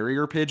like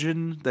carrier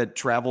pigeon that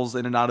travels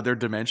in and out of their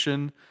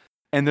dimension.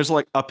 And there's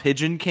like a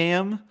pigeon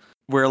cam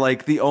where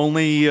like the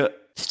only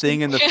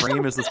thing in the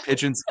frame is this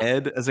pigeon's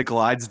head as it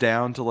glides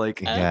down to like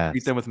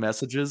greet them with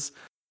messages.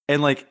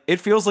 And like, it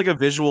feels like a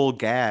visual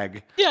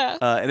gag. Yeah.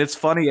 And it's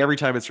funny every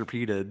time it's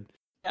repeated.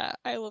 Yeah,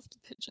 I love the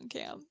pigeon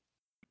cam.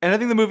 And I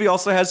think the movie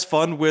also has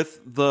fun with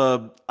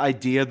the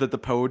idea that the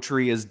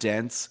poetry is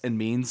dense and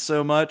means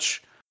so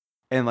much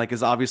and like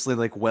is obviously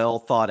like well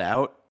thought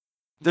out.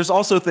 There's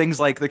also things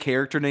like the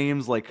character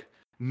names like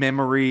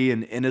Memory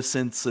and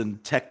Innocence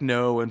and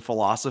Techno and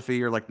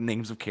Philosophy are like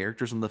names of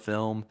characters in the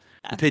film.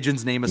 The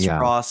pigeon's name is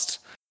Frost.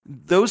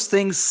 Those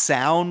things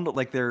sound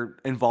like they're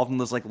involved in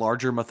this like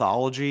larger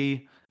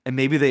mythology, and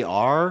maybe they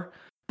are,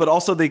 but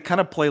also they kind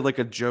of play like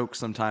a joke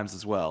sometimes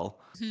as well.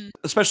 Mm-hmm.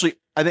 Especially,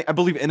 I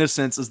believe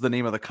Innocence is the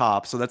name of the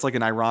cop, so that's like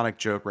an ironic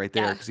joke right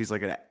there because he's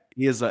like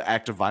he is an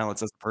act of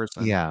violence as a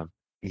person.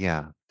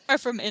 Yeah. Or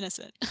from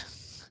Innocent.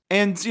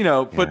 And,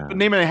 but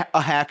naming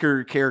a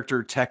hacker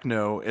character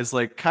Techno is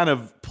like kind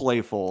of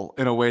playful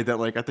in a way that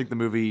like I think the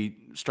movie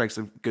strikes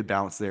a good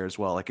balance there as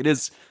well. Like, it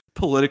is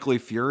politically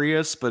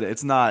furious, but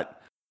it's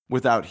not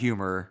without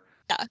humor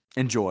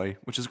and joy,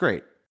 which is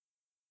great.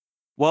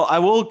 Well, I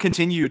will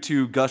continue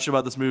to gush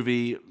about this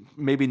movie,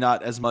 maybe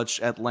not as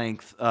much at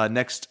length,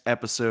 next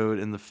episode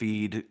in the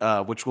feed,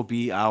 which will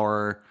be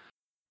our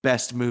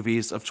best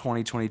movies of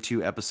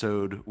 2022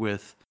 episode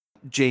with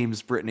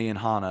James, Brittany, and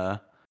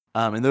Hannah.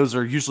 And those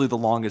are usually the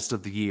longest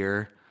of the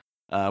year.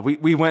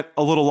 We went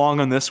a little long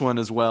on this one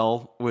as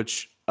well,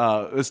 which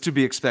is to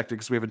be expected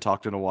because we haven't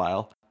talked in a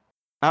while.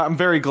 I'm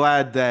very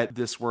glad that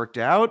this worked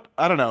out.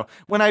 I don't know.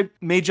 When I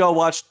made y'all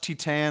watch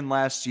Titan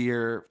last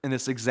year in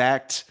this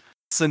exact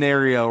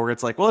scenario where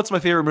it's like, well, it's my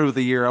favorite movie of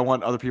the year, I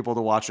want other people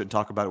to watch it and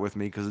talk about it with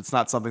me because it's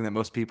not something that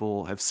most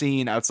people have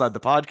seen outside the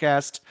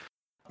podcast.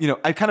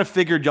 I kind of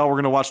figured y'all were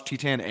going to watch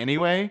Titan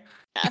anyway.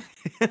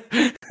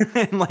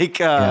 And like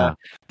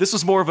this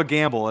was more of a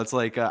gamble. It's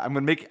like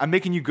I'm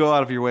making you go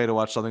out of your way to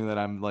watch something that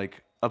I'm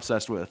like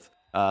obsessed with.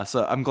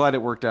 So I'm glad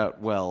it worked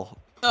out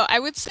well. Oh, I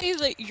would say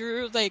that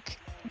you're like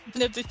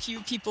one of the few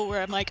people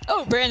where I'm like,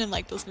 oh, Brandon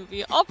liked this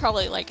movie, I'll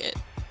probably like it.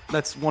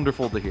 That's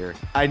wonderful to hear.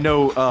 I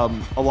know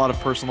a lot of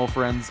personal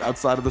friends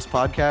outside of this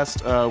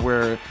podcast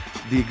where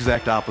the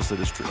exact opposite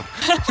is true.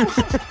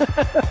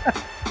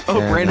 Oh,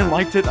 Brandon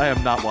liked it? I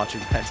am not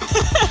watching that.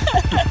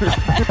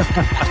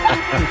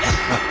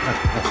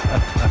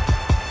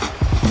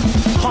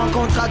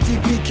 Rencontre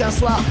atypique un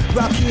soir,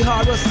 Rocky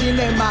Horror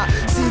Cinéma.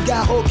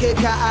 Cigare, hockey,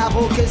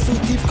 karaoké,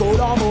 soutif,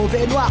 collant,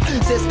 mauvais noir.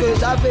 C'est ce que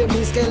j'avais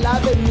mis, ce qu'elle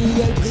avait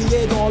mis, elle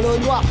brillait dans le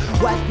noir.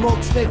 White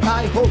monks make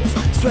high hopes,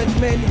 straight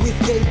men with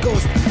gay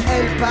ghosts.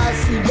 Elle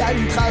passe, il y a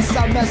une trace,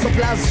 sa main sur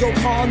place, je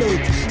prends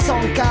note.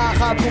 Sans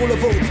cara pour le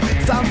vôtre,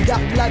 femme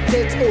garde la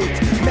tête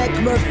haute. Mec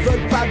me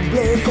veulent pas de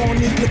bluff, on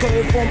nique le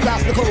keuf, on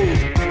place le code.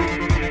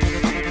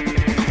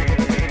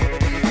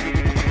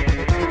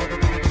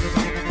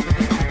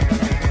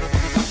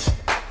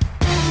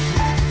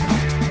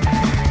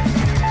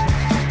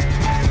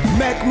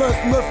 Mec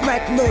meuf, meuf,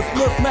 mec meuf,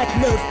 meuf, mec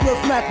meuf,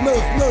 meuf, mec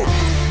meuf, meuf.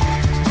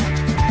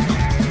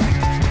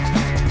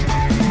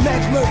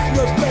 Mec meuf,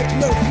 meuf, mec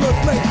meuf,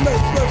 meuf, mec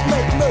meuf, meuf,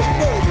 mec meuf,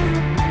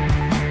 meuf.